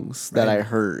 songs that I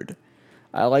heard.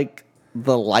 I like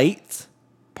The Light,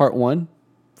 Part 1.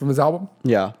 From his album?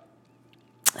 Yeah.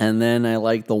 And then I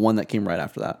like the one that came right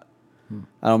after that.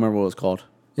 I don't remember what it was called.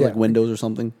 Yeah. Like Windows or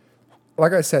something.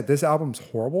 Like I said, this album's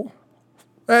horrible.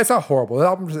 It's not horrible. The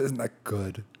album just isn't that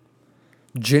good.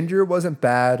 Ginger wasn't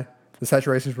bad. The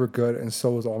Saturations were good, and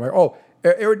so was All American. Oh,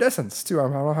 Iridescence, too. I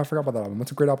don't know how I forgot about that album.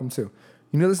 That's a great album, too.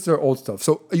 You know, this is their old stuff.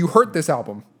 So you heard this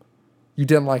album. You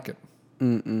didn't like it.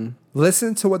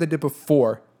 Listen to what they did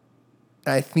before,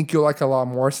 and I think you'll like it a lot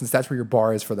more since that's where your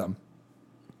bar is for them.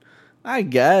 I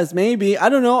guess maybe I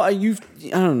don't know. I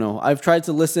don't know. I've tried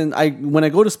to listen. When I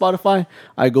go to Spotify,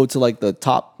 I go to like the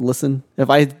top listen. If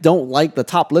I don't like the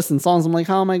top listen songs, I'm like,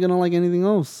 how am I gonna like anything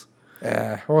else?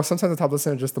 Yeah. Well, sometimes the top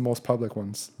listen are just the most public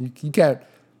ones. You can't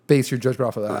base your judgment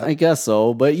off of that. I guess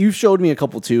so. But you showed me a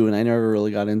couple too, and I never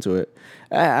really got into it.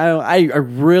 I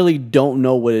really don't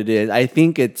know what it is. I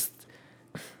think it's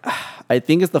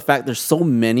the fact there's so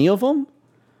many of them.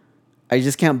 I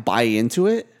just can't buy into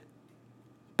it.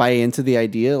 Buy into the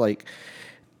idea. Like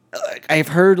I've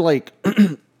heard like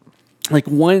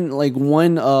one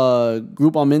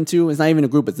group I'm into. It's not even a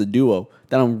group, it's a duo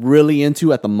that I'm really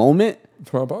into at the moment.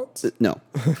 12 Bots? No.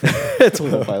 It's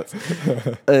 12 Pilots.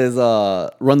 Is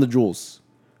Run the Jewels.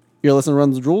 You listen to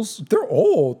Run the Jewels? They're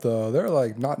old though. They're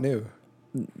like not new.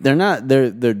 They're not.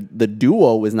 The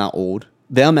duo is not old.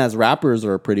 Them as rappers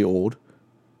are pretty old.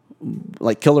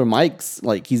 Like Killer Mike's,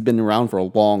 like he's been around for a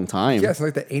long time. Yeah, it's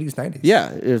like the 80s, 90s. Yeah,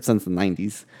 since the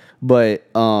 90s. But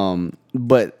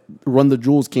Run the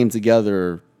Jewels came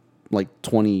together like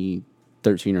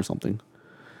 2013 or something.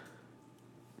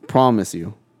 Promise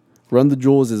you. Run the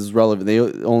Jewels is relevant.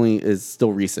 Is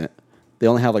still recent. They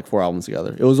only have like 4 albums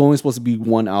together. It was only supposed to be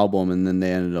 1 album, and then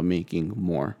they ended up making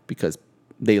more because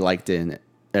they liked it and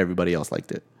everybody else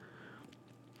liked it.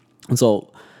 And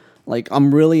so, like,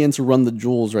 I'm really into Run the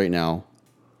Jewels right now.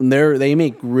 And they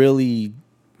make really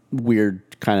weird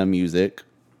kind of music.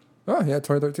 Oh yeah,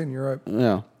 2013. You're right.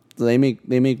 Yeah, so they make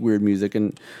weird music,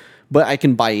 but I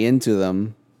can buy into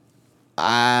them.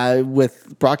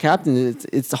 With Brockhampton,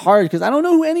 it's hard because I don't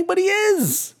know who anybody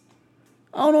is.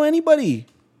 I don't know anybody.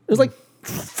 There's like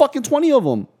fucking 20 of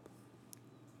them.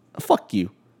 Fuck you.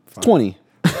 20.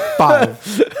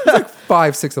 5. There's like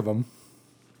 5, 6 of them.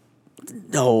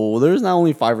 No, there's not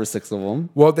only 5 or 6 of them.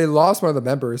 Well, they lost one of the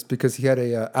members because he had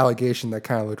a allegation that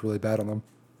kind of looked really bad on them.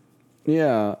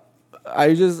 Yeah,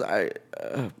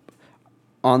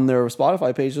 on their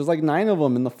Spotify page, there's like 9 of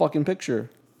them in the fucking picture.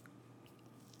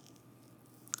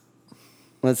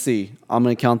 Let's see. I'm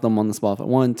gonna count them on the Spotify.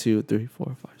 1, 2, 3,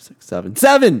 4, 5, 6, 7.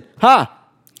 7! Ha!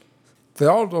 They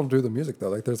all don't do the music though.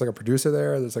 Like there's like a producer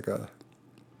there. There's like a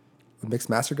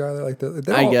mixed master guy there. Like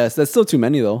I guess that's still too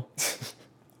many though.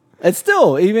 It's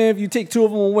still, even if you take 2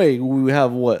 of them away, we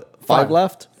have what, 5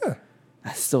 left? Yeah.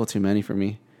 That's still too many for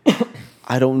me.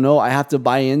 I don't know. I have to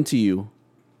buy into you.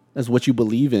 That's what you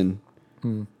believe in.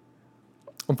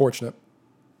 Unfortunate.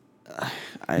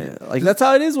 That's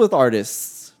how it is with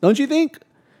artists, don't you think?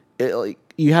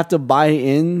 You have to buy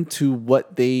into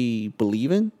what they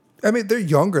believe in. I mean, they're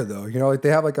younger though. You know, like they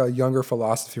have like a younger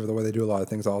philosophy for the way they do a lot of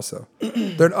things. Also,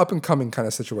 they're an up and coming kind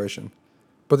of situation,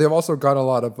 but they've also got a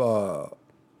lot of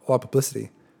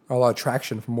publicity, a lot of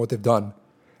traction from what they've done.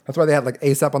 That's why they had like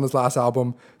ASAP on this last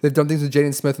album. They've done things with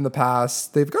Jaden Smith in the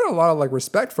past. They've got a lot of like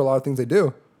respect for a lot of things they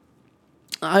do.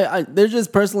 They're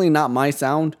just personally not my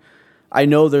sound. I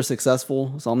know they're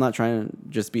successful, so I'm not trying to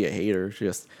just be a hater.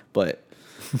 But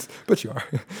But you are.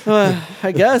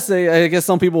 I guess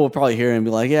some people will probably hear it and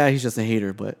be like, "Yeah, he's just a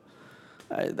hater." But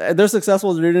they're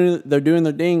successful. They're doing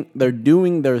their thing. They're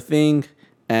doing their thing,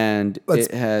 and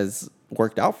it has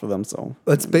worked out for them. So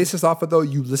Let's base this off of, though,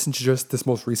 you listen to just this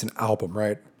most recent album,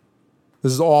 right?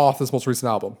 This is all off this most recent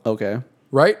album, okay,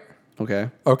 right? okay,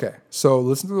 Okay. So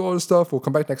listen to all this stuff. We'll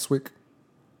come back next week.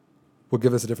 We'll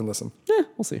give this a different listen. yeah,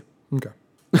 we'll see. Okay.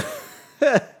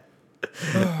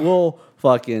 We'll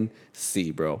fucking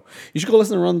see, bro. You should go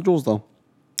listen to Run the Jewels though.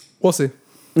 We'll see.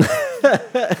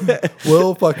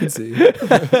 We'll fucking see. Run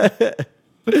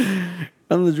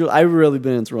the Jewels. I've really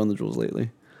been into Run the Jewels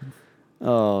lately.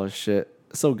 Oh shit,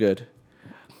 so good.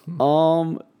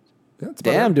 Yeah, that's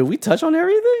about Damn, it. did we touch on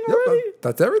everything Yep, already?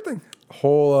 that's everything.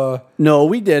 Whole, No,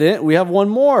 we didn't. We have one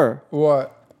more.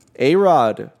 what?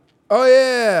 A-Rod. Oh,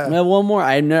 yeah. We have one more.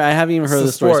 I haven't even heard of So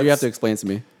the story, so you sports. have to explain to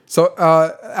me. So,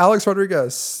 Alex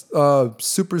Rodriguez,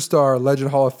 superstar, legend,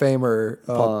 Hall of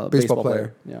Famer, baseball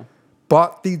player, Yeah.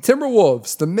 bought the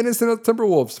Timberwolves, the Minnesota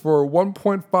Timberwolves, for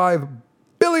 $1.5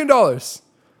 billion.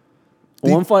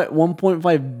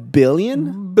 1.5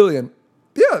 billion? Billion.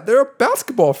 Yeah, they're a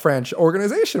basketball franchise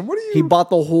organization. What do you? He bought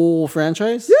the whole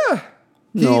franchise? Yeah,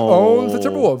 he No. owns the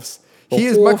Timberwolves. The He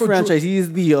is whole Michael. franchise. He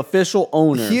is the official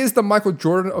owner. He is the Michael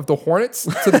Jordan of the Hornets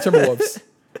to the Timberwolves.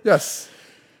 Yes.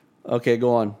 Okay,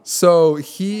 go on. So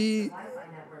he. Wi-Fi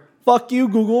network. Fuck you,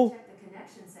 Google. Check the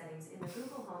connection settings in the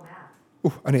Google Home app.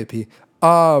 Ooh, I need to pee.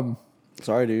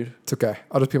 Sorry, dude. It's okay.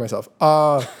 I'll just pee myself.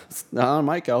 It's not on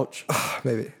my couch.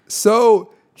 Maybe.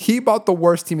 So he bought the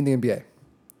worst team in the NBA.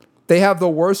 They have the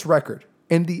worst record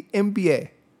in the NBA.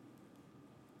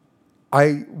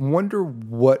 I wonder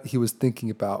what he was thinking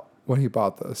about when he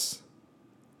bought this.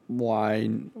 Why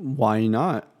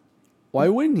not? Why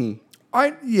wouldn't he?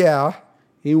 Yeah.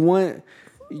 He went.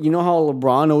 You know how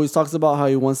LeBron always talks about how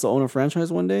he wants to own a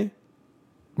franchise one day?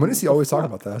 When does he always talk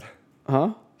about that?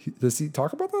 Huh? Does he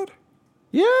talk about that?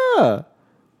 Yeah.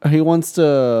 He wants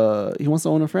to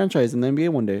own a franchise in the NBA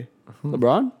one day.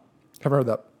 LeBron? Haven't heard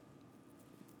that.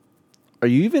 Are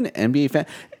you even an NBA fan?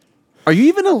 Are you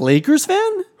even a Lakers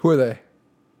fan? Who are they?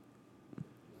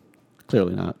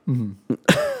 Clearly not.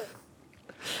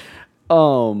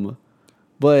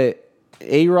 But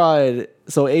A-Rod,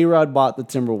 so A-Rod bought the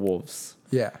Timberwolves,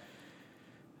 Yeah.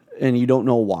 and you don't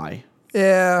know why.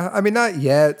 Yeah. I mean, not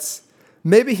yet.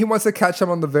 Maybe he wants to catch them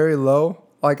on the very low,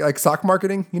 like stock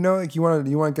marketing. You know, like you want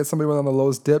to get somebody on the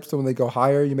lowest dip, so when they go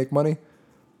higher, you make money,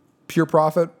 pure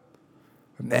profit.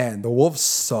 Man, the Wolves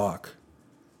suck.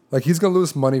 Like he's gonna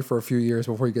lose money for a few years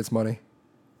before he gets money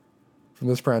from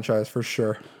this franchise for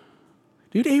sure.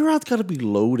 Dude, A-Rod's got to be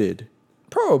loaded.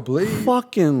 Probably.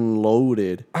 Fucking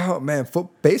loaded. Oh man,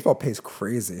 baseball pays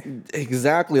crazy.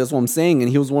 Exactly, that's what I'm saying.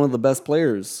 And he was one of the best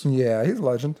players. Yeah, he's a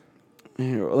legend.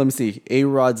 Here, let me see.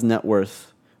 A-Rod's net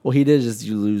worth. Well, he did just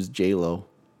lose J-Lo.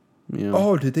 You know?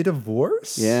 Oh, did they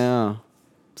divorce? Yeah.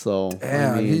 So,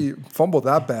 Damn, I mean, he fumbled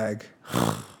that bag.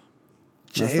 messed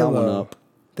that one J-Lo. up.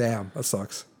 Damn, that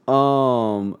sucks.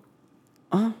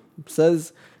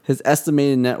 Says his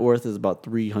estimated net worth is about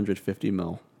 350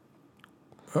 mil.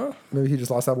 Huh? Maybe he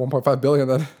just lost that 1.5 billion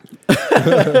then.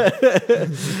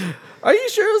 Are you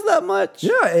sure it was that much?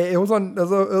 Yeah, it was on. It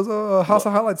was a House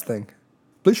of Highlights thing.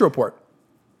 Bleacher Report,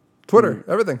 Twitter,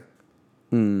 everything.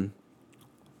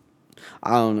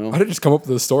 I don't know. I didn't just come up with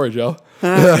this story, Joe.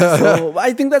 So,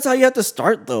 I think that's how you have to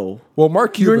start, though. Well,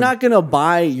 Mark Cuban. You're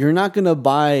not gonna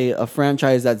buy a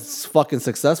franchise that's fucking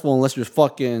successful unless you're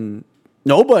fucking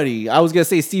nobody. I was gonna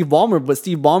say Steve Ballmer, but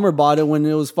Steve Ballmer bought it when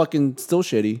it was fucking still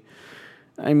shitty.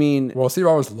 I mean, Well, Steve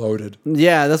was loaded.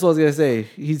 yeah, that's what I was gonna say.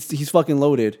 He's fucking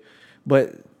loaded,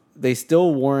 but they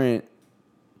still weren't.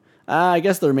 I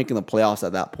guess they're making the playoffs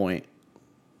at that point.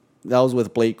 That was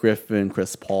with Blake Griffin,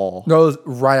 Chris Paul. No, it was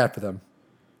right after them.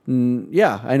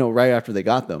 Yeah, I know. Right after they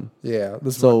got them. Yeah.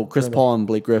 This is So what- Chris Paul and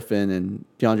Blake Griffin and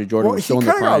DeAndre Jordan Well, were he still in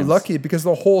kind the of got primes. lucky because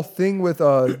the whole thing with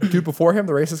dude before him,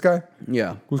 the racist guy,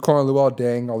 Yeah. who was calling Luol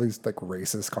Deng all these like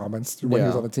racist comments when he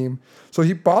was Yeah. on the team. So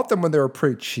he bought them when they were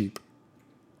pretty cheap.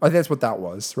 I think that's what that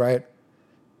was, right?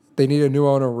 They need a new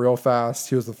owner real fast.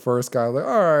 He was the first guy. Like,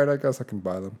 all right, I guess I can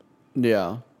buy them.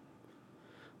 Yeah.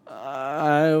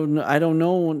 I don't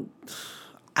know.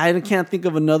 I can't think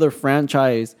of another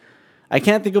franchise. I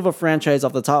can't think of a franchise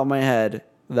off the top of my head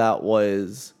that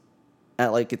was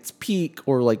at like its peak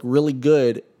or like really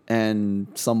good and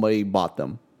somebody bought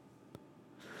them.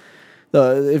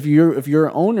 If you're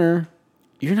an owner,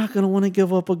 you're not gonna want to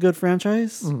give up a good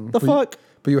franchise. The fuck?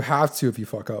 But you have to if you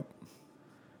fuck up.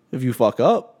 If you fuck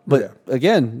up. But Yeah.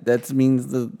 again, that means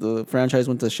the franchise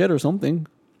went to shit or something.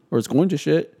 Or it's going to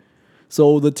shit.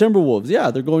 So the Timberwolves,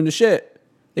 yeah, they're going to shit.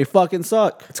 They fucking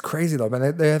suck. It's crazy though,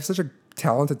 man. They have such a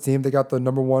talented team. They got the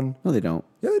number one. No, they don't.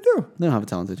 Yeah, they do. They don't have a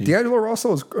talented team. D'Angelo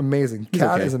Russell is amazing.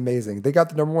 Cat okay. is amazing. They got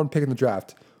the number one pick in the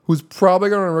draft, who's probably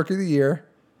going to win Rookie of the Year.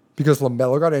 because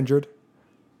LaMelo got injured.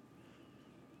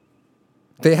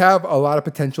 They have a lot of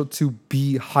potential to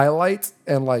be highlights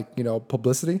and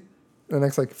publicity in the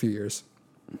next few years.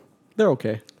 They're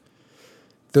okay.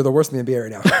 They're the worst in the NBA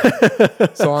right now.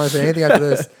 So honestly, anything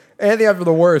after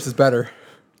the worst is better.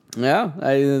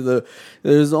 Yeah, you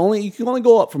can only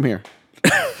go up from here.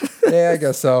 Yeah, I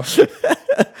guess so.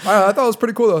 I thought it was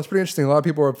pretty cool though. It's pretty interesting. A lot of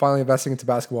people are finally investing into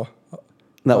basketball.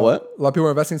 What? A lot of people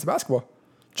are investing into basketball.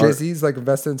 Jay-Z's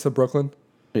invested into Brooklyn.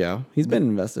 Yeah, he's been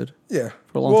invested. Yeah,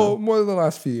 for a long time. More than the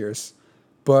last few years.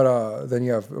 But then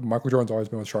you have Michael Jordan's always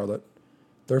been with Charlotte.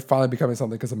 They're finally becoming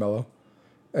something because of Melo,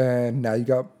 and now you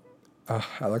got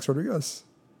Alex Rodriguez.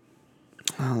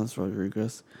 Alex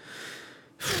Rodriguez.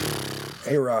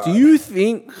 A-Rod. Do you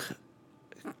think?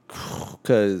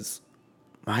 Because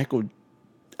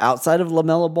outside of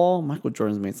LaMelo Ball, Michael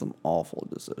Jordan's made some awful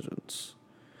decisions.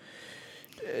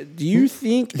 Do you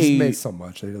think he's made so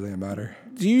much that it doesn't matter?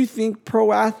 Do you think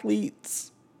pro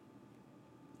athletes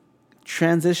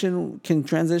can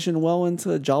transition well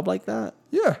into a job like that?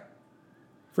 Yeah,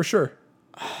 for sure.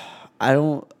 I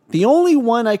don't. The only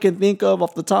one I can think of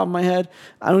off the top of my head,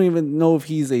 I don't even know if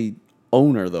he's a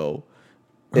owner though,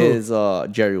 is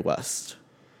Jerry West.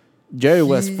 Jerry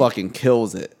West fucking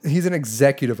kills it. He's an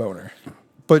executive owner,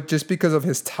 but just because of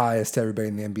his ties to everybody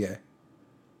in the NBA.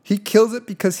 He kills it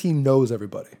because he knows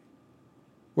everybody,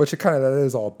 which that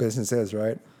is all business is,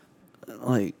 right?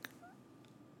 I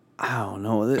don't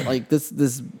know. It's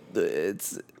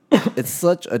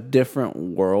such a different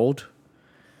world.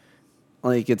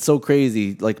 It's so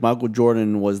crazy. Michael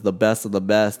Jordan was the best of the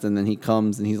best, and then he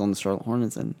comes and he's on the Charlotte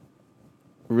Hornets, and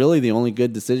really the only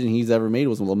good decision he's ever made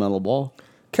was LaMelo Ball.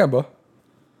 Kemba.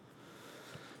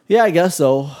 Yeah, I guess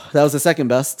so. That was the second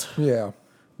best. Yeah.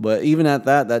 But even at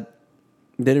that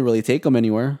didn't really take him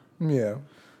anywhere. Yeah.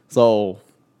 So,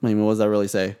 what does that really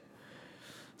say?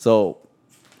 So,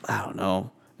 I don't know.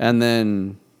 And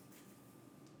then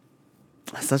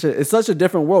it's such a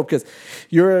different world because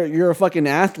you're a fucking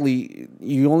athlete.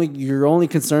 You're only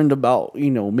concerned about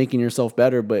making yourself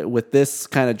better. But with this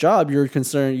kind of job, you're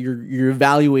concerned. You're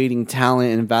evaluating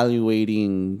talent and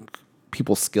evaluating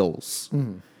people's skills.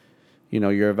 Mm.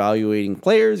 You're evaluating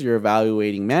players. You're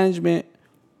evaluating management.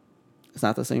 It's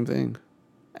not the same thing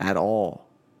at all.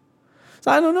 So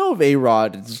I don't know if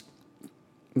A-Rod is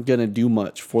gonna do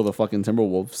much for the fucking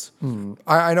Timberwolves.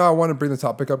 I know I want to bring the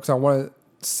topic up because I want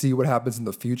to see what happens in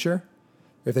the future.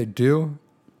 If they do,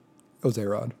 it was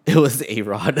A-Rod. It was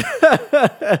A-Rod.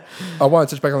 I want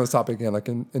to touch back on this topic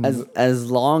again. As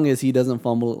long as he doesn't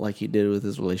fumble it like he did with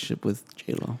his relationship with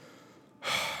J-Lo.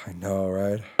 I know,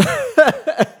 right?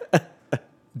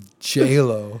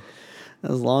 J-Lo.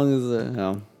 As long as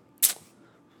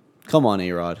come on,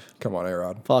 A-Rod. Come on,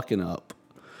 A-Rod. Fucking up.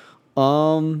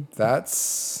 Is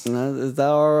that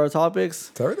our topics?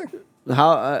 That's everything.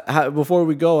 How before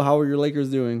we go, how are your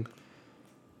Lakers doing?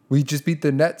 We just beat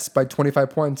the Nets by 25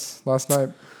 points last night.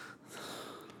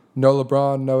 No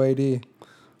LeBron, no AD. They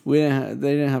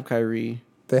didn't have Kyrie.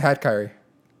 They had Kyrie.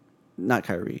 Not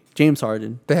Kyrie. James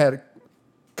Harden. They had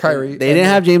Kyrie. They didn't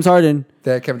have James Harden.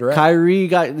 They had Kevin Durant. Kyrie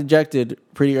got ejected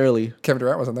pretty early. Kevin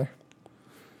Durant wasn't there.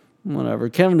 Whatever.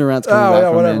 Kevin Durant's coming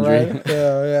back from injury. Right?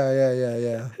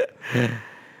 Yeah.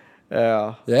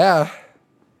 Yeah. Yeah.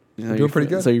 Doing pretty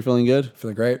good. So you're feeling good?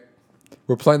 Feeling great.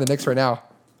 We're playing the Knicks right now.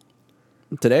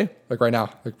 Today? Right now.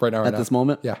 At this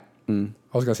moment? Yeah. I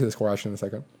was going to see the score actually in a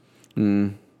second.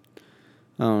 I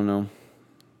don't know.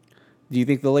 Do you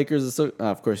think the Lakers are so...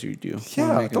 of course you do.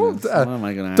 Yeah. What am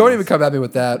I gonna don't ask? even come at me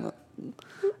with that.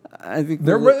 I think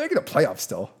they're making the playoffs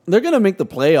still. They're going to make the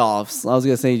playoffs. I was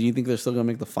going to say, do you think they're still going to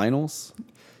make the finals?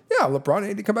 Yeah, LeBron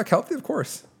and AD come back healthy, of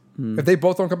course. If they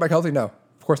both don't come back healthy, no.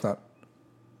 Of course not.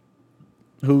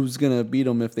 Who's going to beat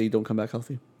them if they don't come back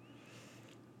healthy?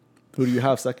 Who do you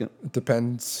have second? It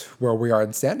depends where we are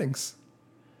in standings.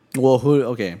 Well,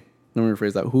 okay. Let me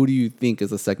rephrase that. Who do you think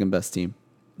is the second best team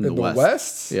in the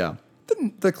West? Yeah.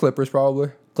 The Clippers, probably.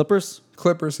 Clippers,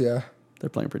 yeah. they're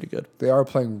playing pretty good. They are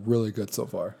playing really good so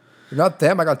far. If not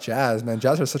them, I got Jazz, man.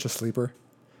 Jazz are such a sleeper.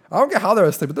 I don't get how they're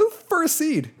a sleeper. They're the first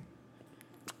seed.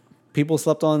 People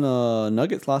slept on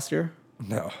Nuggets last year.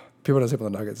 No. People don't sleep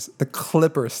on the Nuggets. The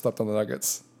Clippers slept on the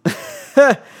Nuggets.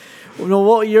 No,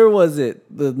 what year was it?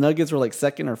 The Nuggets were like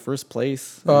second or first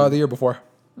place. The year before.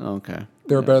 Okay.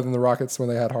 They were better than the Rockets when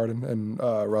they had Harden and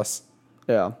Russ.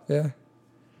 Yeah. Yeah.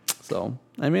 So,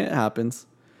 I mean, it happens.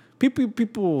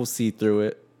 People will see through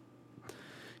it.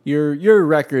 Your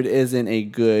record isn't a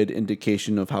good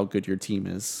indication of how good your team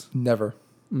is. Never.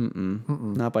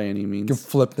 Not by any means. You can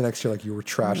flip the next year like you were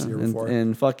trash the year before.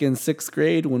 In fucking 6th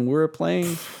grade when we were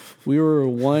playing, we were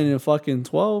 1 in fucking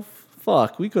 12.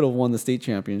 Fuck, we could have won the state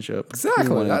championship. if we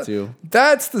Exactly. wanted to.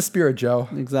 That's the spirit, Joe.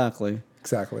 Exactly.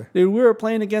 Exactly. Dude, we were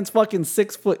playing against fucking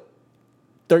 6 foot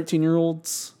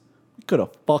 13-year-olds. We could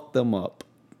have fucked them up.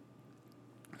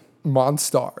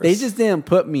 Monstars. They just didn't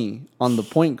put me on the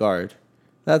point guard.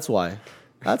 That's why.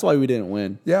 That's why we didn't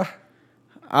win. Yeah.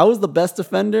 I was the best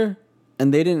defender,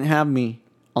 and they didn't have me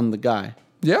on the guy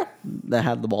Yeah. that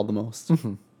had the ball the most.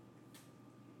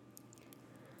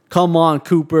 Come on,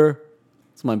 Cooper.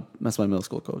 That's my middle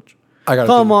school coach. I gotta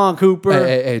Come pee. on, Cooper.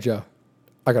 Hey, Joe.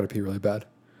 I gotta pee really bad.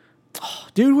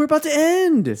 Dude, we're about to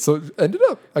end. So ended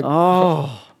up.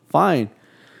 Oh, fine.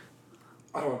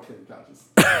 I don't want to pee in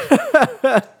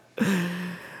couches.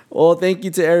 Well, thank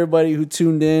you to everybody who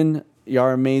tuned in. Y'all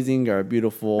amazing. Y'all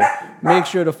beautiful. Make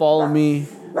sure to follow me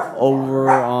over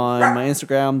on my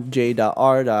Instagram,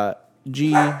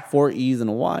 j.r.g, 4 E's and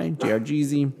a Y,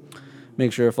 JRGZ.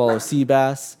 Make sure to follow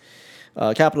Seabass,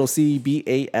 capital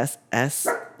CBASS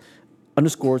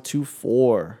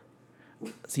 _24.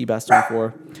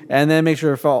 Seabass24. And then make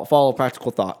sure to follow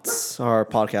Practical Thoughts, our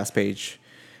podcast page.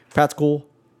 Practical,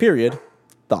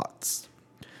 thoughts.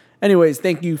 Anyways,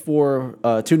 thank you for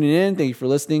tuning in. Thank you for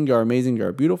listening. You're amazing.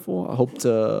 You're beautiful. I hope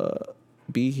to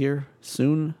be here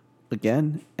soon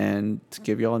again and to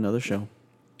give y'all another show.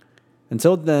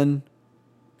 Until then,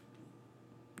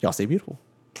 y'all stay beautiful.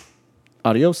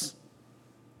 Adios.